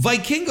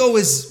 Vikingo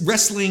is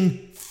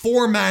wrestling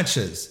 4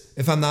 matches,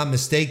 if I'm not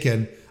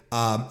mistaken.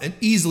 And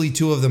easily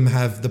 2 of them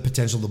have the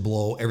potential to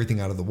blow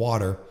everything out of the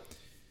water.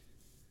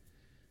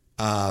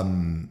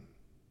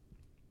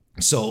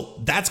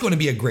 So that's going to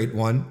be a great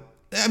one.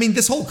 I mean,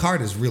 this whole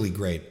card is really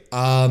great.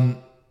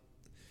 Shigeru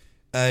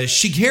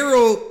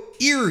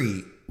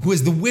Irie, who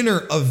is the winner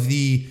of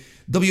the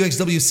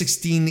WXW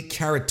 16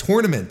 Carat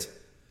Tournament,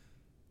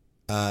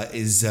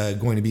 is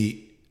going to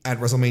be at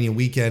WrestleMania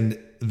weekend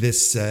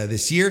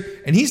this year.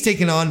 And he's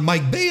taking on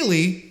Mike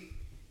Bailey,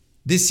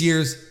 this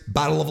year's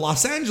Battle of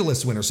Los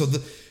Angeles winner. So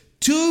the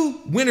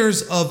 2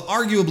 winners of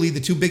arguably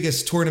the 2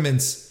 biggest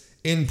tournaments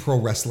in pro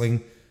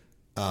wrestling,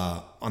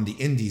 on the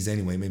indies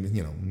anyway, maybe,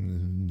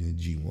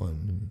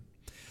 G1.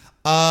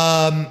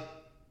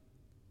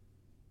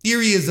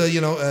 Erie is a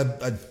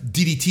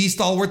DDT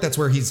stalwart. That's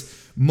where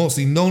he's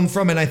mostly known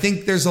from. And I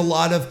think a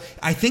lot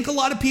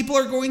of people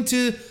are going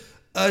to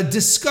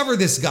discover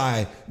this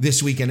guy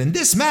this weekend. And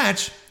this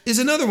match is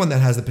another one that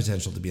has the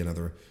potential to be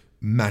another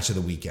match of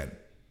the weekend.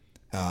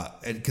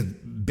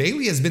 And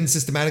Bailey has been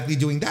systematically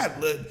doing that.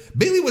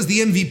 Bailey was the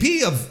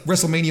MVP of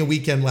WrestleMania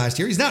weekend last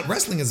year. He's not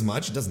wrestling as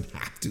much. He doesn't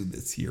have to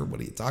this year. What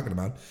are you talking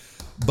about?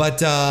 But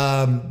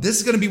this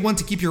is going to be one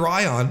to keep your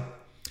eye on.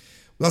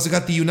 We also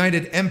got the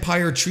United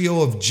Empire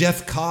trio of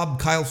Jeff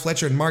Cobb, Kyle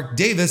Fletcher, and Mark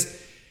Davis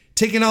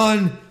taking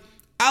on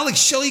Alex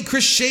Shelley,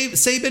 Chris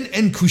Sabin,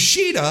 and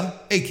Kushida,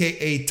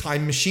 a.k.a.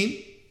 Time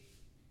Machine.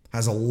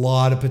 Has a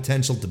lot of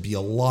potential to be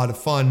a lot of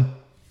fun.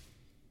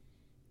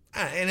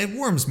 And it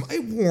warms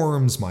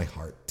my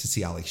heart to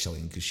see Alex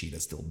Shelley and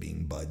Kushida still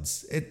being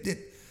buds. It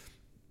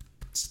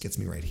just gets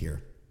me right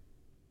here.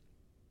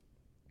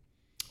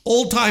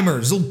 Old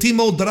timers,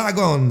 Ultimo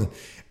Dragon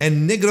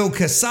and Negro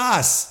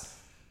Casas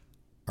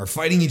are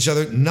fighting each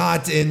other,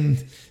 not in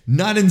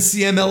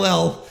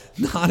CMLL,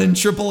 not in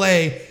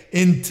AAA.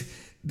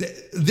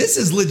 This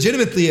is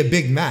legitimately a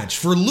big match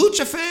for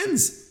lucha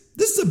fans.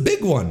 This is a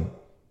big one.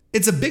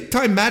 It's a big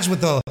time match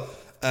with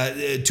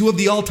 2 of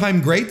the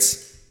all-time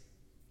greats.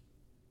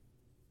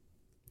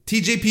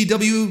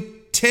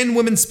 TJPW 10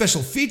 women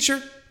special feature.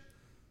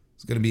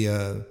 It's going to be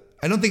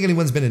I don't think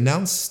anyone's been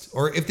announced,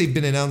 or if they've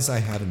been announced, I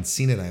haven't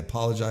seen it. I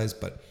apologize,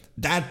 but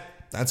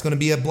that's going to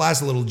be a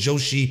blast. A little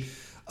Joshi,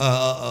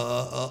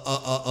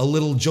 a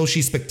little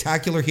Joshi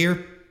spectacular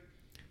here.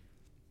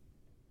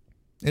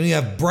 And we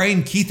have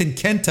Brian, Keith, and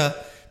Kenta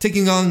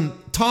taking on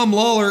Tom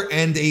Lawler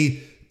and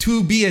a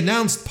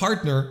to-be-announced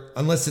partner,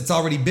 unless it's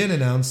already been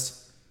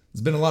announced.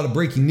 There's been a lot of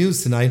breaking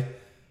news tonight.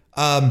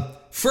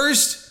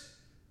 First,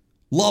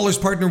 Lawler's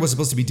partner was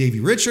supposed to be Davey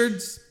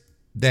Richards.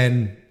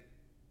 Then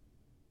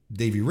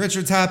Davey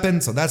Richards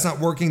happened, so that's not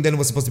working. Then it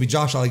was supposed to be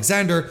Josh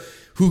Alexander,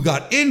 who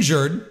got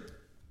injured.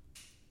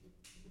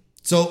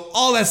 So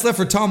all that's left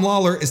for Tom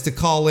Lawler is to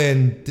call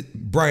in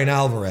Brian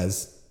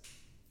Alvarez.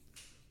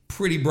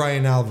 Pretty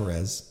Brian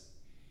Alvarez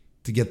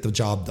to get the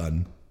job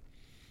done.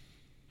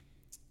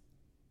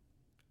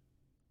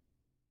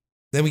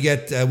 Then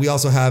we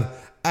also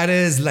have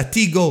Ares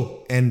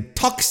Latigo and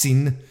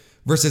Toxin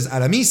versus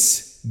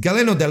Aramis,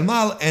 Galeno Del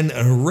Mal, and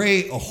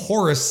Rey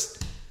Horace.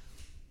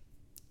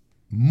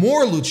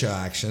 More lucha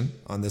action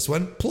on this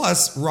one,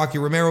 plus Rocky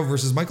Romero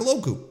versus Michael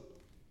Oku.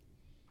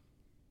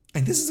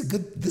 And this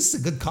is a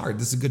good card.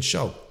 This is a good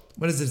show.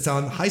 What is it? It's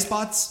on High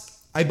Spots,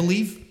 I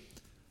believe.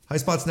 High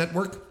Spots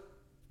Network.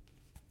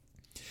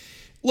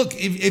 Look,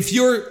 if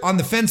you're on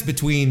the fence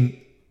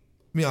between,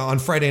 on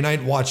Friday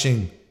night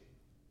watching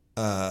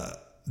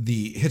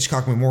the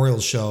Hitchcock Memorial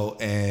Show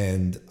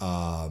and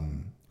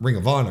Ring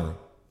of Honor,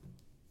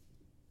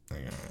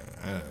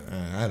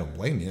 I don't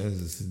blame you.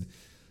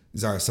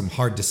 These are some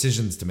hard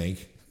decisions to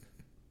make.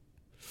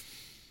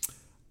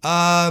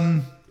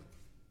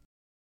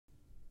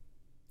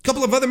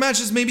 Couple of other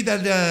matches maybe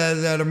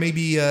that are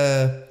maybe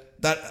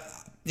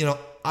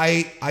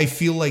I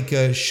feel like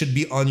should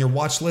be on your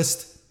watch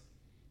list.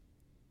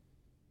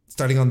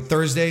 Starting on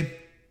Thursday,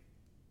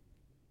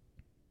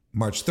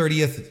 March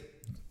 30th,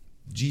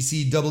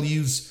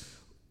 GCW's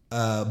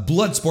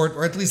Bloodsport,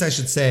 or at least I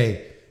should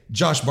say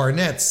Josh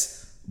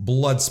Barnett's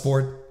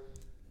Bloodsport,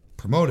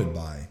 promoted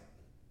by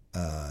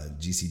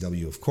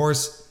GCW, of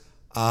course.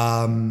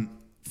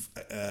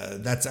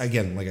 That's,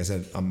 again, like I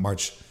said, on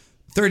March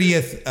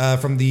 30th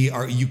from the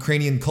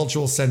Ukrainian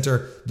Cultural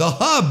Center, the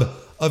hub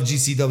of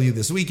GCW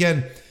this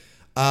weekend.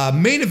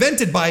 Main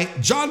evented by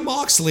Jon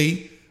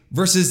Moxley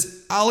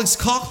versus Alex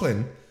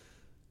Coughlin,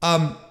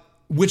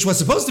 which was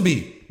supposed to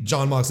be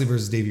Jon Moxley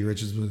versus Davey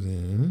Richards.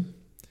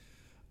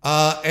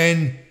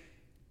 And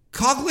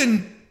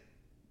Coughlin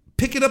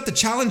picking up the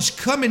challenge,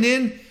 coming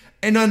in,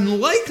 an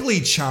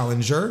unlikely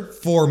challenger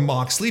for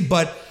Moxley,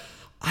 but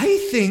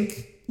I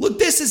think, look,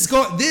 this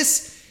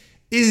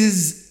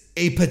is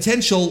a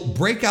potential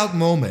breakout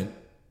moment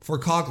for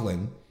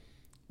Coughlin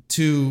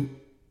to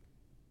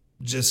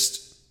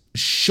just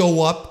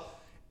show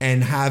up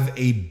and have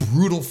a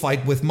brutal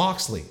fight with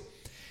Moxley.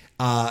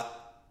 I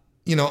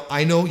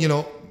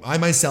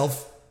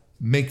myself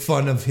make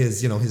fun of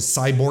his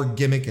cyborg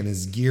gimmick and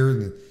his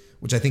gear,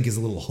 which I think is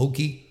a little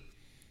hokey.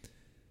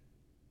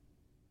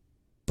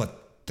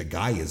 But the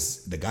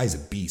guy's a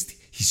beast.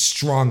 He's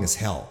strong as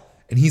hell,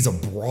 and he's a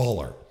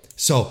brawler.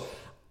 So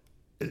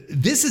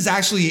this is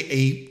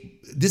actually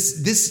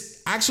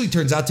this actually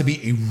turns out to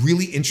be a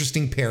really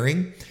interesting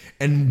pairing,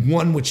 and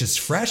one which is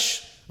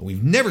fresh,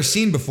 we've never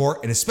seen before,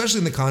 and especially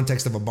in the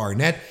context of a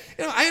Barnett.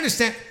 I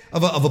understand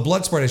of a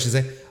Bloodsport, I should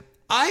say.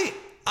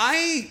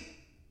 I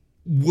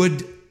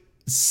would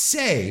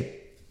say,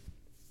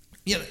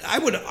 I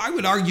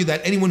would argue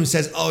that anyone who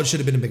says, "Oh, it should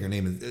have been a bigger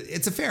name,"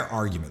 it's a fair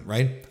argument,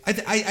 right?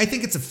 I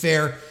think it's a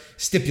fair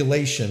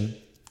stipulation.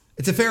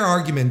 It's a fair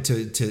argument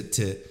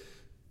to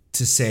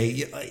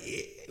say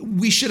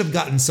we should have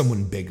gotten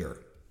someone bigger,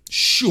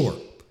 sure,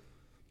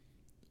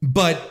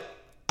 but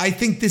I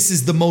think this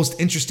is the most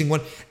interesting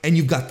one. And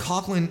you've got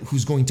Coughlin,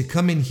 who's going to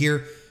come in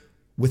here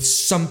with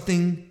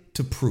something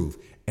to prove.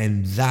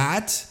 And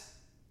that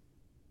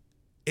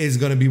is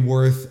going to be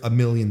worth $1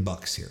 million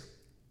here.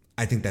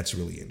 I think that's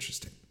really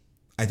interesting.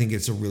 I think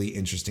it's a really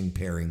interesting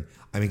pairing.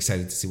 I'm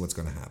excited to see what's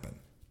going to happen.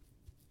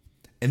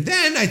 And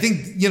then I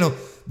think,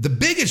 the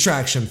big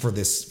attraction for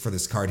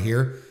this card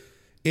here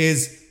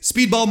is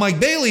Speedball Mike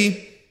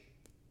Bailey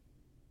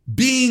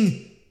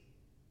being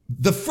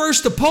the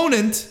first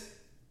opponent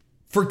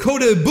for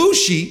Kota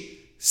Ibushi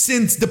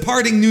since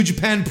departing New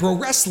Japan Pro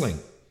Wrestling.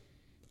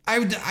 I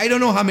don't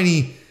know how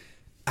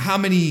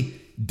many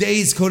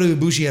days Kota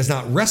Ibushi has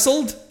not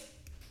wrestled,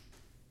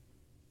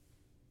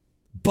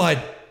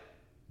 but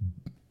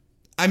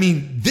I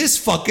mean, this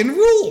fucking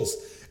rules.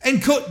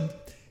 And Kota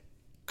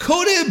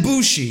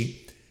Ibushi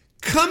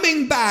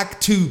coming back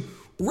to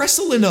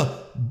wrestle in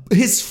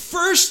his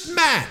first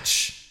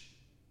match,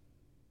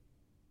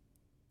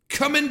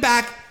 coming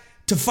back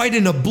to fight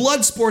in a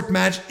Bloodsport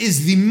match,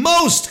 is the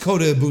most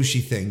Kota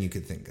Ibushi thing you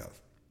could think of.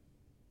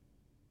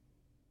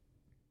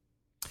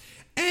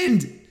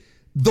 And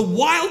the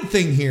wild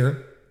thing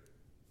here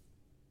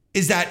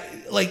is that,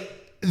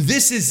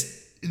 this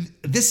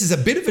is a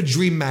bit of a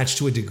dream match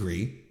to a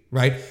degree,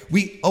 right?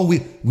 We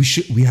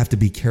have to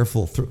be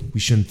careful. We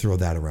shouldn't throw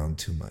that around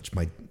too much.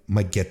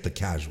 Might get the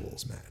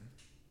casuals, man.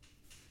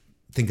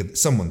 Think of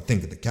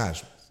the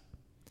casuals.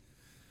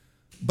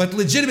 But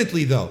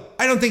legitimately, though,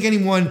 I don't think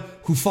anyone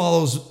who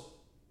follows,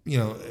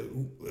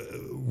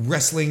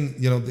 wrestling,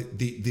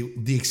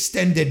 the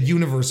extended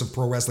universe of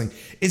pro wrestling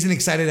isn't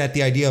excited at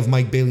the idea of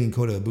Mike Bailey and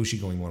Kota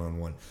Ibushi going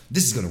one-on-one.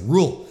 This is going to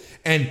rule.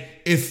 And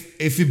if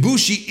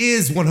Ibushi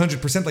is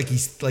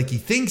 100% like he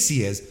thinks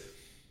he is,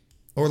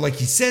 or like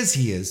he says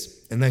he is,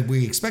 and like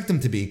we expect him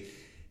to be,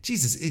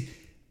 Jesus,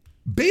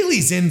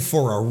 Bailey's in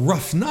for a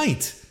rough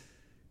night.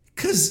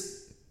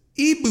 Because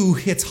Ibu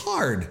hits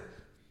hard.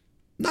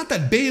 Not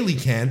that Bailey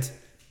can't,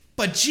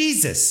 but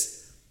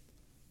Jesus.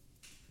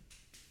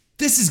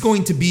 This is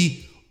going to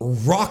be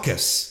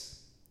raucous.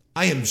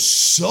 I am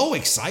so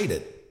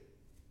excited.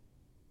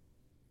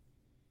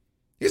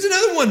 Here's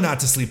another one not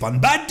to sleep on.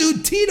 Bad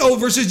Dude Tito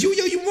versus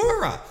Yuya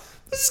Uemura.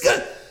 This is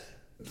gonna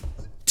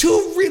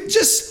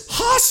just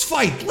hoss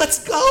fight.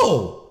 Let's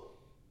go.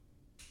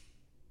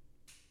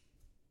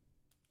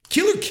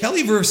 Killer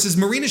Kelly versus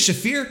Marina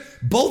Shafir,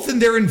 both in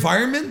their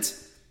environment.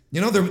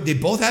 They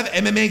both have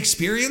MMA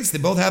experience. They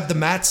both have the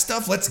mat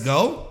stuff. Let's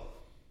go.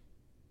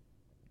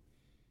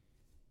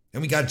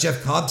 And we got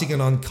Jeff Cobb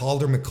taking on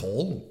Calder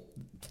McCole.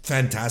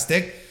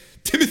 Fantastic.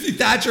 Timothy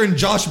Thatcher and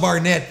Josh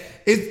Barnett.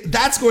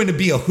 That's going to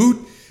be a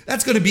hoot.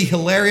 That's going to be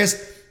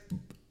hilarious.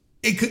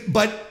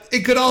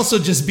 It could also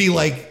just be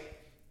like,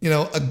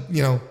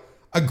 a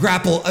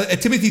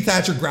Timothy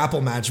Thatcher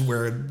grapple match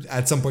where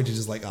at some point you're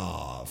just like,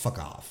 oh, fuck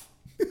off.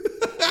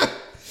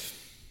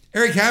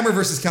 Eric Hammer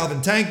versus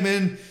Calvin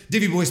Tankman,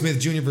 Davey Boy Smith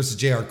Jr. versus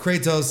JR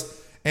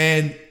Kratos,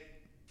 and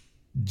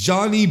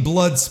Johnny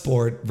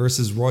Bloodsport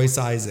versus Royce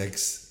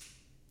Isaacs.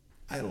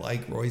 I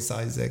like Royce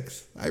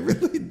Isaacs. I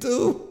really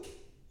do.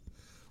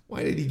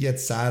 Why did he get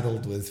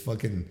saddled with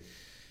fucking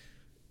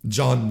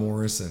John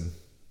Morrison?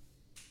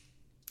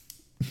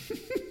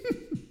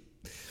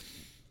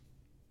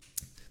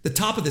 The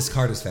top of this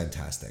card is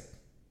fantastic.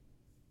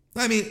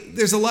 I mean,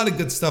 there's a lot of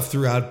good stuff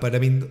throughout, but I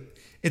mean,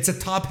 it's a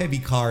top-heavy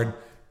card.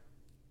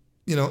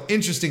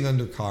 Interesting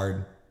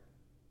undercard.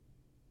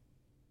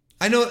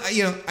 I know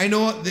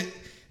that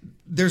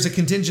there's a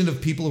contingent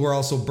of people who are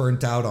also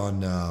burnt out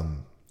on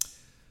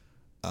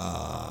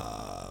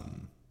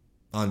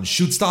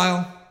shoot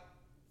style.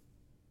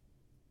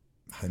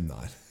 I'm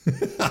not.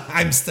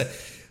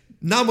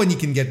 Not when you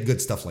can get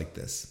good stuff like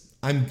this.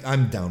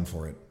 I'm down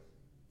for it.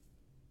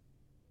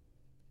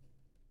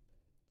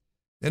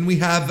 Then we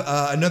have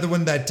another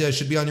one that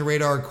should be on your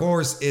radar, of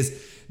course,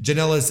 is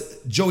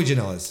Joey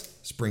Janela's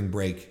Spring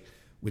Break,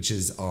 which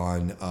is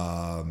on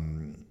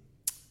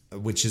the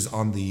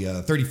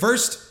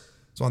 31st.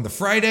 So on the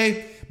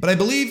Friday, but I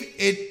believe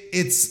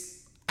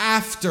it's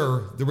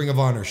after the Ring of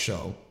Honor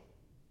show,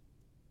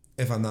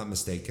 if I'm not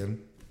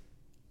mistaken.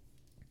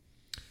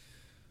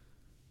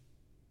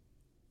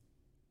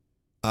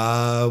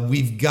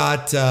 We've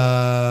got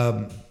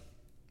a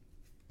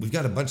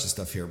bunch of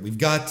stuff here. We've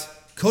got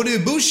Kota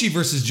Ibushi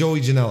versus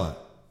Joey Janela,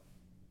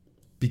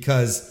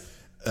 because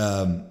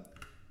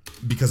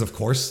of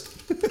course,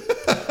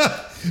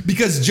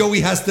 because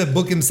Joey has to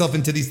book himself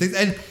into these things,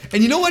 and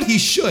you know what, he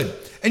should,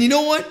 and you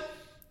know what,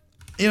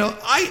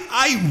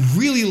 I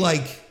really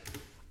like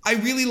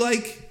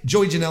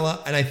Joey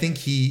Janela, and I think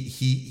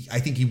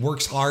he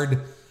works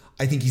hard.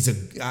 I think he's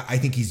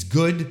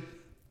good.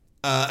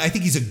 I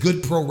think he's a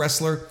good pro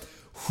wrestler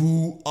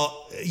who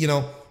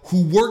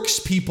works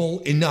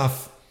people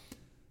enough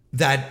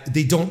that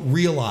they don't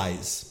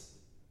realize,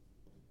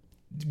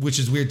 which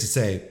is weird to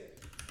say,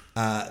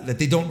 that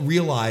they don't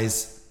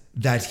realize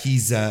that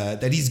he's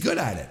good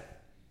at it,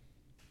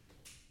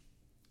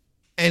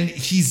 and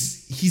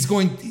he's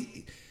going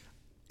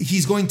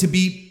to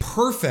be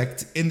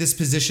perfect in this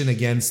position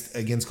against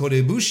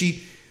Kota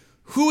Ibushi,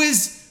 who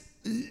is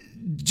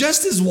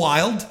just as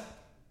wild,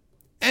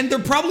 and they're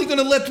probably going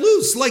to let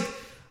loose. Like,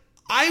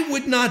 I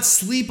would not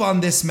sleep on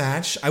this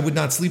match. I would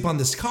not sleep on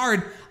this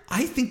card.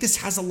 I think this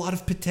has a lot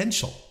of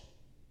potential.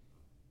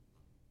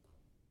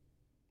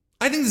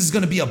 I think this is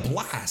going to be a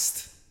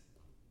blast.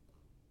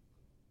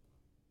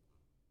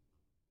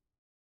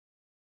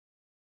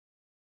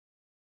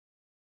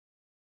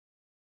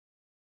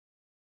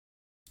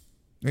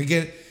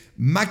 Again,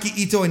 Maki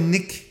Ito and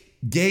Nick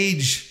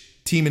Gage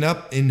teaming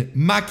up in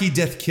Maki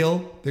Death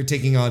Kill. They're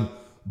taking on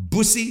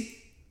Bussy,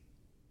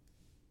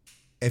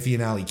 Effie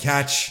and Ali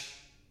Catch.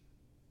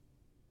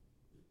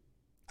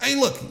 I mean,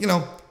 look,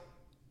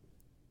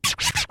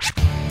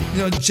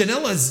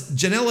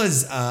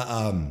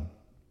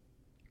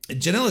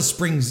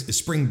 Janela's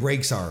spring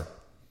breaks are,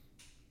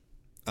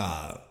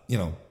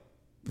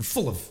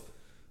 full of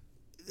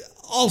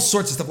all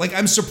sorts of stuff. Like,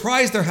 I'm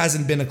surprised there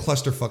hasn't been a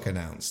clusterfuck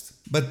announced,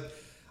 but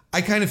I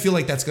kind of feel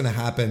like that's going to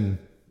happen.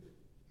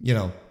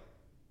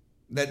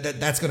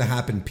 That's going to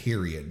happen.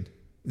 Period.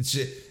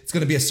 It's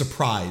going to be a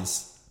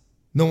surprise.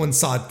 No one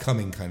saw it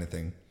coming, kind of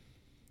thing.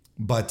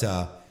 But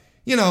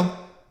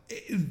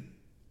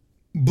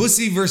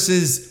Bussy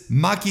versus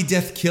Maki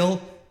Death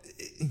Kill.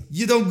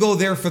 You don't go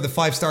there for the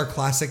 5-star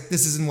classic.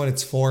 This isn't what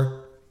it's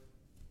for.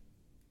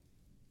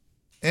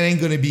 It ain't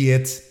going to be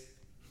it.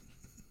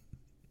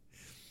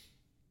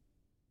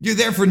 You're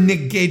there for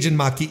Nick Gage and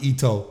Maki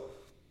Ito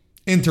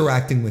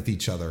interacting with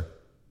each other.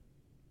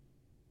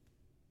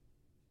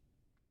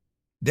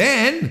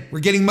 Then we're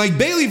getting Mike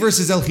Bailey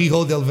versus El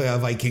Hijo del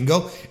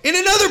Vikingo in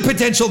another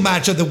potential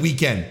match of the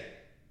weekend.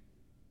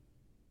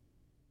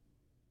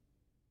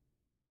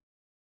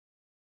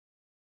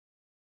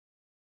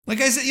 Like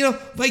I said,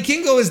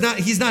 Vikingo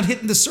he's not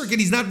hitting the circuit.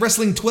 He's not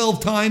wrestling 12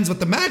 times, but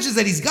the matches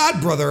that he's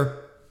got, brother.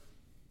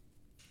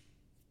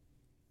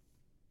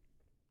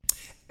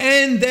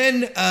 And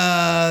then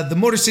the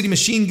Motor City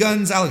Machine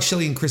Guns, Alex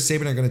Shelley and Chris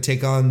Sabin are going to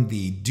take on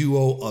the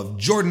duo of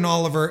Jordan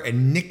Oliver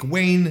and Nick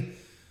Wayne.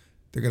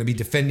 They're going to be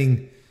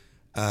defending,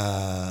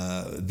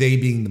 they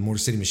being the Motor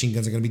City Machine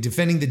Guns, are going to be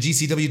defending the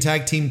GCW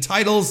Tag Team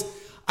titles.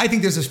 I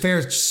think there's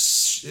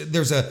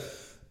a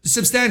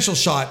substantial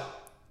shot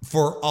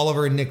for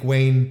Oliver and Nick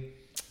Wayne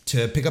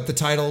to pick up the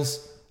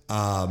titles.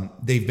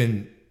 They've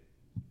been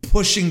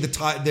pushing the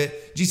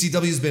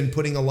GCW's been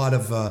putting a lot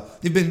of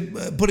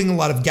putting a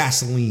lot of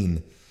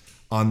gasoline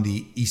on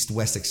the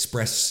East-West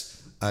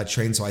Express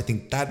train, so I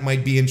think that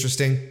might be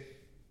interesting.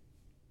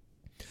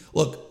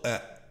 Look,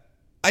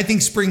 I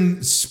think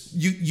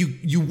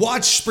you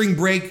watch Spring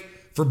Break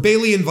for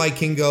Bailey and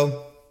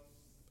Vikingo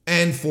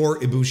and for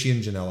Ibushi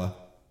and Janela.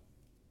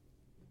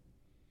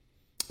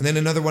 And then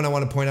another one I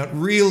want to point out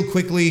real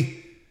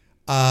quickly,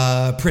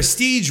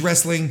 Prestige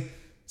Wrestling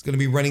is going to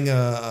be running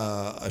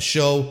a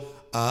show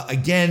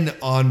again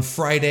on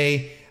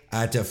Friday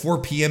at 4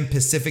 p.m.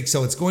 Pacific.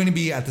 So it's going to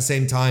be at the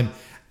same time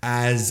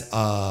as,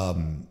 of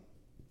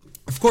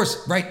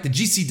course, right, the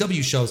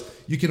GCW shows.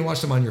 You can watch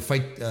them on your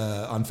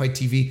on Fight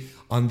TV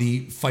on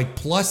the Fight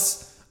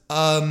Plus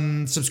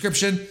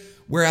subscription,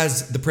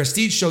 whereas the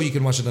Prestige show, you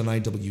can watch it on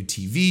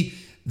IWTV.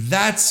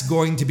 That's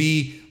going to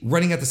be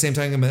running at the same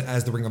time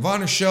as the Ring of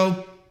Honor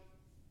show.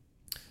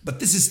 But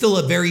this is still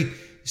a very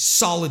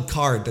solid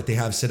card that they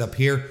have set up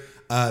here.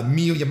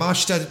 Miyu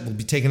Yamashita will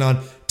be taking on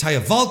Taya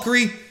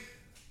Valkyrie.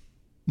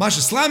 Masha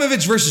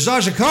Slamovich versus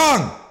Jaja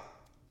Kong,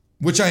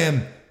 which I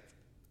am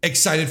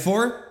excited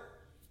for.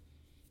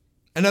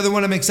 Another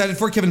one I'm excited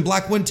for, Kevin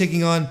Blackwood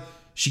taking on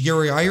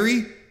Shigeru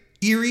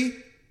Irie.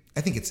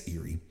 I think it's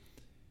Irie.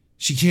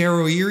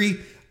 Shigeru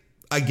Irie.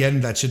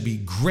 Again, that should be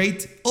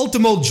great.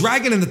 Ultimo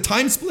Dragon and the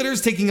Time Splitters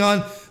taking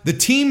on the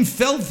Team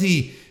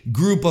Filthy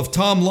group of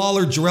Tom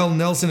Lawler, Jarrell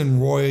Nelson,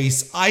 and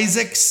Royce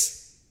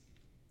Isaacs.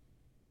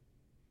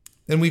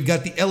 Then we've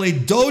got the LA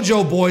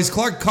Dojo Boys,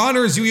 Clark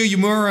Connors, Yuya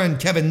Uemura, and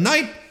Kevin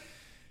Knight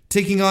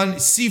taking on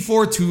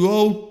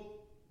C420,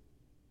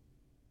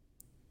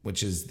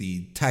 which is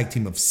the tag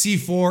team of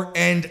C4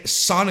 and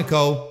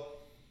Sonico.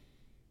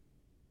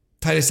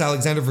 Titus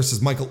Alexander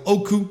versus Michael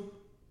Oku.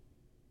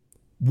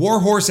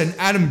 Warhorse and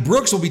Adam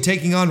Brooks will be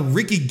taking on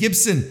Ricky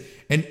Gibson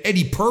and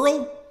Eddie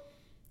Pearl.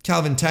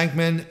 Calvin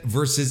Tankman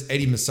versus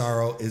Eddie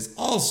Massaro is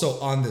also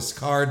on this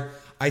card.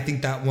 I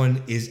think that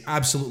one is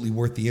absolutely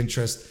worth the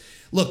interest.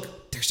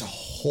 Look, there's a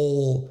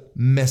whole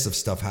mess of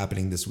stuff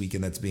happening this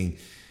weekend that's being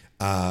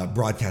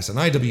broadcast on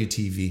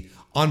IWTV,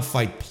 on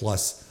Fight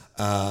Plus,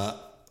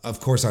 of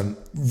course on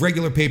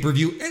regular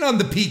pay-per-view, and on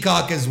the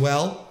Peacock as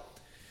well.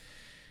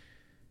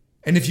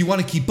 And if you want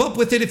to keep up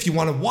with it, if you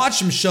want to watch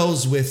some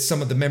shows with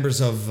some of the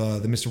members of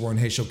the Mr. Warren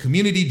Hayes Show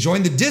community,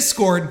 join the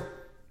Discord.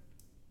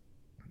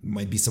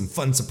 Might be some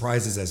fun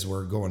surprises as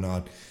we're going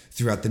on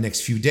throughout the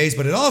next few days.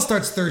 But it all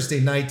starts Thursday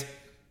night,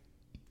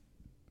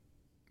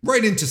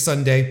 right into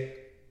Sunday.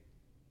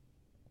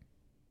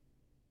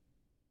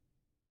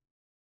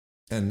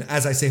 And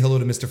as I say hello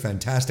to Mr.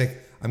 Fantastic,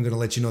 I'm going to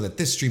let you know that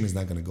this stream is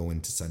not going to go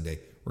into Sunday.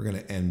 We're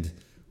going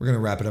to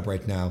wrap it up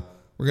right now.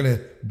 We're going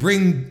to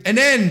bring an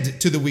end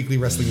to the weekly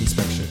wrestling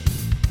inspection.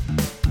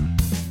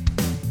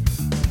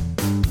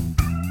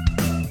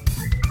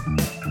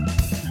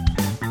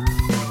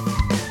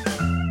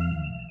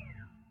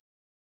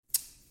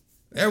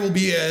 There will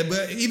be,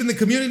 even the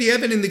community,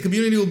 Evan in the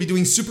community will be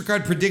doing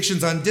supercard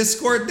predictions on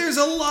Discord. There's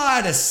a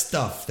lot of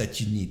stuff that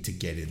you need to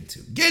get into.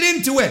 Get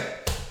into it!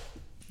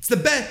 It's the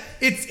best.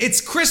 It's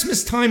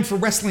Christmas time for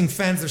wrestling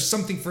fans. There's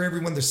something for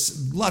everyone.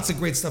 There's lots of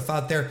great stuff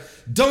out there.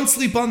 Don't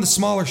sleep on the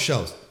smaller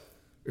shows.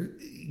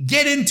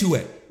 Get into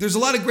it. There's a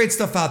lot of great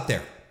stuff out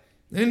there.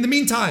 And in the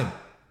meantime,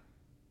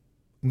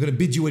 I'm going to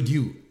bid you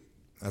adieu,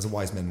 as a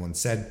wise man once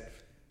said.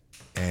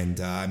 And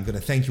I'm going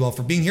to thank you all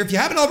for being here. If you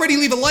haven't already,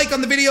 leave a like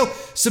on the video.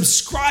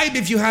 Subscribe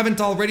if you haven't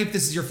already. If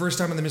this is your first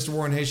time on the Mr.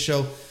 Warren Hayes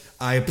Show,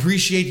 I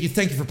appreciate you.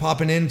 Thank you for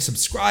popping in.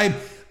 Subscribe.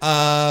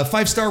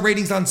 5-star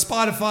ratings on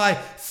Spotify.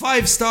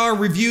 5-star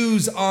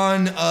reviews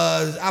on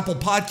Apple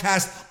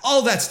Podcast.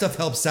 All that stuff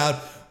helps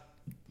out.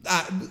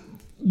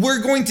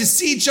 We're going to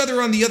see each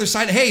other on the other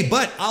side. Hey,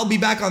 but I'll be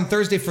back on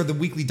Thursday for the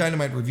weekly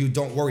Dynamite review.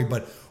 Don't worry,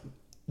 but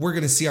we're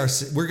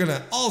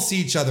gonna all see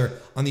each other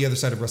on the other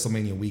side of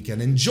WrestleMania weekend.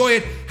 Enjoy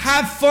it.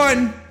 Have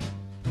fun.